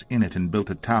winepress in it and built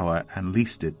a tower and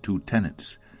leased it to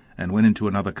tenants and went into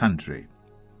another country.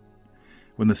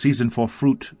 When the season for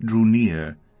fruit drew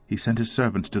near, he sent his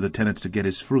servants to the tenants to get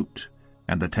his fruit.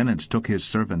 And the tenants took his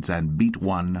servants and beat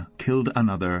one, killed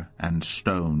another, and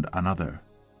stoned another.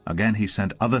 Again he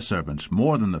sent other servants,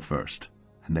 more than the first,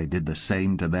 and they did the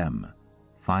same to them.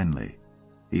 Finally,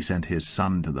 he sent his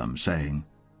son to them, saying,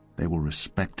 They will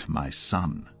respect my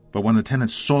son. But when the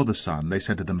tenants saw the son, they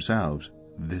said to themselves,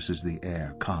 This is the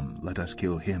heir. Come, let us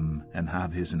kill him and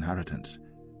have his inheritance.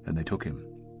 And they took him,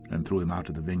 and threw him out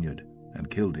of the vineyard, and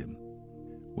killed him.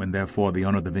 When therefore the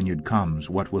owner of the vineyard comes,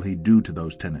 what will he do to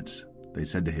those tenants? They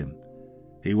said to him,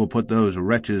 He will put those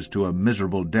wretches to a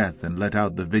miserable death, and let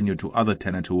out the vineyard to other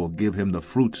tenants who will give him the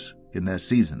fruits in their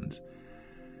seasons.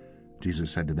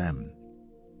 Jesus said to them,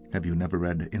 Have you never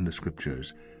read in the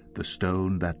Scriptures, The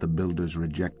stone that the builders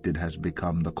rejected has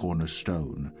become the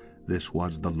cornerstone. This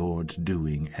was the Lord's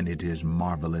doing, and it is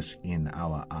marvelous in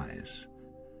our eyes.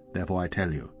 Therefore I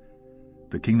tell you,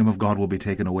 the kingdom of God will be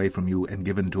taken away from you and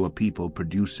given to a people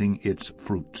producing its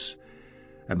fruits.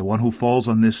 And the one who falls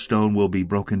on this stone will be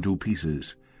broken to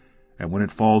pieces, and when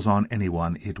it falls on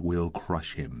anyone, it will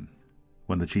crush him.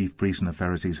 When the chief priests and the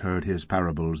Pharisees heard his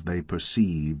parables, they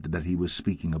perceived that he was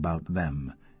speaking about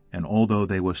them. And although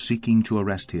they were seeking to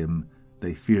arrest him,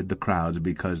 they feared the crowds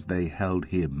because they held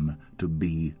him to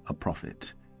be a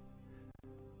prophet.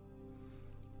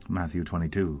 Matthew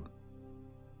 22.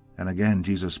 And again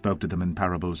Jesus spoke to them in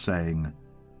parables, saying,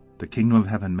 The kingdom of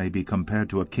heaven may be compared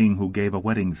to a king who gave a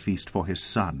wedding feast for his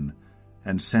son,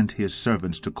 and sent his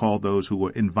servants to call those who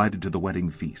were invited to the wedding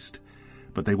feast.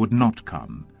 But they would not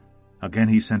come. Again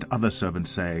he sent other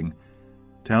servants, saying,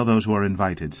 Tell those who are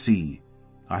invited, See,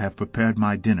 I have prepared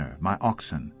my dinner, my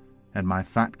oxen, and my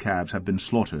fat calves have been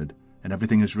slaughtered, and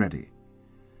everything is ready.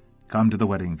 Come to the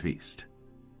wedding feast.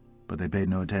 But they paid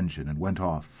no attention, and went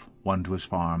off, one to his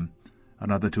farm,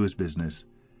 another to his business,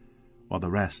 while the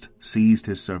rest seized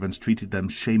his servants, treated them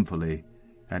shamefully,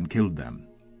 and killed them.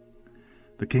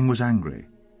 The king was angry,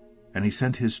 and he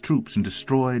sent his troops and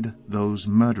destroyed those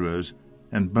murderers,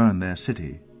 and burned their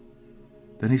city.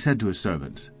 Then he said to his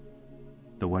servants,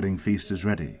 The wedding feast is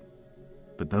ready,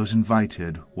 but those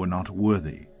invited were not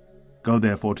worthy. Go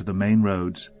therefore to the main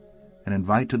roads, and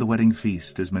invite to the wedding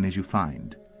feast as many as you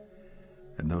find.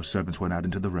 And those servants went out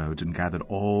into the roads, and gathered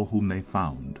all whom they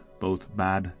found, both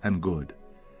bad and good.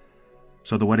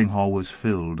 So the wedding hall was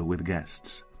filled with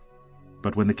guests.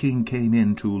 But when the king came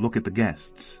in to look at the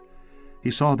guests,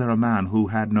 he saw there a man who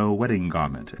had no wedding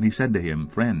garment, and he said to him,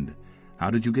 Friend,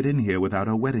 how did you get in here without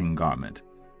a wedding garment?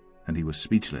 And he was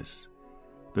speechless.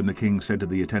 Then the king said to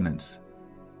the attendants,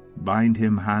 Bind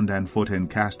him hand and foot, and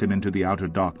cast him into the outer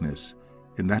darkness.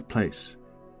 In that place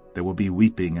there will be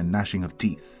weeping and gnashing of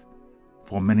teeth.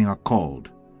 For many are called,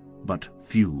 but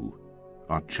few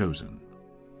are chosen.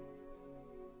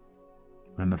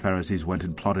 Then the Pharisees went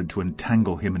and plotted to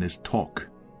entangle him in his talk.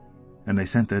 And they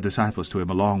sent their disciples to him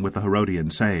along with the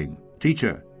Herodians, saying,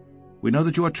 Teacher, we know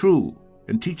that you are true,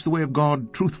 and teach the way of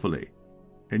God truthfully,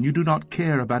 and you do not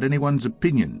care about anyone's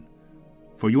opinion,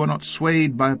 for you are not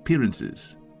swayed by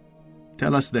appearances.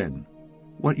 Tell us then,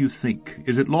 what you think.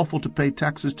 Is it lawful to pay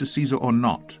taxes to Caesar or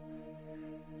not?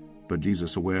 But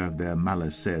Jesus, aware of their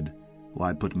malice, said,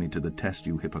 Why put me to the test,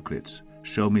 you hypocrites?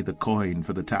 Show me the coin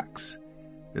for the tax.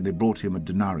 And they brought him a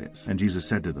denarius. And Jesus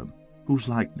said to them, Whose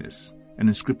likeness and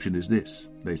inscription is this?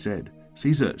 They said,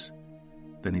 Caesar's.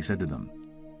 Then he said to them,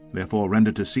 Therefore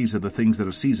render to Caesar the things that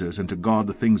are Caesar's, and to God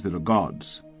the things that are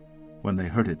God's. When they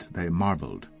heard it, they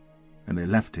marveled, and they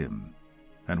left him,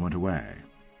 and went away.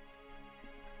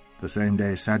 The same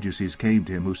day Sadducees came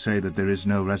to him, who say that there is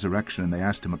no resurrection, and they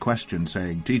asked him a question,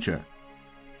 saying, Teacher,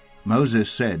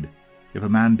 Moses said, If a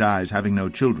man dies having no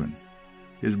children,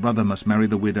 his brother must marry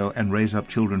the widow and raise up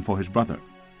children for his brother.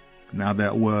 Now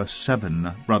there were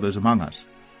 7 brothers among us.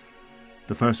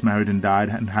 The first married and died,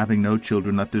 and having no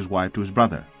children left his wife to his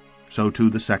brother. So too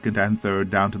the second and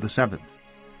third, down to the 7th.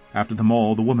 After them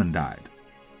all the woman died.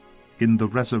 In the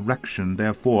resurrection,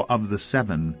 therefore, of the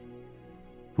 7,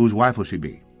 whose wife will she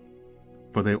be?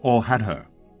 For they all had her.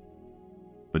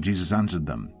 But Jesus answered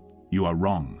them, You are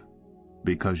wrong,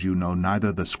 because you know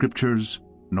neither the Scriptures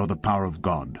nor the power of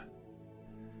God.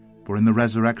 For in the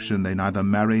resurrection they neither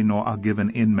marry nor are given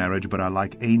in marriage, but are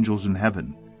like angels in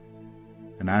heaven.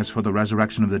 And as for the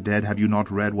resurrection of the dead, have you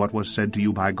not read what was said to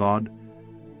you by God?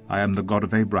 I am the God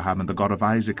of Abraham, and the God of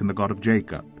Isaac, and the God of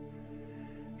Jacob.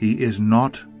 He is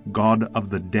not God of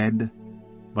the dead,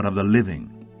 but of the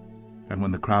living." And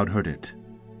when the crowd heard it,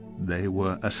 they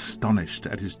were astonished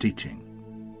at his teaching.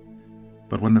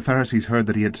 But when the Pharisees heard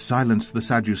that he had silenced the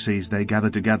Sadducees, they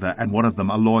gathered together, and one of them,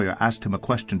 a lawyer, asked him a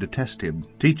question to test him.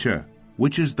 "Teacher,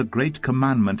 which is the great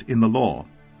commandment in the law?"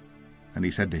 And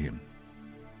he said to him,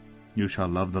 "You shall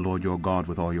love the Lord your God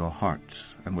with all your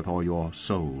heart, and with all your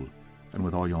soul, and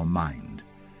with all your mind.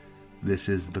 This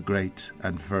is the great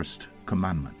and first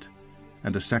commandment.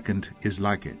 And a second is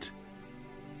like it.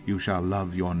 You shall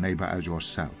love your neighbor as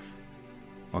yourself.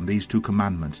 On these two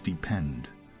commandments depend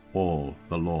all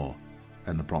the law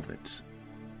and the prophets."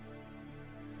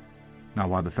 Now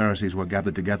while the Pharisees were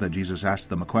gathered together, Jesus asked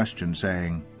them a question,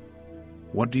 saying,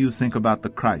 "What do you think about the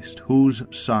Christ? Whose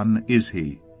son is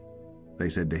he?" They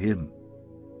said to him,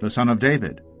 "The son of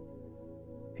David."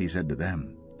 He said to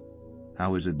them,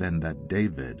 "How is it then that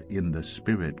David in the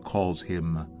Spirit calls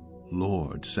him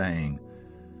Lord, saying,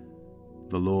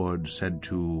 'The Lord said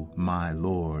to my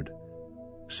Lord,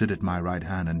 sit at my right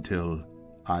hand until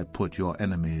I put your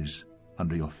enemies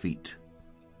under your feet'?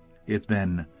 If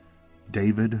then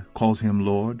David calls him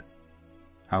Lord,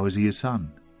 how is he his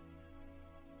son?"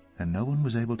 And no one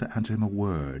was able to answer him a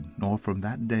word, nor from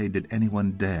that day did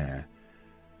anyone dare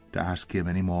to ask him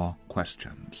any more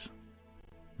questions.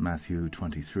 Matthew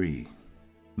 23.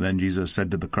 Then Jesus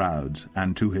said to the crowds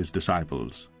and to his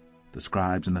disciples, "The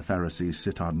scribes and the Pharisees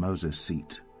sit on Moses'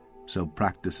 seat, so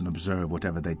practice and observe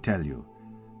whatever they tell you,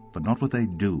 but not what they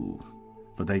do.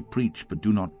 For they preach but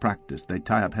do not practice. They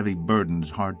tie up heavy burdens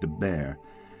hard to bear,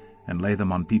 and lay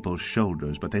them on people's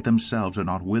shoulders, but they themselves are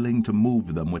not willing to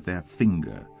move them with their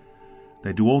finger.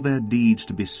 They do all their deeds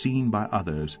to be seen by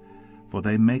others, for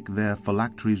they make their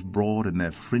phylacteries broad and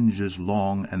their fringes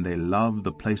long, and they love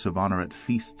the place of honor at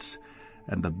feasts,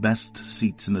 and the best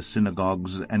seats in the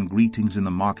synagogues, and greetings in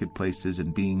the marketplaces,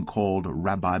 and being called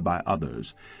Rabbi by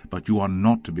others. But you are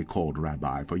not to be called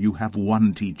Rabbi, for you have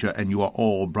one teacher, and you are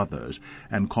all brothers.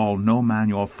 And call no man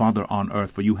your father on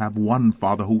earth, for you have one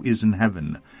Father who is in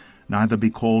heaven. Neither be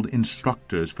called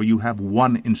instructors, for you have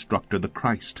one instructor, the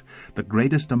Christ. The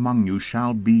greatest among you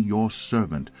shall be your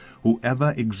servant.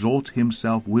 Whoever exalts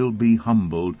himself will be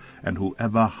humbled, and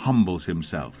whoever humbles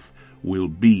himself will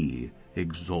be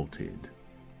exalted.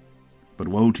 But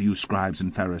woe to you, scribes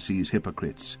and Pharisees,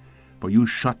 hypocrites! For you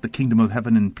shut the kingdom of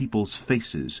heaven in people's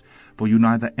faces, for you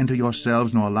neither enter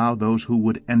yourselves nor allow those who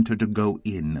would enter to go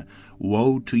in.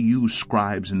 Woe to you,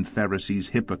 scribes and Pharisees,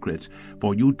 hypocrites!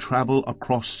 For you travel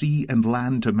across sea and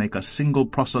land to make a single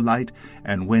proselyte,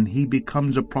 and when he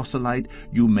becomes a proselyte,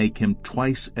 you make him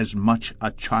twice as much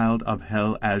a child of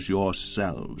hell as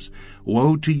yourselves.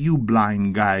 Woe to you,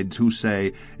 blind guides, who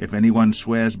say, if anyone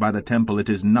swears by the temple, it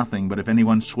is nothing, but if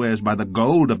anyone swears by the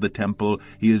gold of the temple,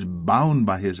 he is bound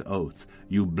by his oath.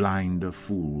 You blind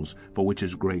fools, for which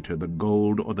is greater, the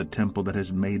gold or the temple that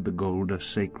has made the gold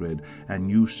sacred?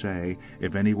 And you say,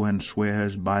 if anyone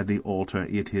swears by the altar,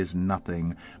 it is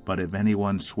nothing, but if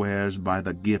anyone swears by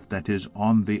the gift that is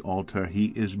on the altar, he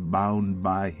is bound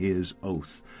by his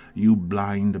oath. You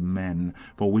blind men,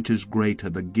 for which is greater,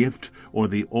 the gift or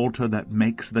the altar that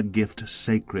makes the gift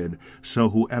sacred? So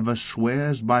whoever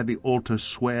swears by the altar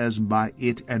swears by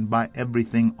it and by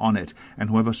everything on it, and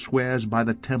whoever swears by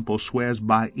the temple swears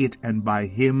by it and by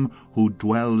him who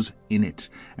dwells in it.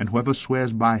 And whoever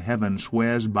swears by heaven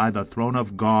swears by the throne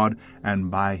of God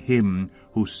and by him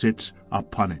who sits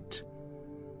upon it.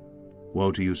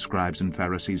 Woe to you, scribes and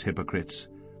Pharisees, hypocrites!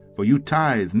 For you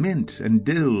tithe mint and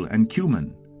dill and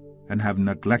cumin, and have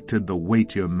neglected the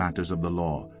weightier matters of the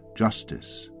law,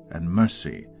 justice and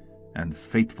mercy and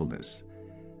faithfulness.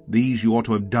 These you ought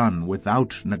to have done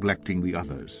without neglecting the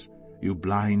others. You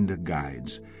blind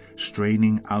guides,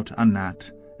 straining out a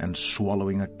gnat and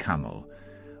swallowing a camel.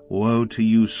 Woe to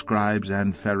you, scribes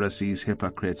and Pharisees,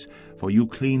 hypocrites! For you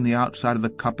clean the outside of the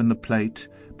cup and the plate,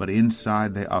 but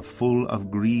inside they are full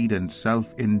of greed and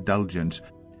self-indulgence.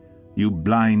 You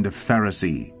blind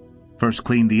Pharisee! First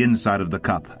clean the inside of the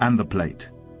cup and the plate,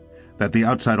 that the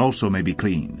outside also may be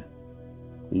clean.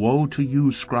 Woe to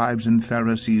you, scribes and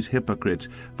Pharisees, hypocrites!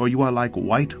 For you are like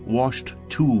whitewashed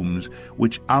tombs,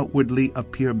 which outwardly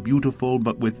appear beautiful,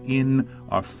 but within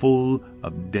are full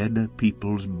of dead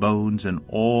people's bones and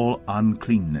all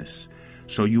uncleanness.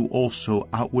 So you also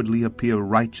outwardly appear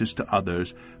righteous to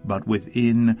others, but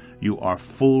within you are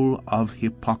full of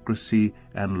hypocrisy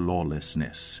and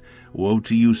lawlessness. Woe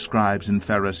to you, scribes and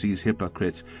Pharisees,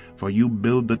 hypocrites! For you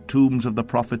build the tombs of the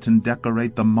prophets and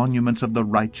decorate the monuments of the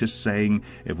righteous, saying,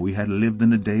 if we had lived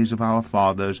in the days of our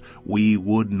fathers, we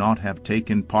would not have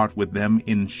taken part with them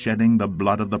in shedding the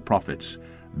blood of the prophets.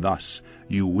 Thus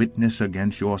you witness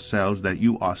against yourselves that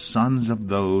you are sons of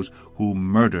those who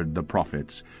murdered the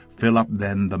prophets. Fill up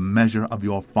then the measure of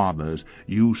your fathers.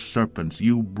 You serpents,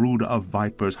 you brood of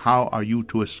vipers, how are you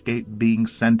to escape being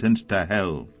sentenced to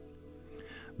hell?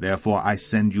 Therefore I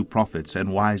send you prophets and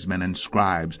wise men and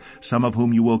scribes, some of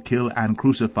whom you will kill and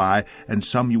crucify, and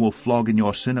some you will flog in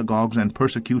your synagogues and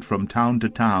persecute from town to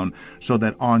town, so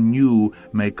that on you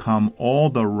may come all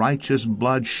the righteous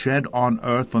blood shed on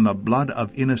earth, from the blood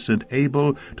of innocent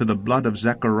Abel to the blood of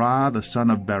Zechariah the son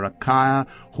of Berechiah,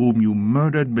 whom you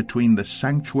murdered between the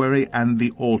sanctuary and the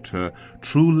altar.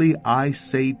 Truly I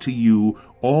say to you,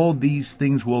 all these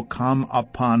things will come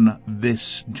upon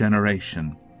this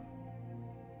generation.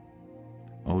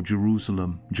 O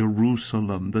Jerusalem,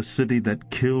 Jerusalem, the city that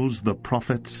kills the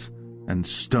prophets and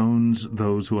stones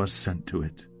those who are sent to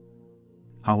it.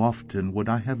 How often would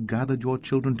I have gathered your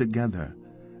children together,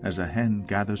 as a hen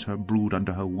gathers her brood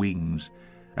under her wings,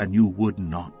 and you would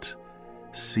not.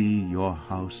 See, your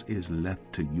house is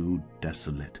left to you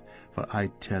desolate. For I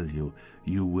tell you,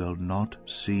 you will not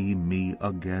see me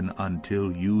again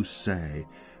until you say,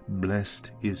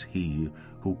 Blessed is he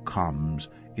who comes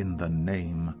in the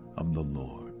name of the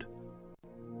Lord.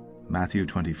 Matthew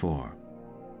 24.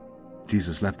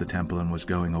 Jesus left the temple and was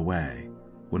going away,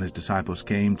 when his disciples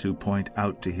came to point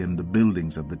out to him the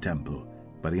buildings of the temple.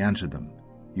 But he answered them,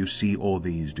 You see all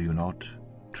these, do you not?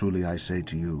 Truly I say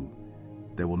to you,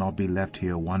 there will not be left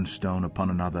here one stone upon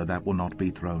another that will not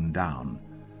be thrown down.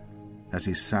 As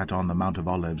he sat on the Mount of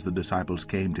Olives, the disciples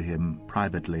came to him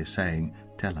privately, saying,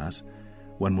 Tell us,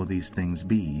 when will these things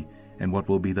be, and what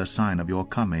will be the sign of your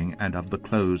coming and of the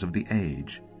close of the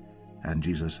age? And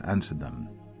Jesus answered them,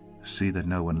 See that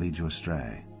no one leads you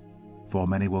astray. For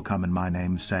many will come in my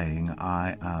name, saying,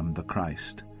 I am the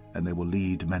Christ, and they will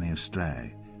lead many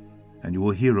astray. And you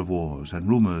will hear of wars and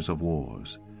rumors of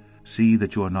wars. See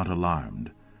that you are not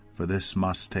alarmed, for this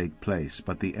must take place,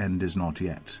 but the end is not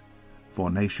yet.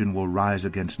 For nation will rise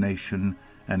against nation,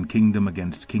 and kingdom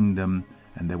against kingdom,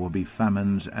 and there will be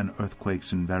famines and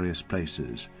earthquakes in various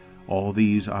places. All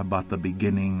these are but the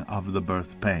beginning of the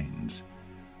birth pains.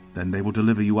 Then they will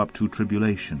deliver you up to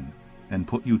tribulation, and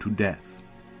put you to death,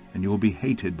 and you will be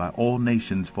hated by all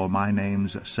nations for my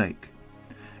name's sake.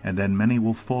 And then many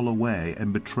will fall away,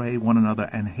 and betray one another,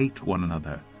 and hate one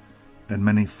another. And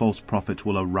many false prophets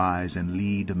will arise, and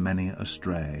lead many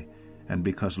astray. And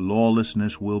because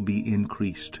lawlessness will be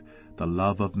increased, the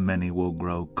love of many will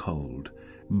grow cold.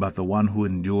 But the one who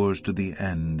endures to the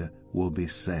end will be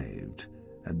saved.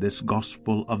 And this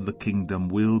gospel of the kingdom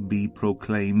will be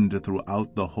proclaimed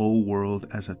throughout the whole world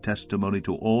as a testimony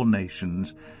to all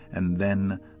nations, and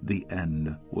then the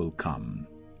end will come.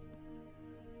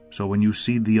 So when you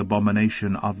see the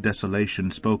abomination of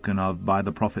desolation spoken of by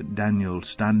the prophet Daniel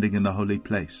standing in the holy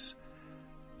place,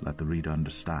 let the reader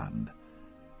understand.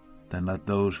 Then let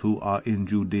those who are in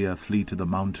Judea flee to the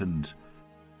mountains.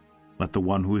 Let the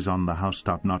one who is on the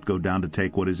housetop not go down to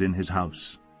take what is in his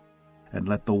house. And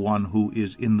let the one who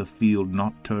is in the field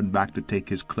not turn back to take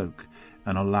his cloak.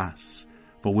 And alas,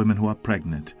 for women who are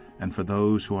pregnant, and for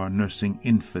those who are nursing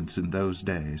infants in those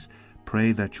days,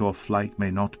 pray that your flight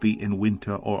may not be in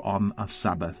winter or on a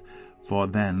Sabbath, for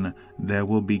then there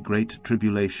will be great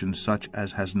tribulation, such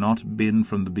as has not been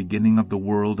from the beginning of the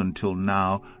world until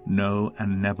now, no,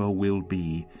 and never will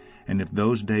be. And if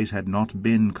those days had not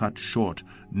been cut short,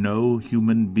 no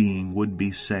human being would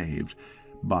be saved.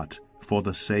 But for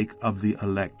the sake of the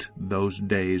elect, those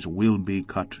days will be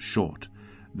cut short.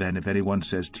 Then if anyone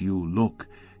says to you, Look,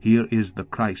 here is the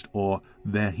Christ, or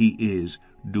there he is,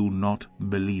 do not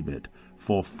believe it.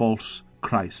 For false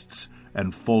Christs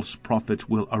and false prophets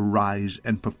will arise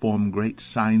and perform great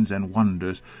signs and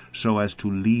wonders, so as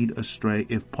to lead astray,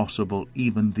 if possible,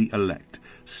 even the elect.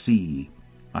 See,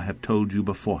 I have told you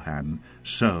beforehand.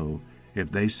 So,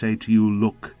 if they say to you,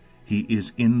 Look, he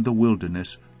is in the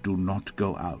wilderness, do not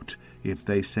go out. If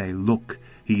they say, Look,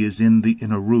 he is in the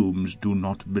inner rooms, do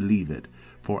not believe it.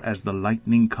 For as the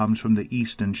lightning comes from the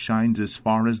east and shines as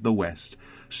far as the west,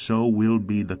 so will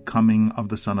be the coming of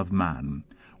the Son of Man.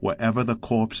 Wherever the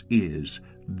corpse is,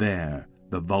 there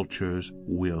the vultures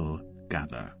will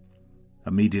gather.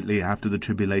 Immediately after the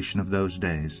tribulation of those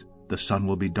days, the sun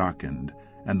will be darkened,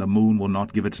 and the moon will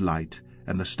not give its light,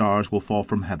 and the stars will fall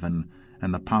from heaven,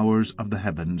 and the powers of the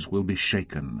heavens will be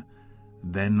shaken.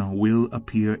 Then will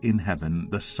appear in heaven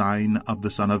the sign of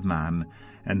the Son of Man,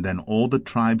 and then all the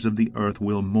tribes of the earth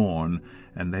will mourn,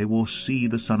 and they will see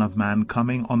the Son of Man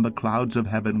coming on the clouds of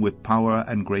heaven with power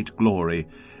and great glory.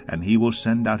 And he will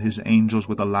send out his angels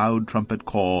with a loud trumpet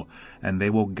call, and they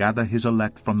will gather his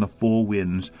elect from the four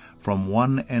winds, from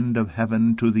one end of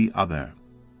heaven to the other.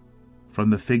 From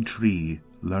the fig tree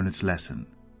learn its lesson.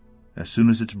 As soon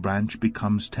as its branch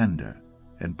becomes tender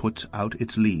and puts out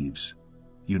its leaves,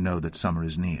 you know that summer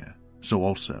is near. So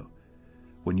also,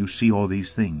 when you see all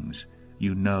these things,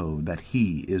 you know that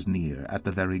he is near at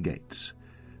the very gates.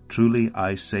 Truly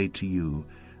I say to you,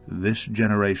 this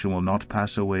generation will not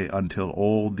pass away until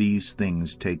all these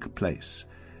things take place.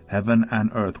 Heaven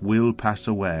and earth will pass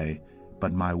away,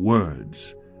 but my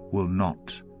words will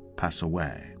not pass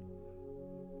away.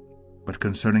 But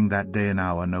concerning that day and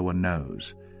hour no one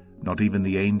knows, not even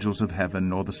the angels of heaven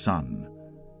nor the Son,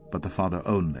 but the Father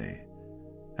only.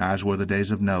 As were the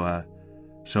days of Noah,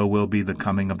 so will be the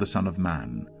coming of the Son of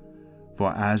Man.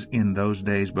 For as in those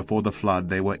days before the flood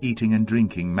they were eating and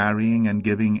drinking, marrying and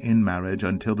giving in marriage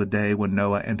until the day when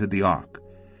Noah entered the ark,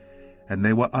 and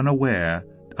they were unaware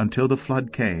until the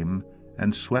flood came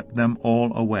and swept them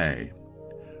all away,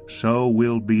 so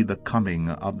will be the coming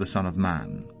of the Son of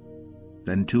Man.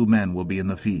 Then 2 men will be in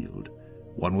the field,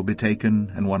 one will be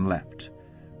taken and one left.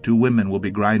 2 women will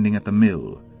be grinding at the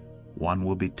mill, one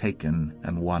will be taken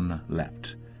and one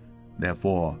left.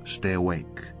 Therefore stay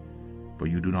awake, for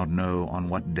you do not know on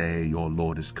what day your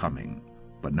Lord is coming.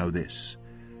 But know this,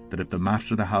 that if the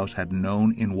master of the house had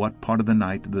known in what part of the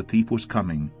night the thief was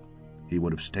coming, he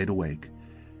would have stayed awake,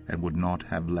 and would not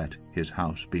have let his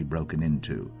house be broken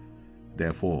into.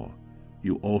 Therefore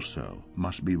you also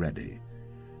must be ready,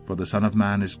 for the Son of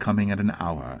Man is coming at an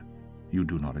hour you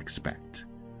do not expect.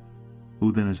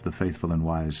 Who then is the faithful and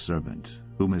wise servant,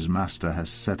 whom his master has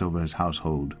set over his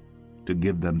household, to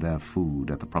give them their food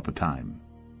at the proper time?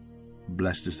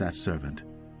 Blessed is that servant,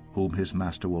 whom his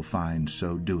master will find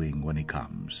so doing when he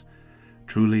comes.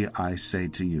 Truly I say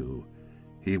to you,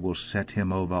 he will set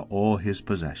him over all his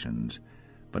possessions.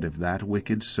 But if that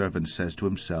wicked servant says to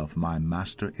himself, my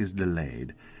master is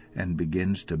delayed, and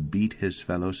begins to beat his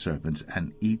fellow servants,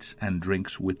 and eats and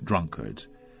drinks with drunkards,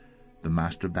 the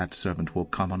master of that servant will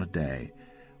come on a day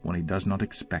when he does not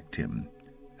expect him,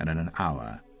 and at an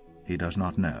hour he does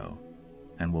not know,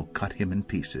 and will cut him in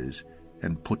pieces,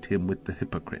 and put him with the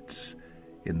hypocrites.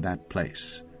 In that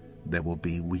place there will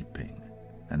be weeping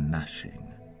and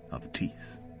gnashing of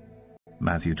teeth.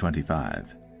 Matthew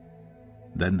 25.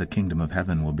 Then the kingdom of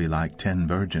heaven will be like 10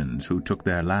 virgins who took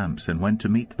their lamps and went to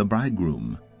meet the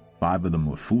bridegroom. 5 of them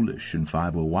were foolish, and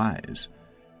 5 were wise.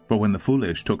 For when the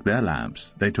foolish took their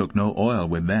lamps, they took no oil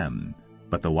with them,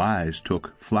 but the wise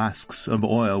took flasks of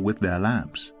oil with their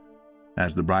lamps.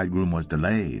 As the bridegroom was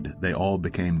delayed, they all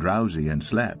became drowsy and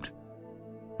slept.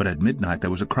 But at midnight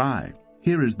there was a cry,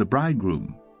 Here is the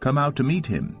bridegroom, come out to meet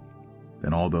him.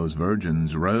 Then all those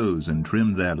virgins rose and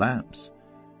trimmed their lamps.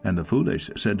 And the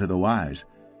foolish said to the wise,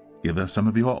 Give us some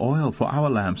of your oil, for our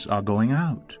lamps are going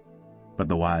out. But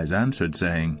the wise answered,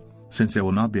 saying, Since there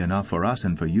will not be enough for us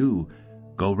and for you,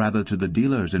 go rather to the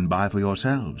dealers and buy for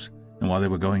yourselves. And while they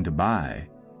were going to buy,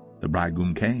 the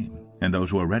bridegroom came, and those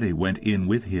who were ready went in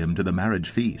with him to the marriage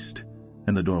feast,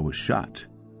 and the door was shut.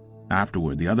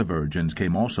 Afterward the other virgins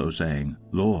came also, saying,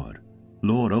 Lord,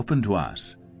 Lord, open to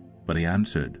us. But he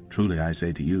answered, Truly I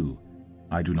say to you,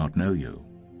 I do not know you.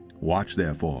 Watch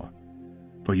therefore,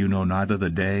 for you know neither the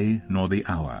day nor the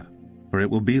hour. For it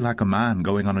will be like a man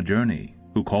going on a journey,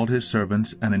 who called his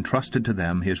servants and entrusted to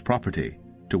them his property.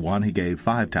 To one he gave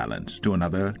 5 talents, to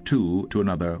another 2, to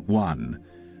another 1,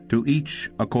 to each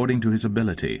according to his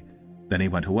ability. Then he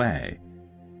went away.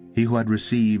 He who had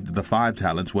received the 5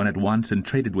 talents went at once and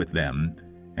traded with them,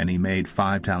 and he made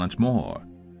 5 talents more.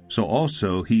 So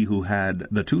also he who had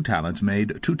the 2 talents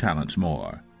made 2 talents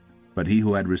more. But he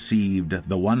who had received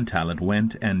the 1 talent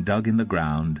went and dug in the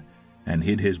ground, and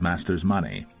hid his master's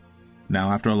money.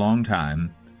 Now after a long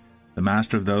time the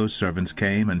master of those servants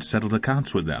came and settled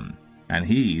accounts with them. And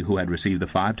he who had received the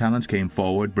 5 talents came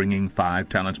forward, bringing 5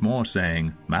 talents more,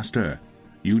 saying, Master,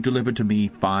 you delivered to me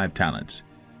 5 talents.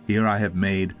 Here I have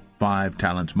made 5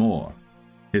 talents more.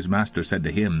 His master said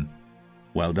to him,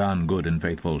 Well done, good and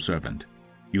faithful servant.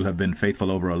 You have been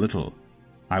faithful over a little.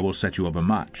 I will set you over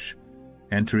much.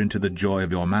 Enter into the joy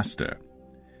of your master.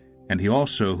 And he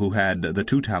also who had the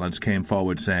 2 talents came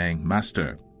forward, saying,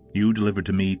 Master, you delivered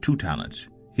to me 2 talents.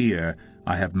 Here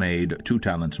I have made 2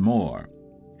 talents more.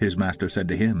 His master said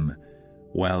to him,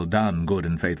 Well done, good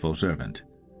and faithful servant.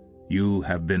 You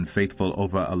have been faithful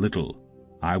over a little.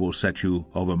 I will set you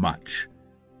over much.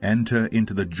 Enter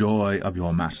into the joy of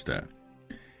your master.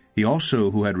 He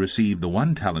also who had received the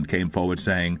 1 talent came forward,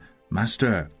 saying,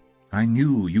 Master, I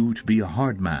knew you to be a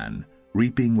hard man,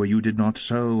 reaping where you did not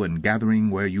sow, and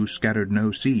gathering where you scattered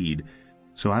no seed.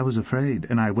 So I was afraid,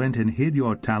 and I went and hid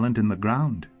your talent in the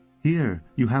ground. Here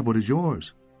you have what is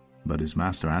yours. But his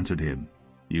master answered him,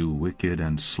 You wicked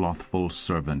and slothful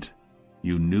servant,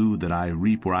 You knew that I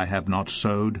reap where I have not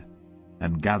sowed,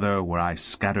 and gather where I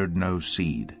scattered no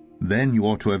seed. Then you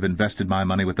ought to have invested my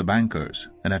money with the bankers,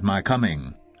 and at my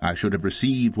coming I should have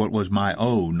received what was my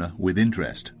own with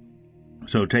interest.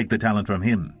 So take the talent from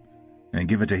him, and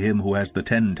give it to him who has the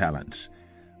 10 talents.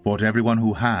 For to everyone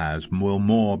who has will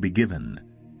more be given,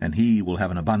 and he will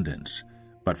have an abundance.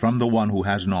 But from the one who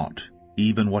has not,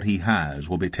 even what he has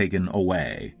will be taken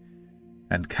away.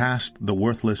 And cast the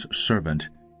worthless servant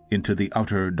into the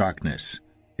outer darkness.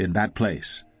 In that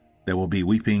place there will be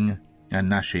weeping and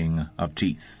gnashing of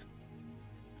teeth.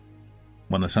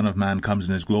 When the Son of Man comes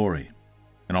in his glory,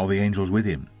 and all the angels with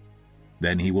him,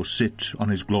 then he will sit on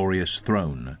his glorious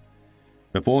throne.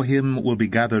 Before him will be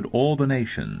gathered all the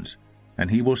nations, and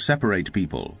he will separate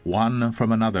people one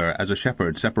from another, as a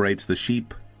shepherd separates the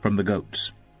sheep from the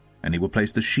goats. And he will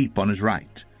place the sheep on his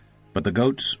right, but the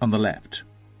goats on the left.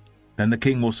 Then the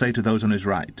king will say to those on his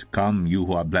right, Come, you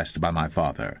who are blessed by my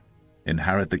Father,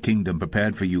 inherit the kingdom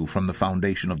prepared for you from the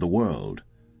foundation of the world.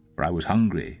 For I was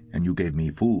hungry, and you gave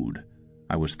me food.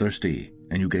 I was thirsty,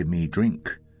 and you gave me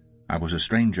drink. I was a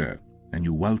stranger, and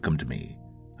you welcomed me.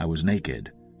 I was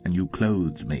naked, and you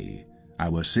clothed me. I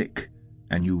was sick,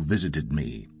 and you visited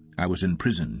me. I was in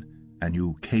prison, and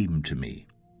you came to me.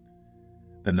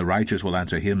 Then the righteous will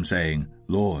answer him, saying,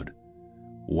 Lord,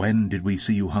 when did we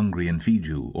see you hungry and feed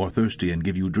you, or thirsty and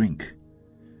give you drink?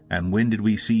 And when did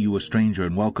we see you a stranger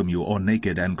and welcome you, or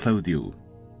naked and clothe you?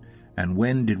 And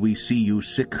when did we see you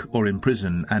sick or in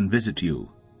prison and visit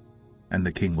you? And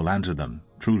the king will answer them,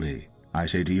 Truly, I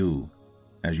say to you,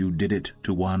 as you did it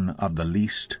to one of the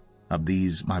least of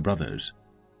these my brothers,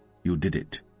 you did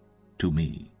it to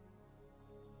me.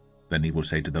 Then he will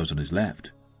say to those on his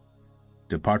left,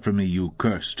 Depart from me, you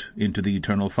cursed, into the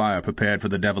eternal fire prepared for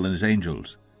the devil and his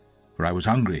angels. For I was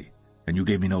hungry, and you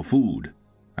gave me no food.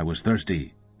 I was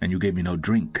thirsty, and you gave me no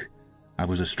drink. I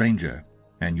was a stranger,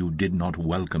 and you did not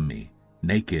welcome me.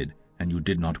 Naked, and you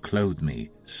did not clothe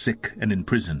me. Sick and in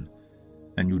prison,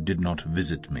 and you did not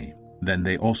visit me. Then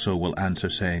they also will answer,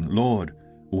 saying, Lord,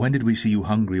 when did we see you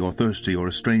hungry or thirsty or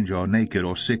a stranger or naked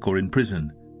or sick or in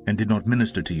prison, and did not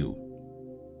minister to you?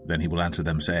 Then he will answer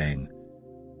them, saying,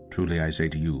 Truly I say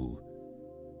to you,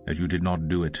 as you did not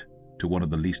do it to one of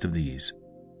the least of these,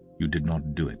 you did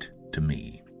not do it to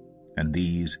me. And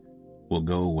these will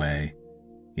go away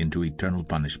into eternal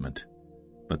punishment,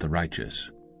 but the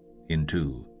righteous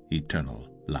into eternal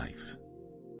life.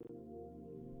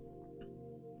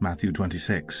 Matthew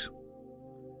 26.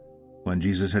 When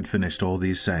Jesus had finished all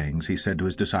these sayings, he said to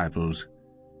his disciples,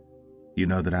 You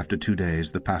know that after 2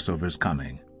 days the Passover is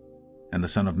coming, and the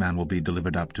Son of Man will be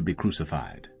delivered up to be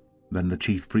crucified. Then the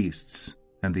chief priests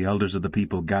and the elders of the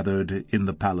people gathered in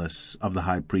the palace of the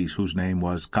high priest, whose name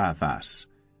was Caiaphas,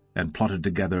 and plotted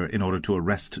together in order to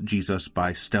arrest Jesus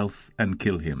by stealth and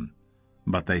kill him.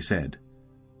 But they said,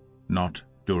 Not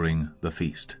during the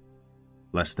feast,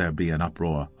 lest there be an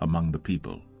uproar among the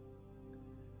people.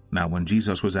 Now when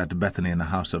Jesus was at Bethany in the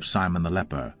house of Simon the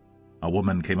leper, a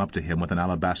woman came up to him with an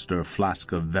alabaster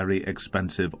flask of very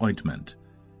expensive ointment,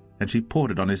 and she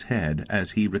poured it on his head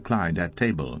as he reclined at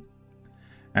table.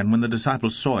 And when the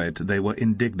disciples saw it, they were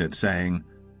indignant, saying,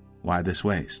 Why this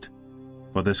waste?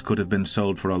 For this could have been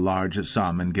sold for a large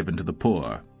sum and given to the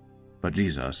poor. But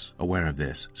Jesus, aware of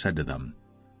this, said to them,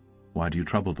 Why do you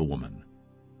trouble the woman?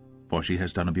 For she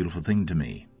has done a beautiful thing to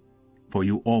me. For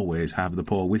you always have the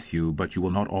poor with you, but you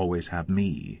will not always have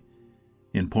me.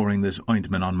 In pouring this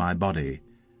ointment on my body,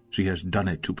 she has done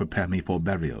it to prepare me for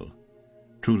burial.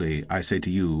 Truly, I say to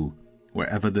you,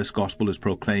 wherever this gospel is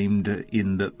proclaimed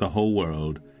in the whole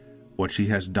world, what she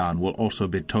has done will also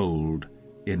be told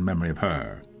in memory of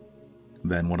her.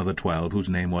 Then one of the 12, whose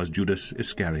name was Judas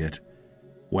Iscariot,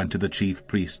 went to the chief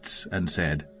priests and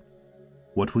said,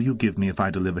 What will you give me if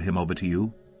I deliver him over to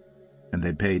you? And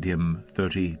they paid him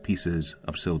 30 pieces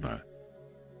of silver.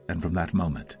 And from that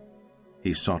moment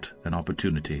he sought an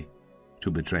opportunity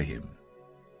to betray him.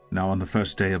 Now on the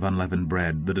first day of unleavened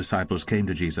bread the disciples came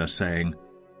to Jesus, saying,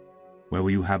 Where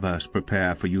will you have us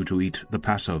prepare for you to eat the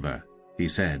Passover? He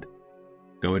said,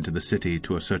 Go into the city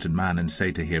to a certain man and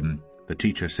say to him, The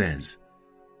teacher says,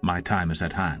 My time is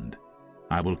at hand.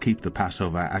 I will keep the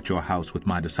Passover at your house with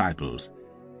my disciples.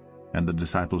 And the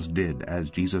disciples did as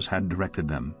Jesus had directed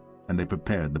them, and they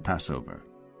prepared the Passover.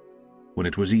 When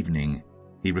it was evening,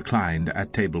 he reclined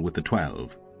at table with the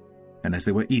 12. And as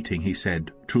they were eating, he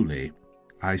said, Truly,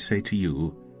 I say to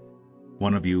you,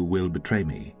 one of you will betray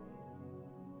me.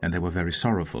 And they were very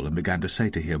sorrowful, and began to say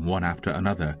to him one after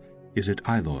another, Is it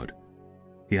I, Lord?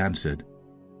 He answered,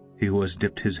 He who has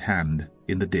dipped his hand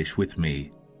in the dish with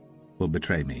me will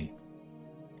betray me.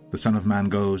 The Son of Man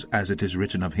goes as it is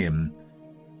written of him,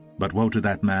 But woe to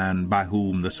that man by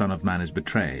whom the Son of Man is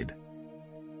betrayed.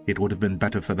 It would have been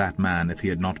better for that man if he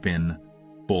had not been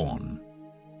born."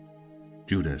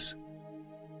 Judas,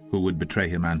 who would betray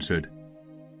him, answered,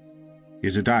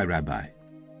 "Is it I, Rabbi?"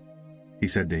 He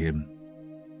said to him,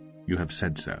 "You have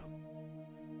said so."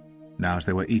 Now as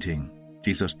they were eating,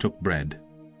 Jesus took bread,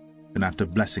 and after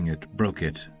blessing it, broke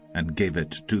it, and gave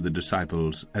it to the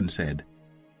disciples, and said,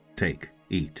 "Take,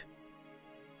 eat.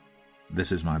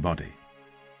 This is my body."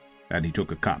 And he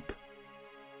took a cup.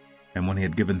 And when he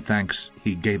had given thanks,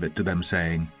 he gave it to them,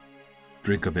 saying,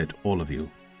 "Drink of it, all of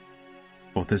you.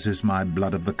 For this is my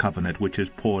blood of the covenant, which is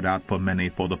poured out for many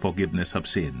for the forgiveness of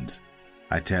sins.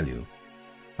 I tell you,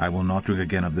 I will not drink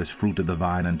again of this fruit of the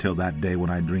vine until that day when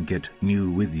I drink it new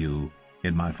with you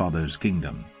in my Father's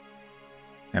kingdom."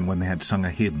 And when they had sung a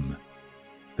hymn,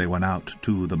 they went out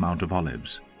to the Mount of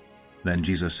Olives. Then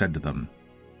Jesus said to them,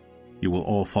 "You will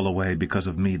all fall away because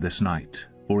of me this night,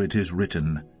 for it is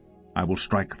written, I will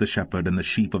strike the shepherd, and the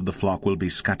sheep of the flock will be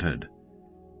scattered.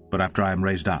 But after I am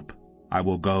raised up, I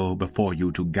will go before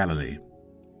you to Galilee."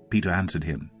 Peter answered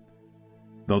him,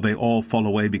 "Though they all fall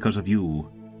away because of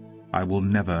you, I will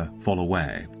never fall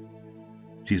away."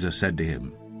 Jesus said to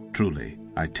him, "Truly,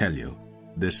 I tell you,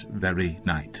 this very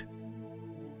night,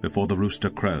 before the rooster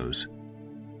crows,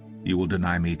 you will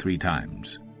deny me 3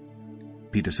 times.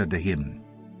 Peter said to him,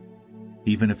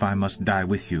 "Even if I must die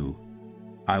with you,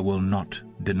 I will not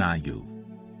deny you."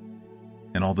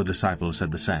 And all the disciples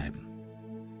said the same.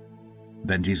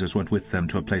 Then Jesus went with them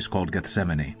to a place called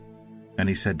Gethsemane, and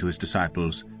he said to his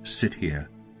disciples, "Sit here,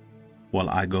 while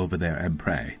I go over there and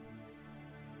pray."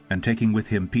 And taking with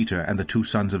him Peter and the 2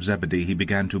 sons of Zebedee, he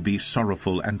began to be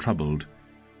sorrowful and troubled.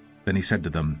 Then he said to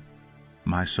them,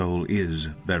 "My soul is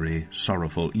very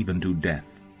sorrowful, even to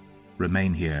death.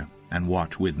 Remain here and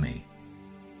watch with me."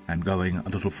 And going a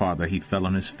little farther, he fell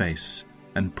on his face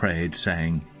and prayed,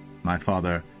 saying, "My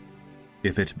Father,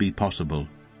 if it be possible,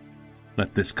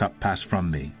 let this cup pass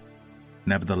from me.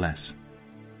 Nevertheless,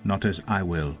 not as I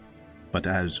will, but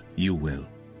as you will."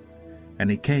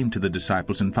 And he came to the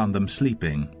disciples and found them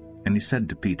sleeping. And he said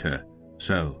to Peter,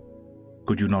 "So,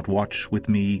 could you not watch with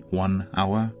me 1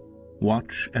 hour?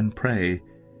 Watch and pray,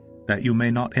 that you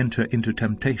may not enter into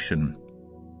temptation.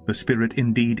 The spirit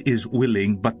indeed is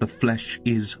willing, but the flesh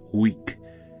is weak."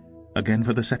 Again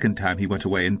for the 2nd time he went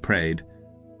away and prayed,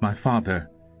 "My Father,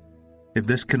 if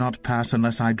this cannot pass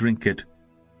unless I drink it,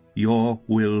 your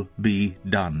will be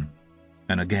done."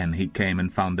 And again he came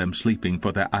and found them sleeping,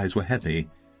 for their eyes were heavy.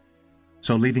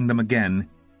 So leaving them again,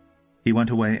 he went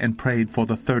away and prayed for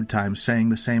the 3rd time, saying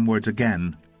the same words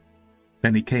again.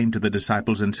 Then he came to the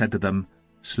disciples and said to them,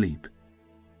 "Sleep,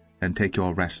 and take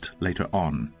your rest later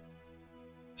on.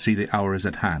 See, the hour is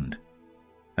at hand,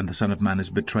 and the Son of Man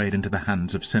is betrayed into the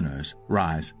hands of sinners.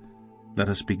 Rise, let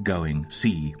us be going.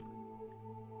 See,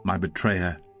 my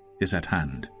betrayer is at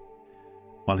hand."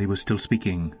 While he was still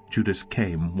speaking, Judas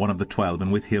came, one of the 12,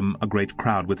 and with him a great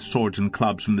crowd with swords and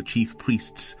clubs from the chief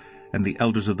priests and the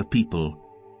elders of the people.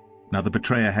 Now the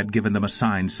betrayer had given them a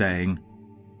sign, saying,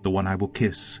 "The one I will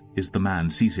kiss is the man.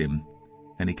 Seize him."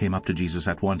 And he came up to Jesus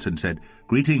at once and said,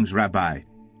 "Greetings, Rabbi,"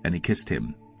 and he kissed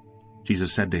him.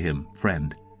 Jesus said to him,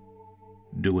 "Friend,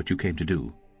 do what you came to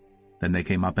do." Then they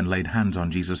came up and laid hands on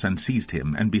Jesus and seized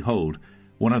him. And behold,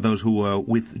 one of those who were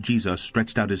with Jesus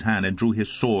stretched out his hand and drew his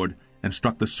sword and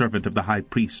struck the servant of the high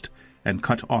priest and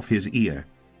cut off his ear.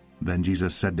 Then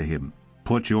Jesus said to him,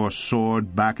 "Put your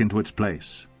sword back into its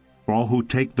place, for all who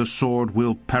take the sword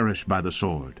will perish by the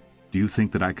sword. Do you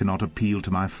think that I cannot appeal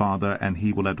to my Father, and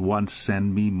he will at once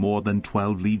send me more than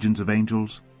 12 legions of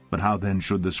angels? But how then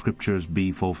should the Scriptures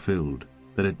be fulfilled,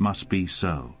 that it must be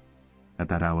so?" At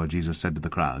that hour Jesus said to the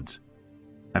crowds,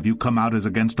 "Have you come out as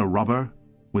against a robber,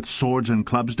 with swords and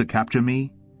clubs to capture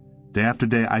me? Day after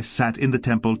day I sat in the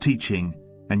temple teaching,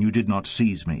 and you did not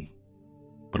seize me.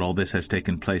 But all this has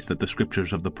taken place that the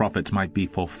Scriptures of the prophets might be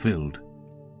fulfilled."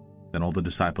 Then all the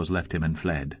disciples left him and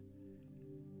fled.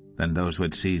 Then those who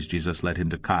had seized Jesus led him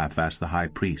to Caiaphas the high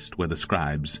priest, where the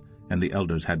scribes and the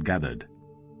elders had gathered.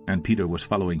 And Peter was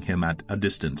following him at a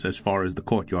distance as far as the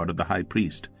courtyard of the high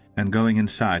priest. And going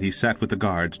inside, he sat with the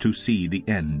guards to see the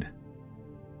end.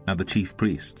 Now the chief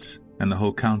priests and the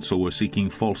whole council were seeking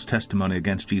false testimony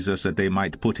against Jesus, that they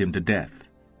might put him to death.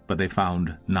 But they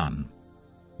found none,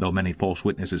 though many false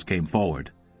witnesses came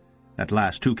forward. At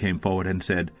last 2 came forward and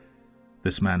said,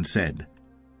 "This man said,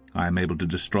 I am able to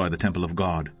destroy the temple of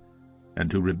God, and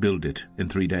to rebuild it in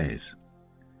 3 days."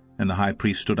 And the high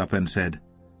priest stood up and said,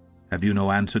 "Have you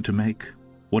no answer to make?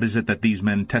 What is it that these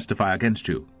men testify against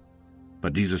you?"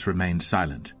 But Jesus remained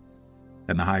silent.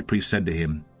 And the high priest said to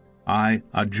him, I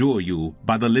adjure you,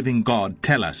 by the living God,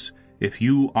 tell us if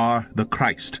you are the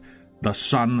Christ, the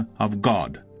Son of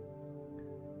God."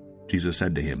 Jesus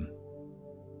said to him,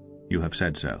 "You have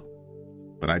said so.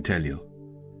 But I tell you,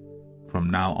 from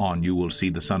now on you will see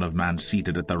the Son of Man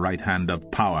seated at the right hand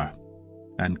of power,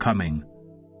 and coming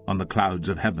on the clouds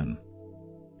of heaven."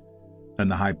 Then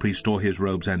the high priest tore his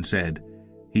robes and said,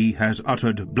 "He has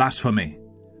uttered blasphemy.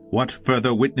 What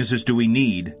further witnesses do we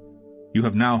need? You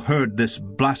have now heard this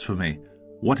blasphemy.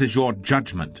 What is your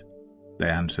judgment?" They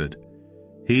answered,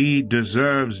 "He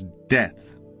deserves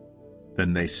death."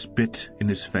 Then they spit in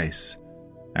his face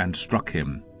and struck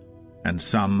him, and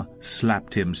some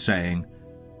slapped him, saying,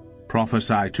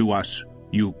 "Prophesy to us,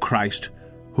 you Christ.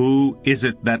 Who is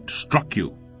it that struck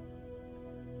you?"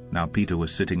 Now Peter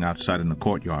was sitting outside in the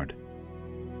courtyard,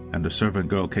 and a servant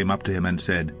girl came up to him and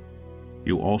said,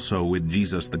 "You also with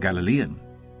Jesus the Galilean?"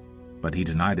 But he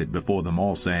denied it before them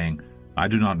all, saying, "I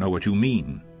do not know what you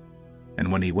mean."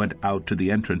 And when he went out to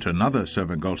the entrance, another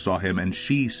servant girl saw him, and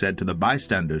she said to the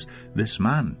bystanders, "This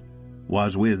man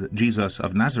was with Jesus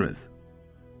of Nazareth."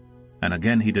 And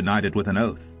again he denied it with an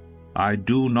oath, "I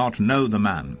do not know the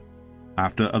man."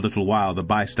 After a little while the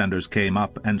bystanders came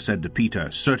up and said to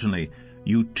Peter, "Certainly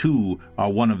you too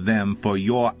are one of them, for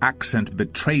your accent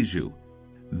betrays you."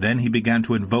 Then he began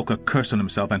to invoke a curse on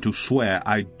himself and to swear,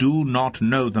 "I do not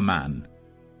know the man."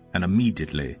 And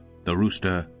immediately the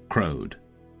rooster crowed.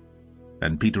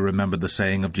 Then Peter remembered the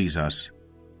saying of Jesus,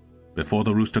 "Before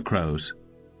the rooster crows,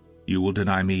 you will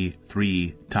deny me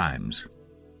 3 times."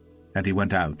 And he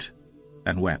went out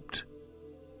and wept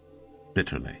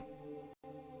bitterly.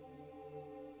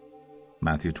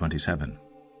 Matthew 27.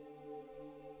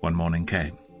 One morning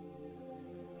came.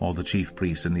 All the chief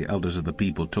priests and the elders of the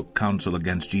people took counsel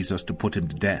against Jesus to put him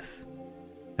to death.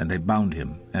 And they bound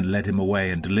him and led him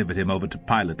away and delivered him over to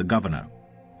Pilate the governor.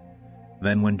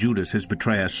 Then when Judas his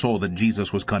betrayer saw that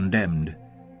Jesus was condemned,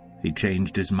 he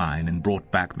changed his mind and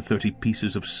brought back the 30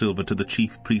 pieces of silver to the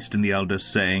chief priest and the elders,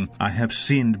 saying, "I have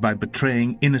sinned by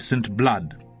betraying innocent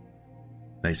blood."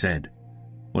 They said,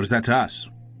 "What is that to us?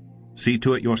 See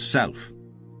to it yourself."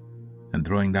 And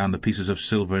throwing down the pieces of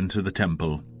silver into the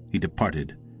temple, he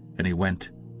departed, and he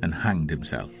went and hanged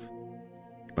himself.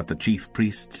 But the chief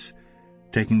priests,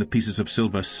 taking the pieces of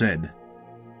silver, said,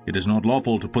 "It is not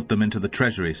lawful to put them into the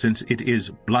treasury, since it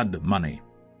is blood money."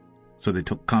 So they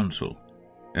took counsel,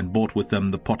 and bought with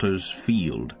them the potter's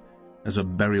field, as a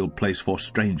burial place for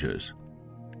strangers.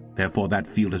 Therefore that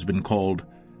field has been called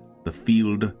the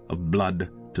field of blood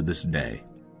to this day.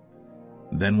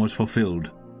 Then was fulfilled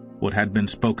what had been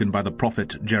spoken by the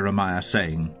prophet Jeremiah,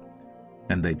 saying,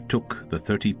 "And they took the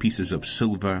 30 pieces of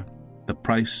silver, the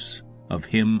price of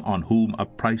him on whom a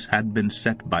price had been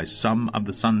set by some of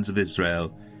the sons of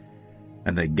Israel,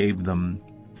 and they gave them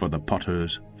for the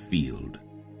potter's field,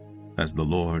 as the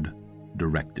Lord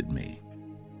directed me."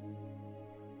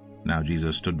 Now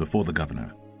Jesus stood before the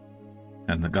governor,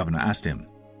 and the governor asked him,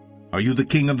 "Are you the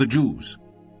king of the Jews?"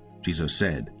 Jesus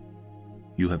said,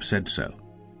 "You have said so."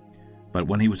 But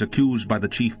when he was accused by the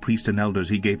chief priests and elders,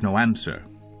 he gave no answer.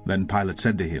 Then Pilate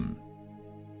said to him,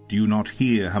 "Do you not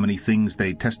hear how many things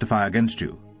they testify against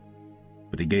you?"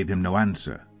 But he gave him no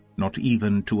answer, not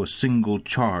even to a single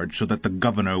charge, so that the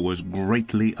governor was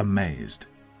greatly amazed.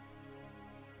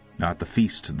 Now at the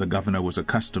feast the governor was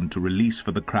accustomed to release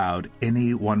for the crowd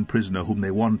any one prisoner whom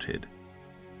they wanted.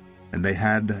 And they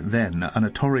had then a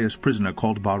notorious prisoner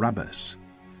called Barabbas.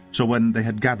 So when they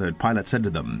had gathered, Pilate said to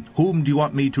them, "Whom do you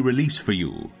want me to release for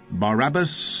you,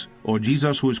 Barabbas or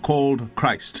Jesus, who is called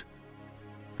Christ?"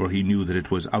 For he knew that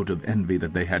it was out of envy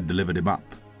that they had delivered him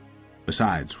up.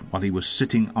 Besides, while he was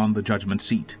sitting on the judgment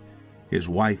seat, his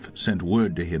wife sent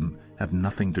word to him, "Have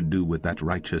nothing to do with that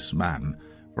righteous man,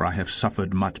 for I have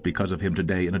suffered much because of him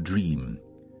today in a dream."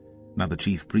 Now the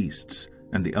chief priests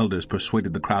and the elders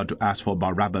persuaded the crowd to ask for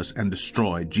Barabbas and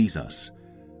destroy Jesus.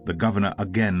 The governor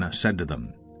again said to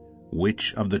them,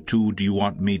 "Which of the 2 do you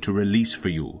want me to release for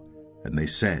you?" And they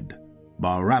said,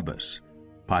 "Barabbas."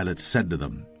 Pilate said to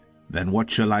them, "Then what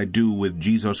shall I do with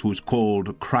Jesus, who is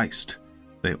called Christ?"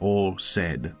 They all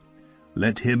said,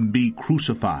 "Let him be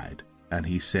crucified." And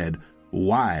he said,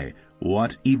 "Why?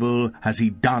 What evil has he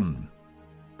done?"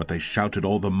 But they shouted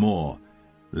all the more,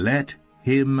 "Let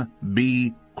him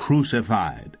be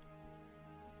crucified."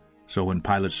 So when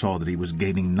Pilate saw that he was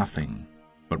gaining nothing,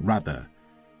 but rather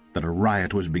that a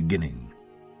riot was beginning,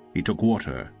 he took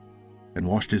water and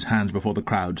washed his hands before the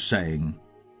crowd, saying,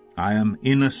 "I am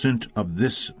innocent of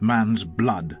this man's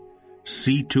blood.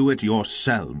 See to it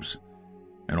yourselves."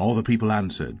 And all the people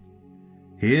answered,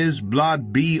 "His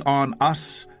blood be on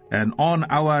us and on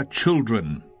our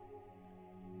children."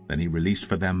 Then he released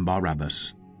for them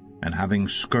Barabbas, and having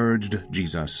scourged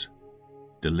Jesus,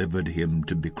 delivered him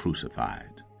to be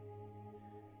crucified.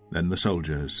 Then the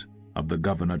soldiers of the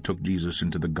governor took Jesus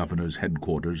into the governor's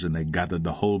headquarters, and they gathered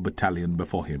the whole battalion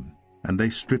before him. And they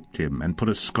stripped him, and put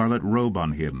a scarlet robe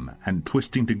on him, and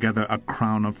twisting together a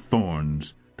crown of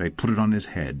thorns, they put it on his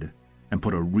head, and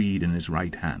put a reed in his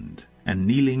right hand. And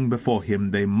kneeling before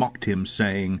him, they mocked him,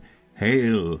 saying,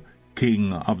 Hail,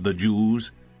 King of the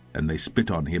Jews! And they spit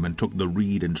on him, and took the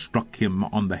reed, and struck him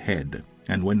on the head.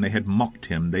 And when they had mocked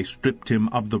him, they stripped him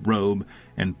of the robe,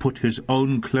 and put his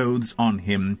own clothes on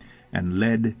him, and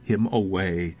led him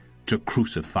away to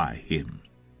crucify him.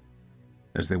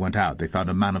 As they went out, they found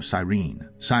a man of Cyrene,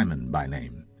 Simon by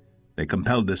name. They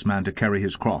compelled this man to carry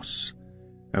his cross.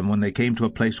 And when they came to a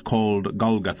place called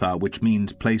Golgotha, which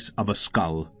means place of a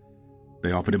skull,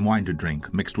 they offered him wine to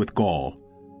drink, mixed with gall.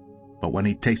 But when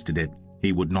he tasted it,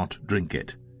 he would not drink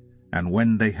it. And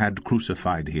when they had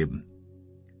crucified him,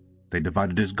 they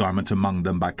divided his garments among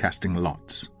them by casting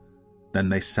lots. Then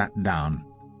they sat down,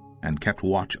 and kept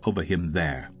watch over him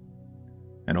there.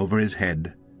 And over his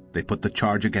head they put the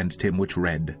charge against him, which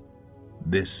read,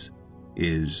 This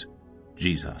is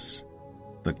Jesus,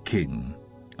 the King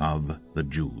of the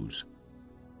Jews.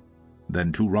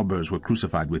 Then 2 robbers were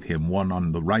crucified with him, one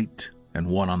on the right and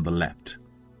one on the left.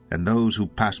 And those who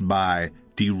passed by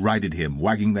derided him,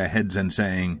 wagging their heads and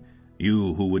saying,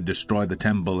 You who would destroy the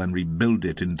temple and rebuild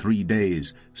it in 3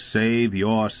 days, save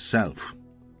yourself.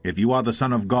 If you are the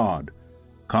Son of God,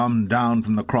 come down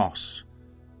from the cross.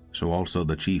 So also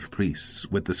the chief priests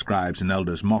with the scribes and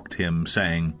elders mocked him,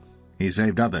 saying, He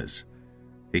saved others.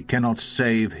 He cannot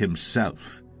save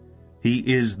himself.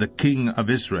 He is the King of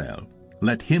Israel.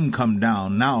 Let him come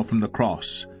down now from the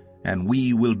cross, and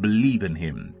we will believe in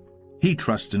him. He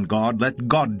trusts in God. Let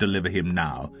God deliver him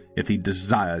now, if he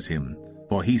desires him.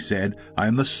 For he said, I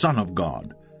am the Son of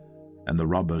God. And the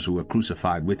robbers who were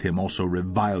crucified with him also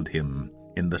reviled him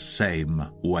in the same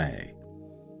way.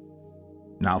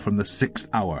 Now from the 6th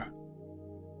hour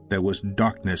there was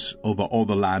darkness over all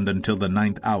the land until the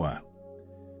 9th hour.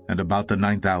 And about the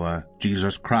 9th hour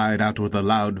Jesus cried out with a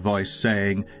loud voice,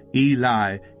 saying,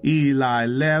 Eli, Eli,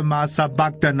 lema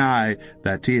sabachthani,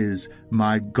 that is,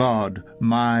 my God,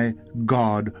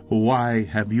 why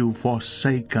have you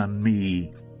forsaken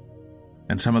me?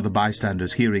 And some of the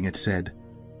bystanders hearing it said,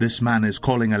 This man is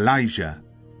calling Elijah.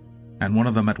 And one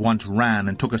of them at once ran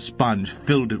and took a sponge,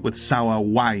 filled it with sour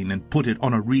wine, and put it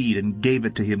on a reed, and gave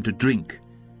it to him to drink.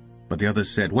 But the others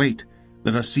said, Wait,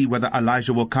 let us see whether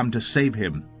Elijah will come to save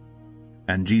him.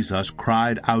 And Jesus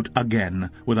cried out again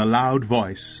with a loud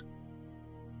voice,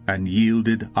 and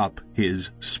yielded up his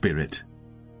spirit.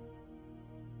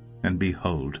 And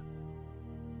behold,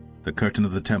 the curtain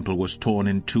of the temple was torn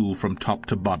in 2 from top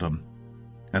to bottom,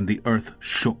 and the earth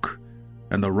shook,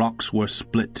 and the rocks were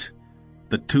split.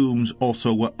 The tombs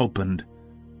also were opened,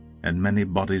 and many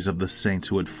bodies of the saints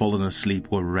who had fallen asleep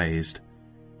were raised.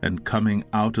 And coming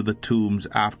out of the tombs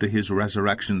after his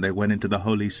resurrection, they went into the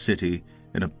holy city,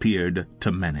 and appeared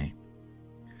to many.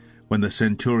 When the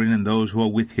centurion and those who were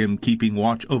with him, keeping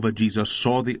watch over Jesus,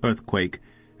 saw the earthquake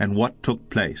and what took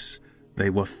place, they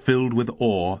were filled with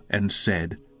awe, and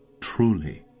said,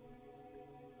 Truly,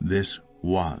 this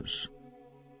was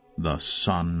the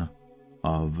Son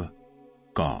of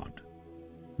God.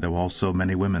 There were also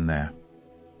many women there,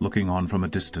 looking on from a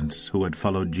distance, who had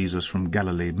followed Jesus from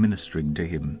Galilee, ministering to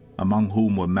him, among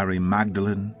whom were Mary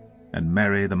Magdalene, and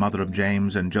Mary the mother of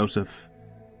James and Joseph,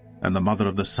 and the mother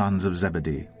of the sons of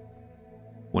Zebedee.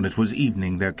 When it was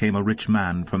evening, there came a rich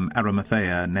man from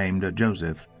Arimathea named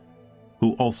Joseph,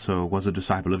 who also was a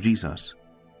disciple of Jesus.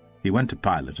 He went to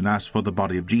Pilate and asked for the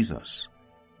body of Jesus.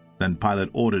 Then Pilate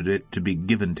ordered it to be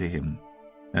given to him,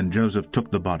 and Joseph took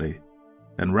the body,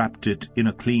 and wrapped it in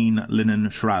a clean linen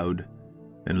shroud,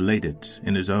 and laid it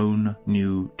in his own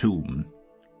new tomb,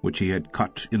 which he had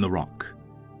cut in the rock.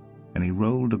 And he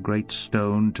rolled a great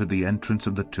stone to the entrance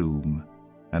of the tomb,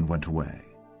 and went away.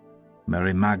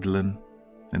 Mary Magdalene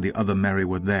and the other Mary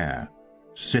were there,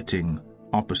 sitting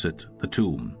opposite the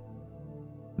tomb.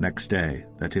 Next day,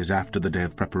 that is, after the day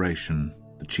of preparation,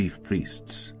 the chief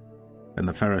priests and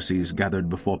the Pharisees gathered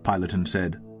before Pilate and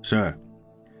said, Sir,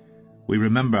 we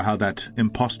remember how that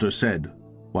impostor said,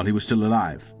 while he was still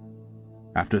alive,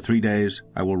 After 3 days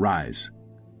I will rise.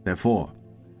 Therefore,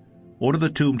 order the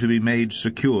tomb to be made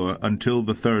secure until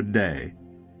the 3rd day,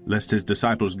 lest his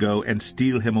disciples go and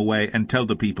steal him away and tell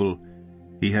the people,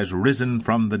 He has risen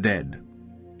from the dead,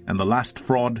 and the last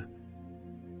fraud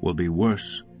will be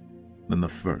worse than the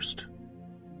first.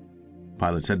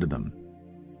 Pilate said to them,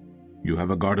 You have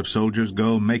a guard of soldiers,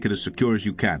 go, make it as secure as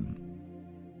you can.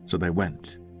 So they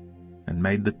went and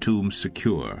made the tomb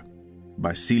secure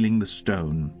by sealing the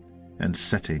stone and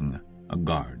setting a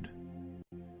guard.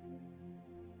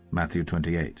 Matthew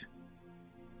 28.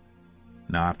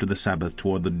 Now after the Sabbath,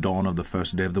 toward the dawn of the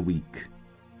first day of the week,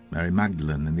 Mary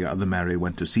Magdalene and the other Mary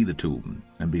went to see the tomb,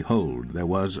 and behold, there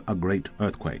was a great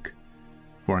earthquake.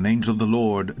 For an angel of the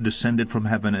Lord descended from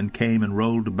heaven and came and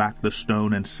rolled back the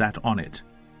stone and sat on it.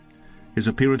 His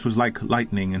appearance was like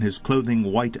lightning, and his clothing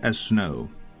white as snow.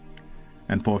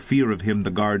 And for fear of him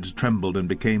the guards trembled and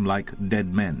became like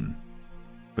dead men.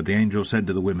 But the angel said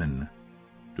to the women,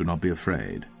 "Do not be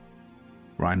afraid,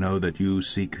 for I know that you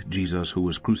seek Jesus who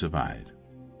was crucified.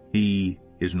 He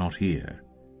is not here,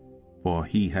 for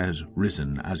he has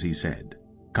risen as he said.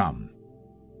 Come,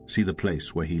 see the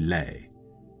place where he lay.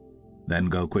 Then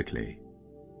go quickly,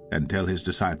 and tell his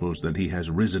disciples that he has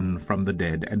risen from the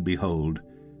dead, and behold,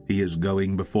 he is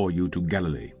going before you to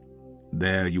Galilee.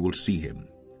 There you will see him.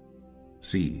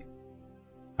 See,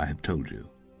 I have told you."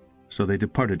 So they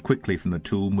departed quickly from the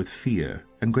tomb with fear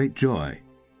and great joy,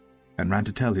 and ran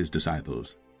to tell his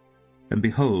disciples. And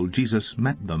behold, Jesus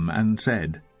met them and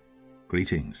said,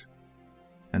 "Greetings."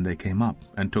 And they came up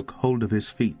and took hold of his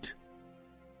feet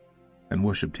and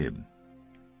worshipped him.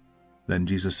 Then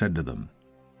Jesus said to them,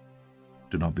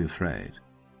 "Do not be afraid.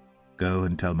 Go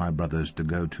and tell my brothers to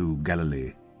go to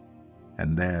Galilee,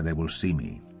 and there they will see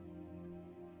me."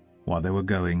 While they were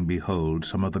going, behold,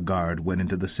 some of the guard went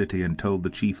into the city and told the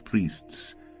chief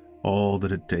priests all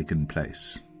that had taken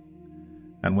place.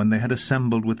 And when they had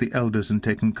assembled with the elders and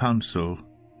taken counsel,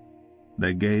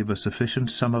 they gave a sufficient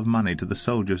sum of money to the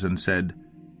soldiers and said,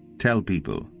 "Tell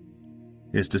people,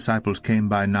 his disciples came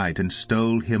by night and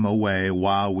stole him away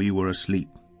while we were asleep.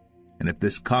 And if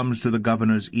this comes to the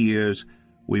governor's ears,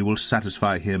 we will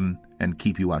satisfy him and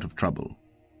keep you out of trouble."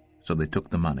 So they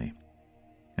took the money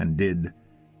and did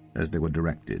as they were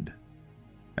directed.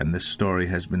 And this story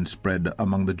has been spread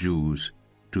among the Jews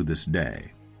to this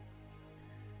day.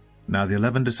 Now the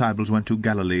 11 disciples went to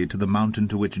Galilee, to the mountain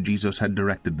to which Jesus had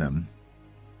directed them.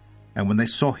 And when they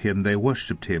saw him, they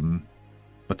worshipped him,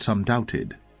 but some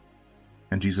doubted.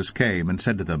 And Jesus came and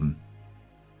said to them,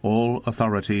 "All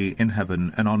authority in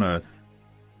heaven and on earth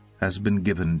has been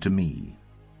given to me.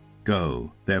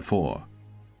 Go, therefore,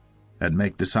 and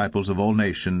make disciples of all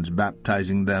nations,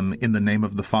 baptizing them in the name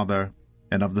of the Father,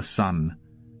 and of the Son,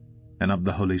 and of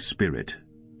the Holy Spirit,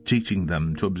 teaching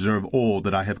them to observe all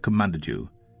that I have commanded you.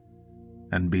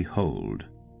 And behold,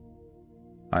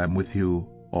 I am with you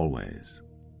always,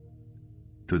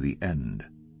 to the end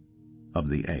of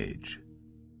the age."